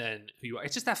meet than who you are.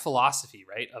 It's just that philosophy,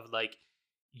 right? Of like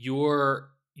you're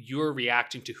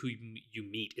reacting to who you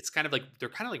meet. It's kind of like they're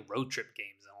kind of like road trip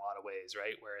games in a lot of ways,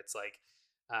 right? Where it's like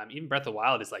even Breath of the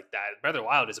Wild is like that. Breath of the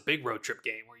Wild is a big road trip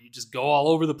game where you just go all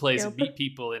over the place and meet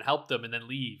people and help them and then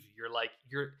leave.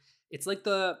 It's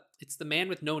the man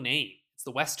with no name. It's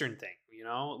the Western thing, you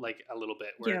know, like a little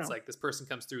bit where it's like this person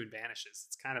comes through and vanishes.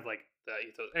 It's kind of like the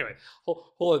ethos. Anyway,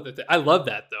 whole other thing. I love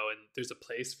that though, and there's a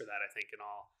place for that I think in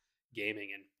all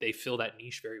gaming, and they fill that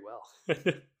niche very well.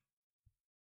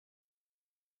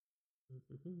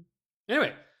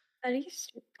 Anyway.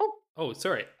 Oh,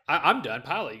 sorry. I'm done.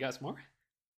 Paula, you got some more?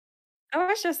 I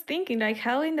was just thinking, like,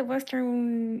 how in the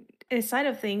Western side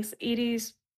of things, it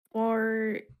is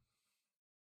more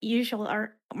usual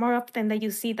or more often that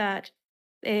you see that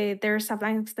there's a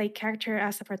blank slate character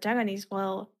as a protagonist.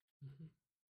 Well,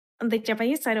 on the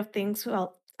Japanese side of things,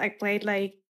 well, I played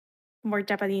like more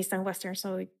Japanese than Western,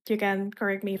 so you can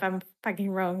correct me if I'm fucking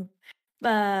wrong.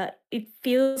 But it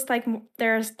feels like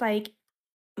there's like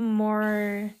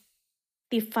more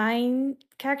defined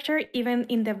character even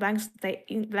in the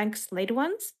blank slate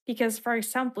ones, because for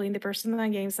example in the Persona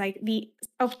games, like the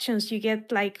options you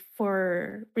get like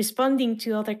for responding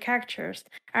to other characters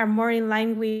are more in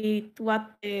line with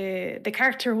what the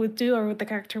character would do or what the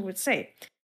character would say.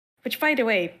 Which, by the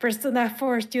way, Persona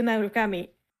 4 Yu Narukami,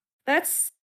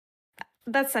 that's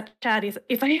a chat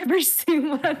if I ever seen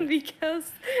one,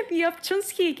 because the options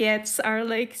he gets are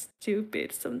like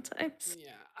stupid sometimes.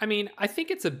 Yeah, I mean, I think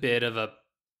it's a bit of a,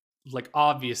 like,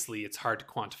 obviously it's hard to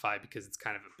quantify because it's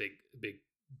kind of a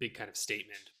big kind of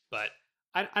statement, but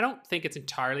I don't think it's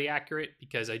entirely accurate,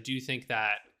 because I do think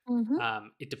that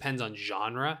it depends on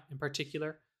genre in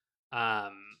particular.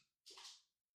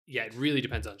 Yeah, it really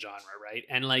depends on genre, right?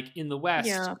 And like in the West,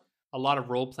 a lot of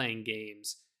role-playing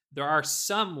games, there are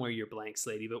some where you're blank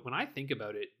slatey, but when I think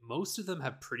about it, most of them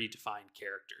have pretty defined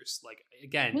characters. Like,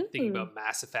 again, thinking about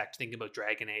Mass Effect, thinking about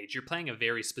Dragon Age, you're playing a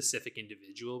very specific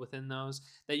individual within those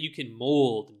that you can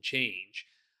mold and change.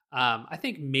 I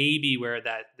think maybe where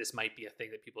this might be a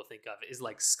thing that people think of is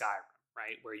like Skyrim,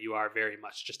 right? Where you are very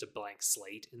much just a blank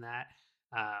slate in that.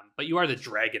 But you are the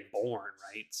Dragonborn,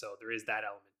 right? So there is that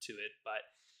element to it. But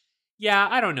yeah,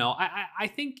 I don't know. I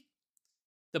think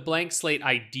the blank slate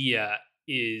idea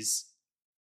is,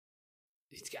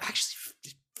 it actually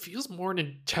feels more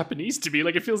Japanese to me.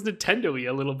 Like it feels Nintendo-y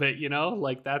a little bit, you know?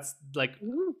 Like that's like,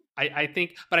 I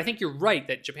think you're right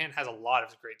that Japan has a lot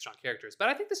of great, strong characters, but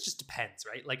I think this just depends,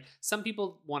 right? Like some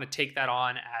people want to take that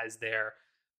on as their,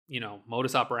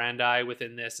 modus operandi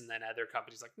within this, and then other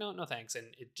companies like, no thanks. And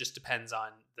it just depends on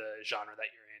the genre that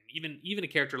you're in. Even a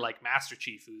character like Master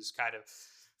Chief, who's kind of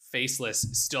faceless,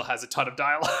 still has a ton of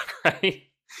dialogue, right?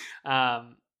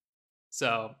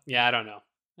 So yeah, I don't know.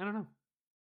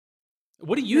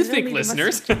 What do you think,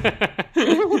 listeners? Let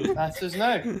us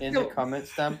know in the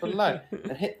comments down below,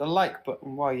 and hit the like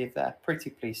button while you're there. Pretty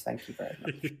please, thank you very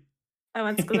much. I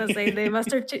was gonna say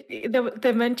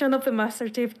the mention of the Master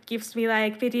Chief gives me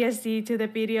like PTSD to the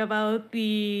video about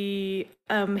the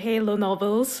Halo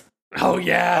novels. Oh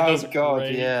yeah, oh god,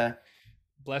 great. Yeah.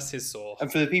 Bless his soul.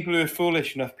 And for the people who are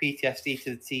foolish enough, PTSD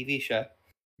to the TV show.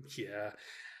 Yeah,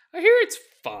 I hear it's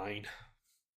fine.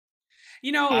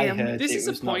 This is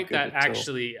a point that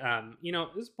actually,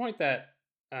 this is a point that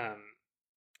I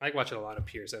like watching a lot of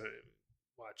peers. I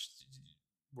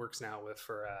works now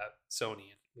for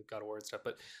Sony and God of War and stuff.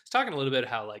 But I was talking a little bit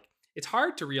how like it's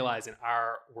hard to realize in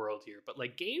our world here, but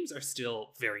like games are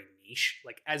still very niche.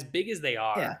 Like as big as they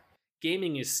are,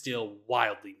 gaming is still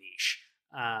wildly niche.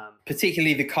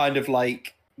 Particularly the kind of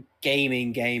like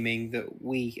gaming that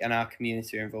we and our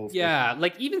community are involved with. Yeah,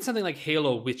 like even something like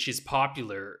Halo, which is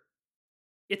popular,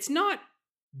 it's not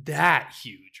that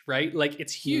huge, right? Like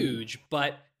it's huge,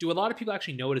 but do a lot of people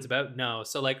actually know what it's about? No.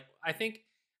 So like I think,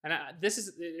 and this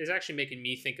is actually making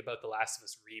me think about the Last of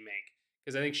Us remake,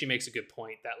 because I think she makes a good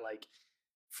point that like,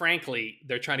 frankly,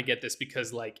 they're trying to get this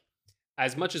because like,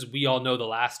 as much as we all know The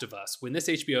Last of Us, when this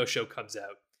HBO show comes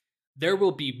out, there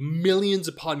will be millions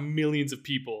upon millions of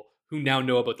people who now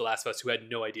know about The Last of Us who had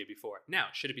no idea before. Now,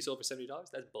 should it be sold for $70?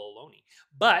 That's baloney.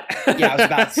 But yeah, I was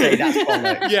about to say that's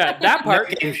bollocks. Yeah, that part.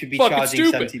 No game should be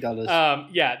charging $70.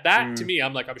 That to me,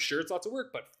 I'm like, I'm sure it's lots of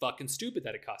work, but fucking stupid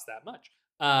that it costs that much.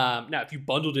 Now, if you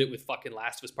bundled it with fucking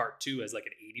Last of Us Part 2 as like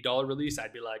an $80 release,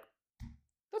 I'd be like,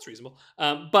 that's reasonable.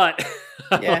 But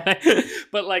yeah,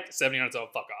 but like $70 on its own,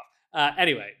 fuck off.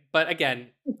 Anyway, but again,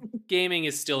 gaming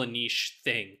is still a niche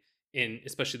thing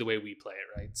especially the way we play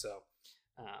it, right? So.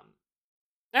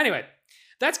 Anyway,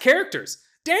 that's characters.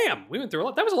 Damn, we went through a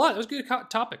lot. That was a lot. That was a good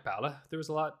topic, Paula. There's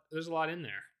a lot in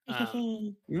there.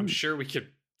 I'm sure we could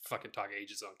fucking talk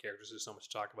ages on characters. There's so much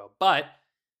to talk about. But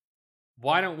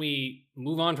why don't we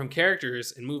move on from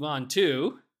characters and move on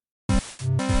to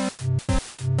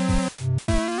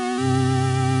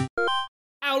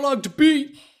How Long to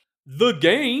Beat the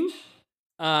Game.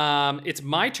 It's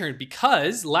my turn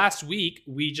because last week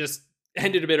we just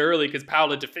ended a bit early because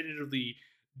Paula definitively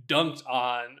dunked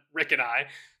on Rick and I.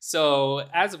 So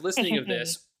as of listening of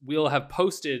this, we'll have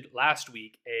posted last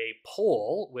week a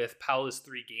poll with Paula's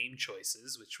 3 game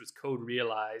choices, which was Code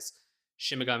Realize,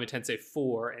 Shin Megami Tensei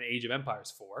 4, and Age of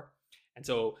Empires 4. And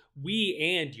so we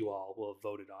and you all will have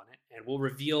voted on it, and we'll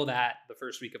reveal that the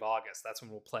first week of August. That's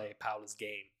when we'll play Paula's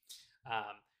game.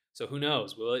 So who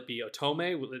knows? Will it be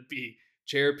Otome? Will it be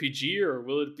JRPG? Or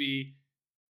will it be...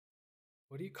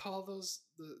 What do you call those?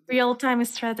 The real-time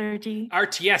strategy.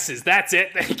 RTSs, that's it.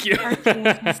 Thank you.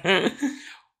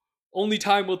 Only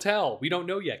time will tell. We don't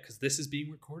know yet because this is being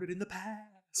recorded in the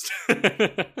past.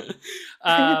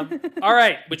 All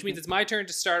right, which means it's my turn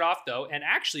to start off, though. And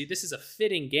actually, this is a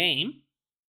fitting game.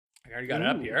 I already got it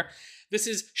up here. This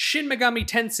is Shin Megami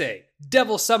Tensei,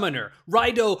 Devil Summoner,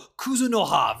 Raido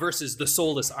Kuzunoha versus the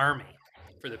Soulless Army.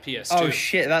 For the PS2. Oh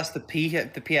shit, that's the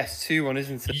PS2 one,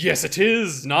 isn't it? Yes, it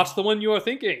is. Not the one you are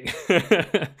thinking.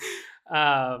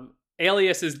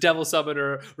 Alias is Devil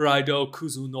Summoner, Raido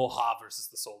Kuzunoha versus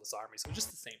the Soulless Army. So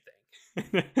just the same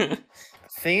thing.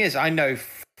 Thing is, I know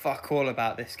fuck all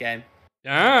about this game.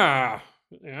 Yeah.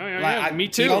 Me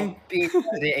too. Beyond being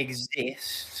that it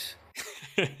exists.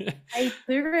 I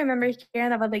do remember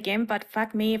hearing about the game, but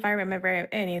fuck me if I remember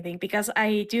anything, because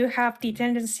I do have the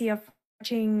tendency of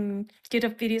watching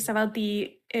YouTube videos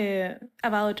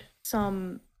about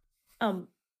some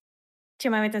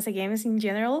Shin Megami Tensei games in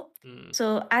general.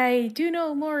 So I do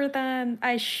know more than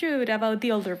I should about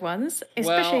the older ones,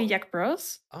 especially Jack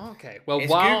Bros. Okay. Well, it's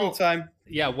Google time.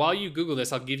 Yeah, while you Google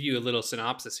this, I'll give you a little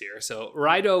synopsis here. So,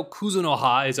 Raido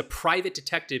Kuzunoha is a private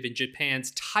detective in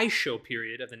Japan's Taisho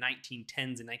period of the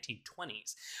 1910s and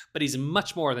 1920s. But he's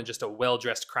much more than just a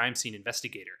well-dressed crime scene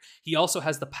investigator. He also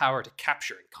has the power to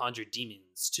capture and conjure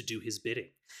demons to do his bidding.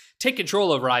 Take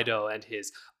control of Raido and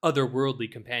his otherworldly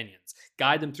companions.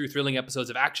 Guide them through thrilling episodes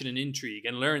of action and intrigue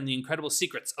and learn the incredible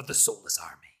secrets of the Soulless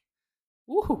Army.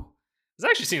 Ooh, this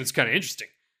actually seems kind of interesting.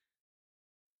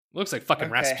 Looks like fucking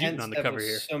Okay, Rasputin hence on the Devil cover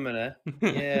here. Summoner.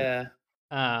 Yeah.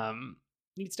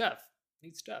 Neat stuff.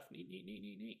 Neat.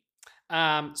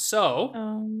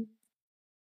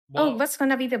 What's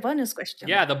gonna be the bonus question?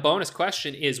 Yeah, the bonus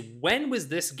question is, when was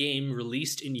this game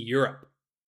released in Europe?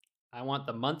 I want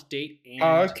the month, date, and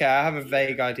okay. I have a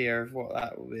vague idea of what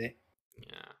that will be.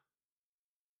 Yeah.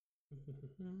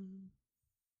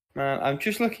 Man, I'm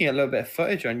just looking at a little bit of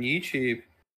footage on YouTube.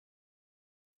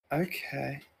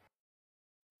 Okay.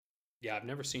 Yeah, I've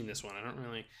never seen this one. I don't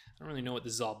really know what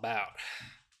this is all about.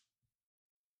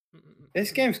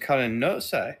 This game's kind of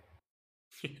nuts, eh?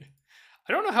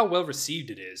 I don't know how well received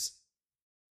it is.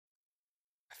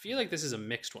 I feel like this is a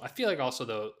mixed one. I feel like also,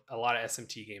 though, a lot of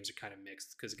SMT games are kind of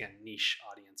mixed because, again, niche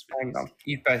audience. Hang on.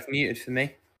 You've both muted for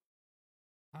me.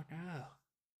 Oh, no.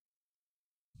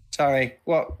 Sorry.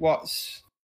 What's...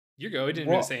 You go. He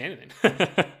didn't even say anything.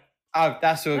 Oh,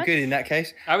 that's all good in that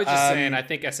case. I was just saying, I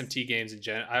think SMT games in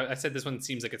general... I said this one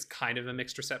seems like it's kind of a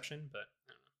mixed reception, but...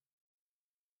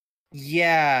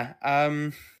 I don't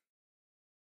know.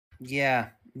 Yeah.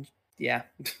 Yeah.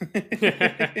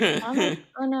 I'm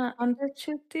gonna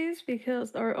undershoot this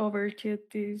or overshoot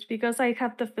this because I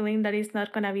have the feeling that it's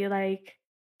not gonna be like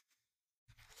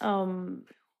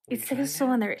it's Devil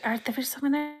Summoner. Are Devil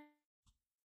Summoner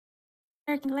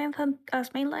length as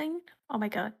mainline? Oh my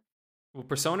god. Well,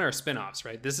 Persona are spin-offs,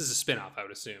 right? This is a spin-off, I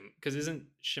would assume, because isn't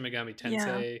Shin Megami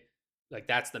Tensei like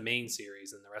that's the main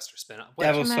series and the rest are spin-off?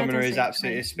 Devil Summoner is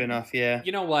absolutely a spin-off, yeah.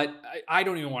 You know what? I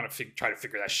don't even want to try to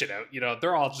figure that shit out. You know,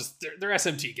 they're all just they're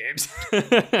SMT games.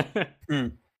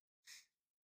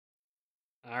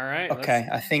 All right. Okay,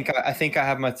 I think I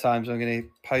have my times. I'm going to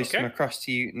post them across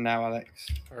to you now, Alex.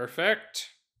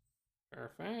 Perfect.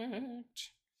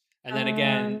 And then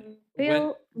again,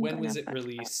 when was it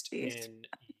released in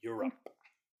Europe?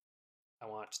 I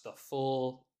want the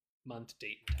full month,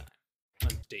 date, and time.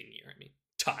 Month, date, and year. I mean,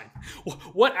 time.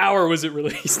 What hour was it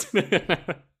released? Which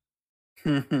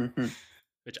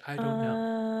I don't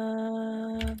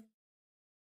know.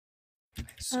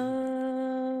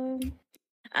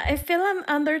 I feel I'm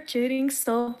undershooting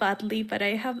so badly, but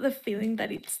I have the feeling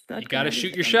that it's not. You gotta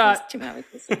shoot your shot.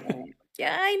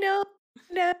 Yeah, I know.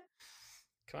 No.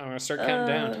 Come on, I'm gonna start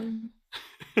counting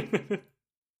down.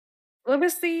 What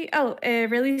was the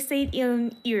release date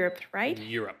in Europe, right?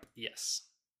 Europe, yes.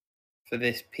 For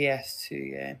this PS2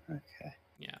 game, okay.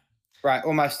 Yeah. Right,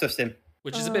 all my stuff's in.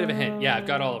 Which is a bit of a hint. Yeah, I've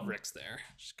got all of Rick's there.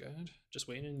 Which is good. Just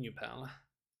waiting on you, pal.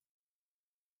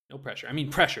 No pressure. I mean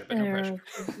pressure, but no pressure.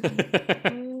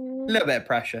 A little bit of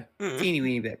pressure. Teeny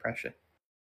weeny bit of pressure.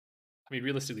 I mean,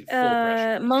 realistically, full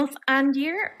pressure. Month and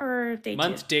year or date?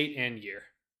 Month, date, and year.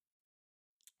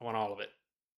 I want all of it.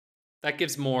 That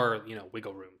gives more,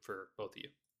 wiggle room for both of you.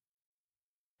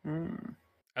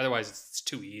 Otherwise, it's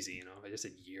too easy, If I just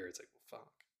said year, it's like, well,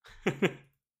 fuck.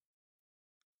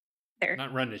 There. I'm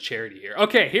not running a charity here.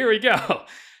 Okay, here we go.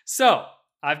 So,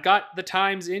 I've got the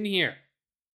times in here.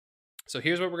 So,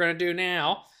 here's what we're going to do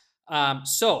now.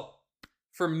 So,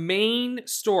 for main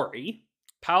story,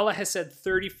 Paula has said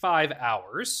 35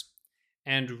 hours,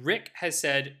 and Rick has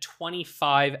said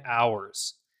 25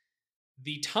 hours.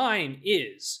 The time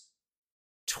is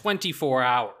 24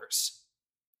 hours.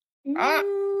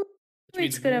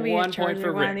 It's gonna be 1 point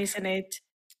for Rick, isn't it?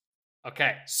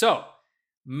 Okay, so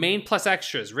main plus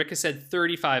extras. Rick has said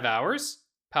 35 hours.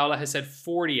 Paula has said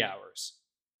 40 hours.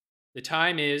 The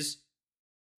time is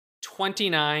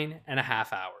 29 and a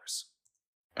half hours.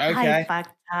 Okay. I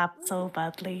fucked up so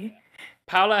badly.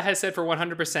 Paula has said for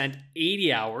 100%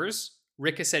 80 hours.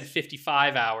 Rick has said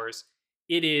 55 hours.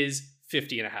 It is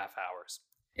 50 and a half hours.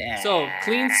 Yeah. So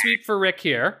clean sweep for Rick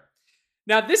here.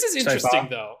 Now this is interesting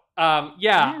though.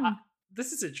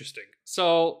 This is interesting.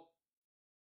 So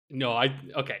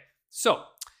okay. So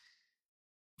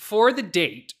for the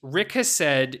date, Rick has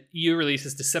said EU release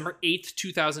is December 8th,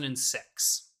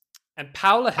 2006. And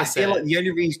Paula has said... I feel like the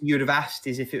only reason you would have asked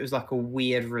is if it was like a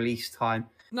weird release time.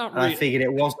 Not really. I figured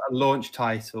it wasn't a launch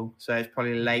title, so it's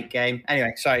probably a late game.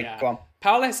 Anyway, sorry, go on.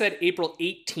 Paula has said April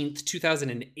 18th,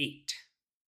 2008.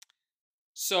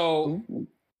 So,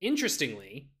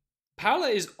 interestingly, Paula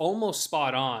is almost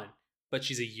spot on, but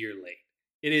she's a year late.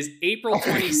 It is April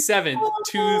 27th,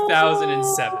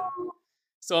 2007.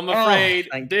 So I'm afraid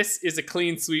this is a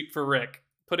clean sweep for Rick,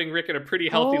 putting Rick in a pretty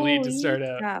healthy lead to start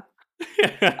out.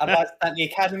 I'd like to thank the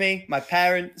Academy, my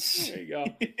parents. There you go.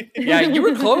 Yeah, you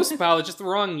were close, Paula, just the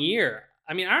wrong year.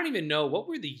 I mean, I don't even know. What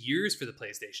were the years for the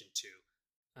PlayStation 2?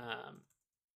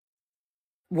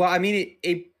 Well, I mean,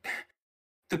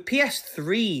 the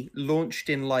PS3 launched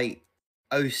in like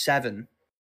 07.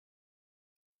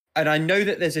 And I know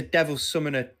that there's a Devil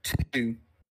Summoner 2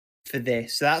 for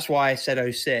this. So that's why I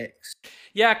said 06.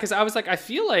 Yeah, because I was like, I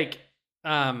feel like,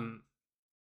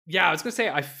 yeah, I was gonna say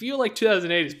I feel like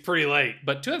 2008 is pretty late,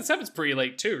 but 2007 is pretty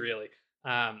late too, really.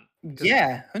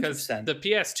 Yeah, 100%. The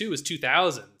PS2 was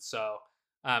 2000, so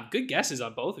good guesses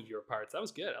on both of your parts. That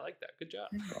was good. I like that. Good job.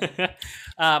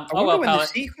 I wonder when the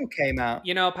sequel came out.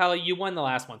 You know, Paolo, you won the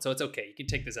last one, so it's okay. You can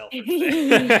take this L for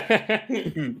today.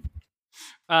 You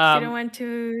don't want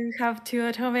to have 2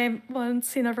 Otome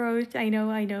ones in a row. I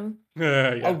know.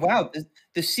 Yeah. Oh, wow.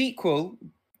 The sequel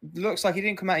looks like it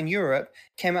didn't come out in Europe.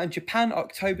 Came out in Japan,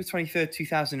 October 23rd,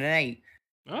 2008.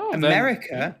 Oh,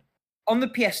 America, on the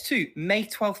PS2, May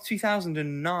 12th,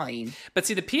 2009. But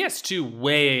see, the PS2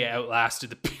 way outlasted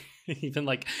the... even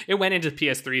like, it went into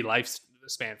PS3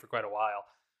 lifespan for quite a while.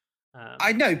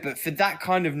 I know, but for that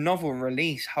kind of novel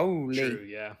release, holy... True,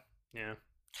 yeah.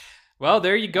 Well,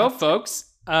 there you go,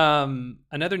 folks.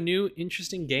 Another new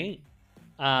interesting game.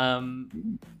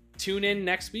 Tune in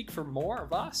next week for more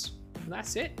of us. And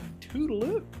that's it.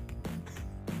 Toodaloo.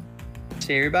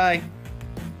 See you, bye.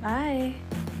 Bye.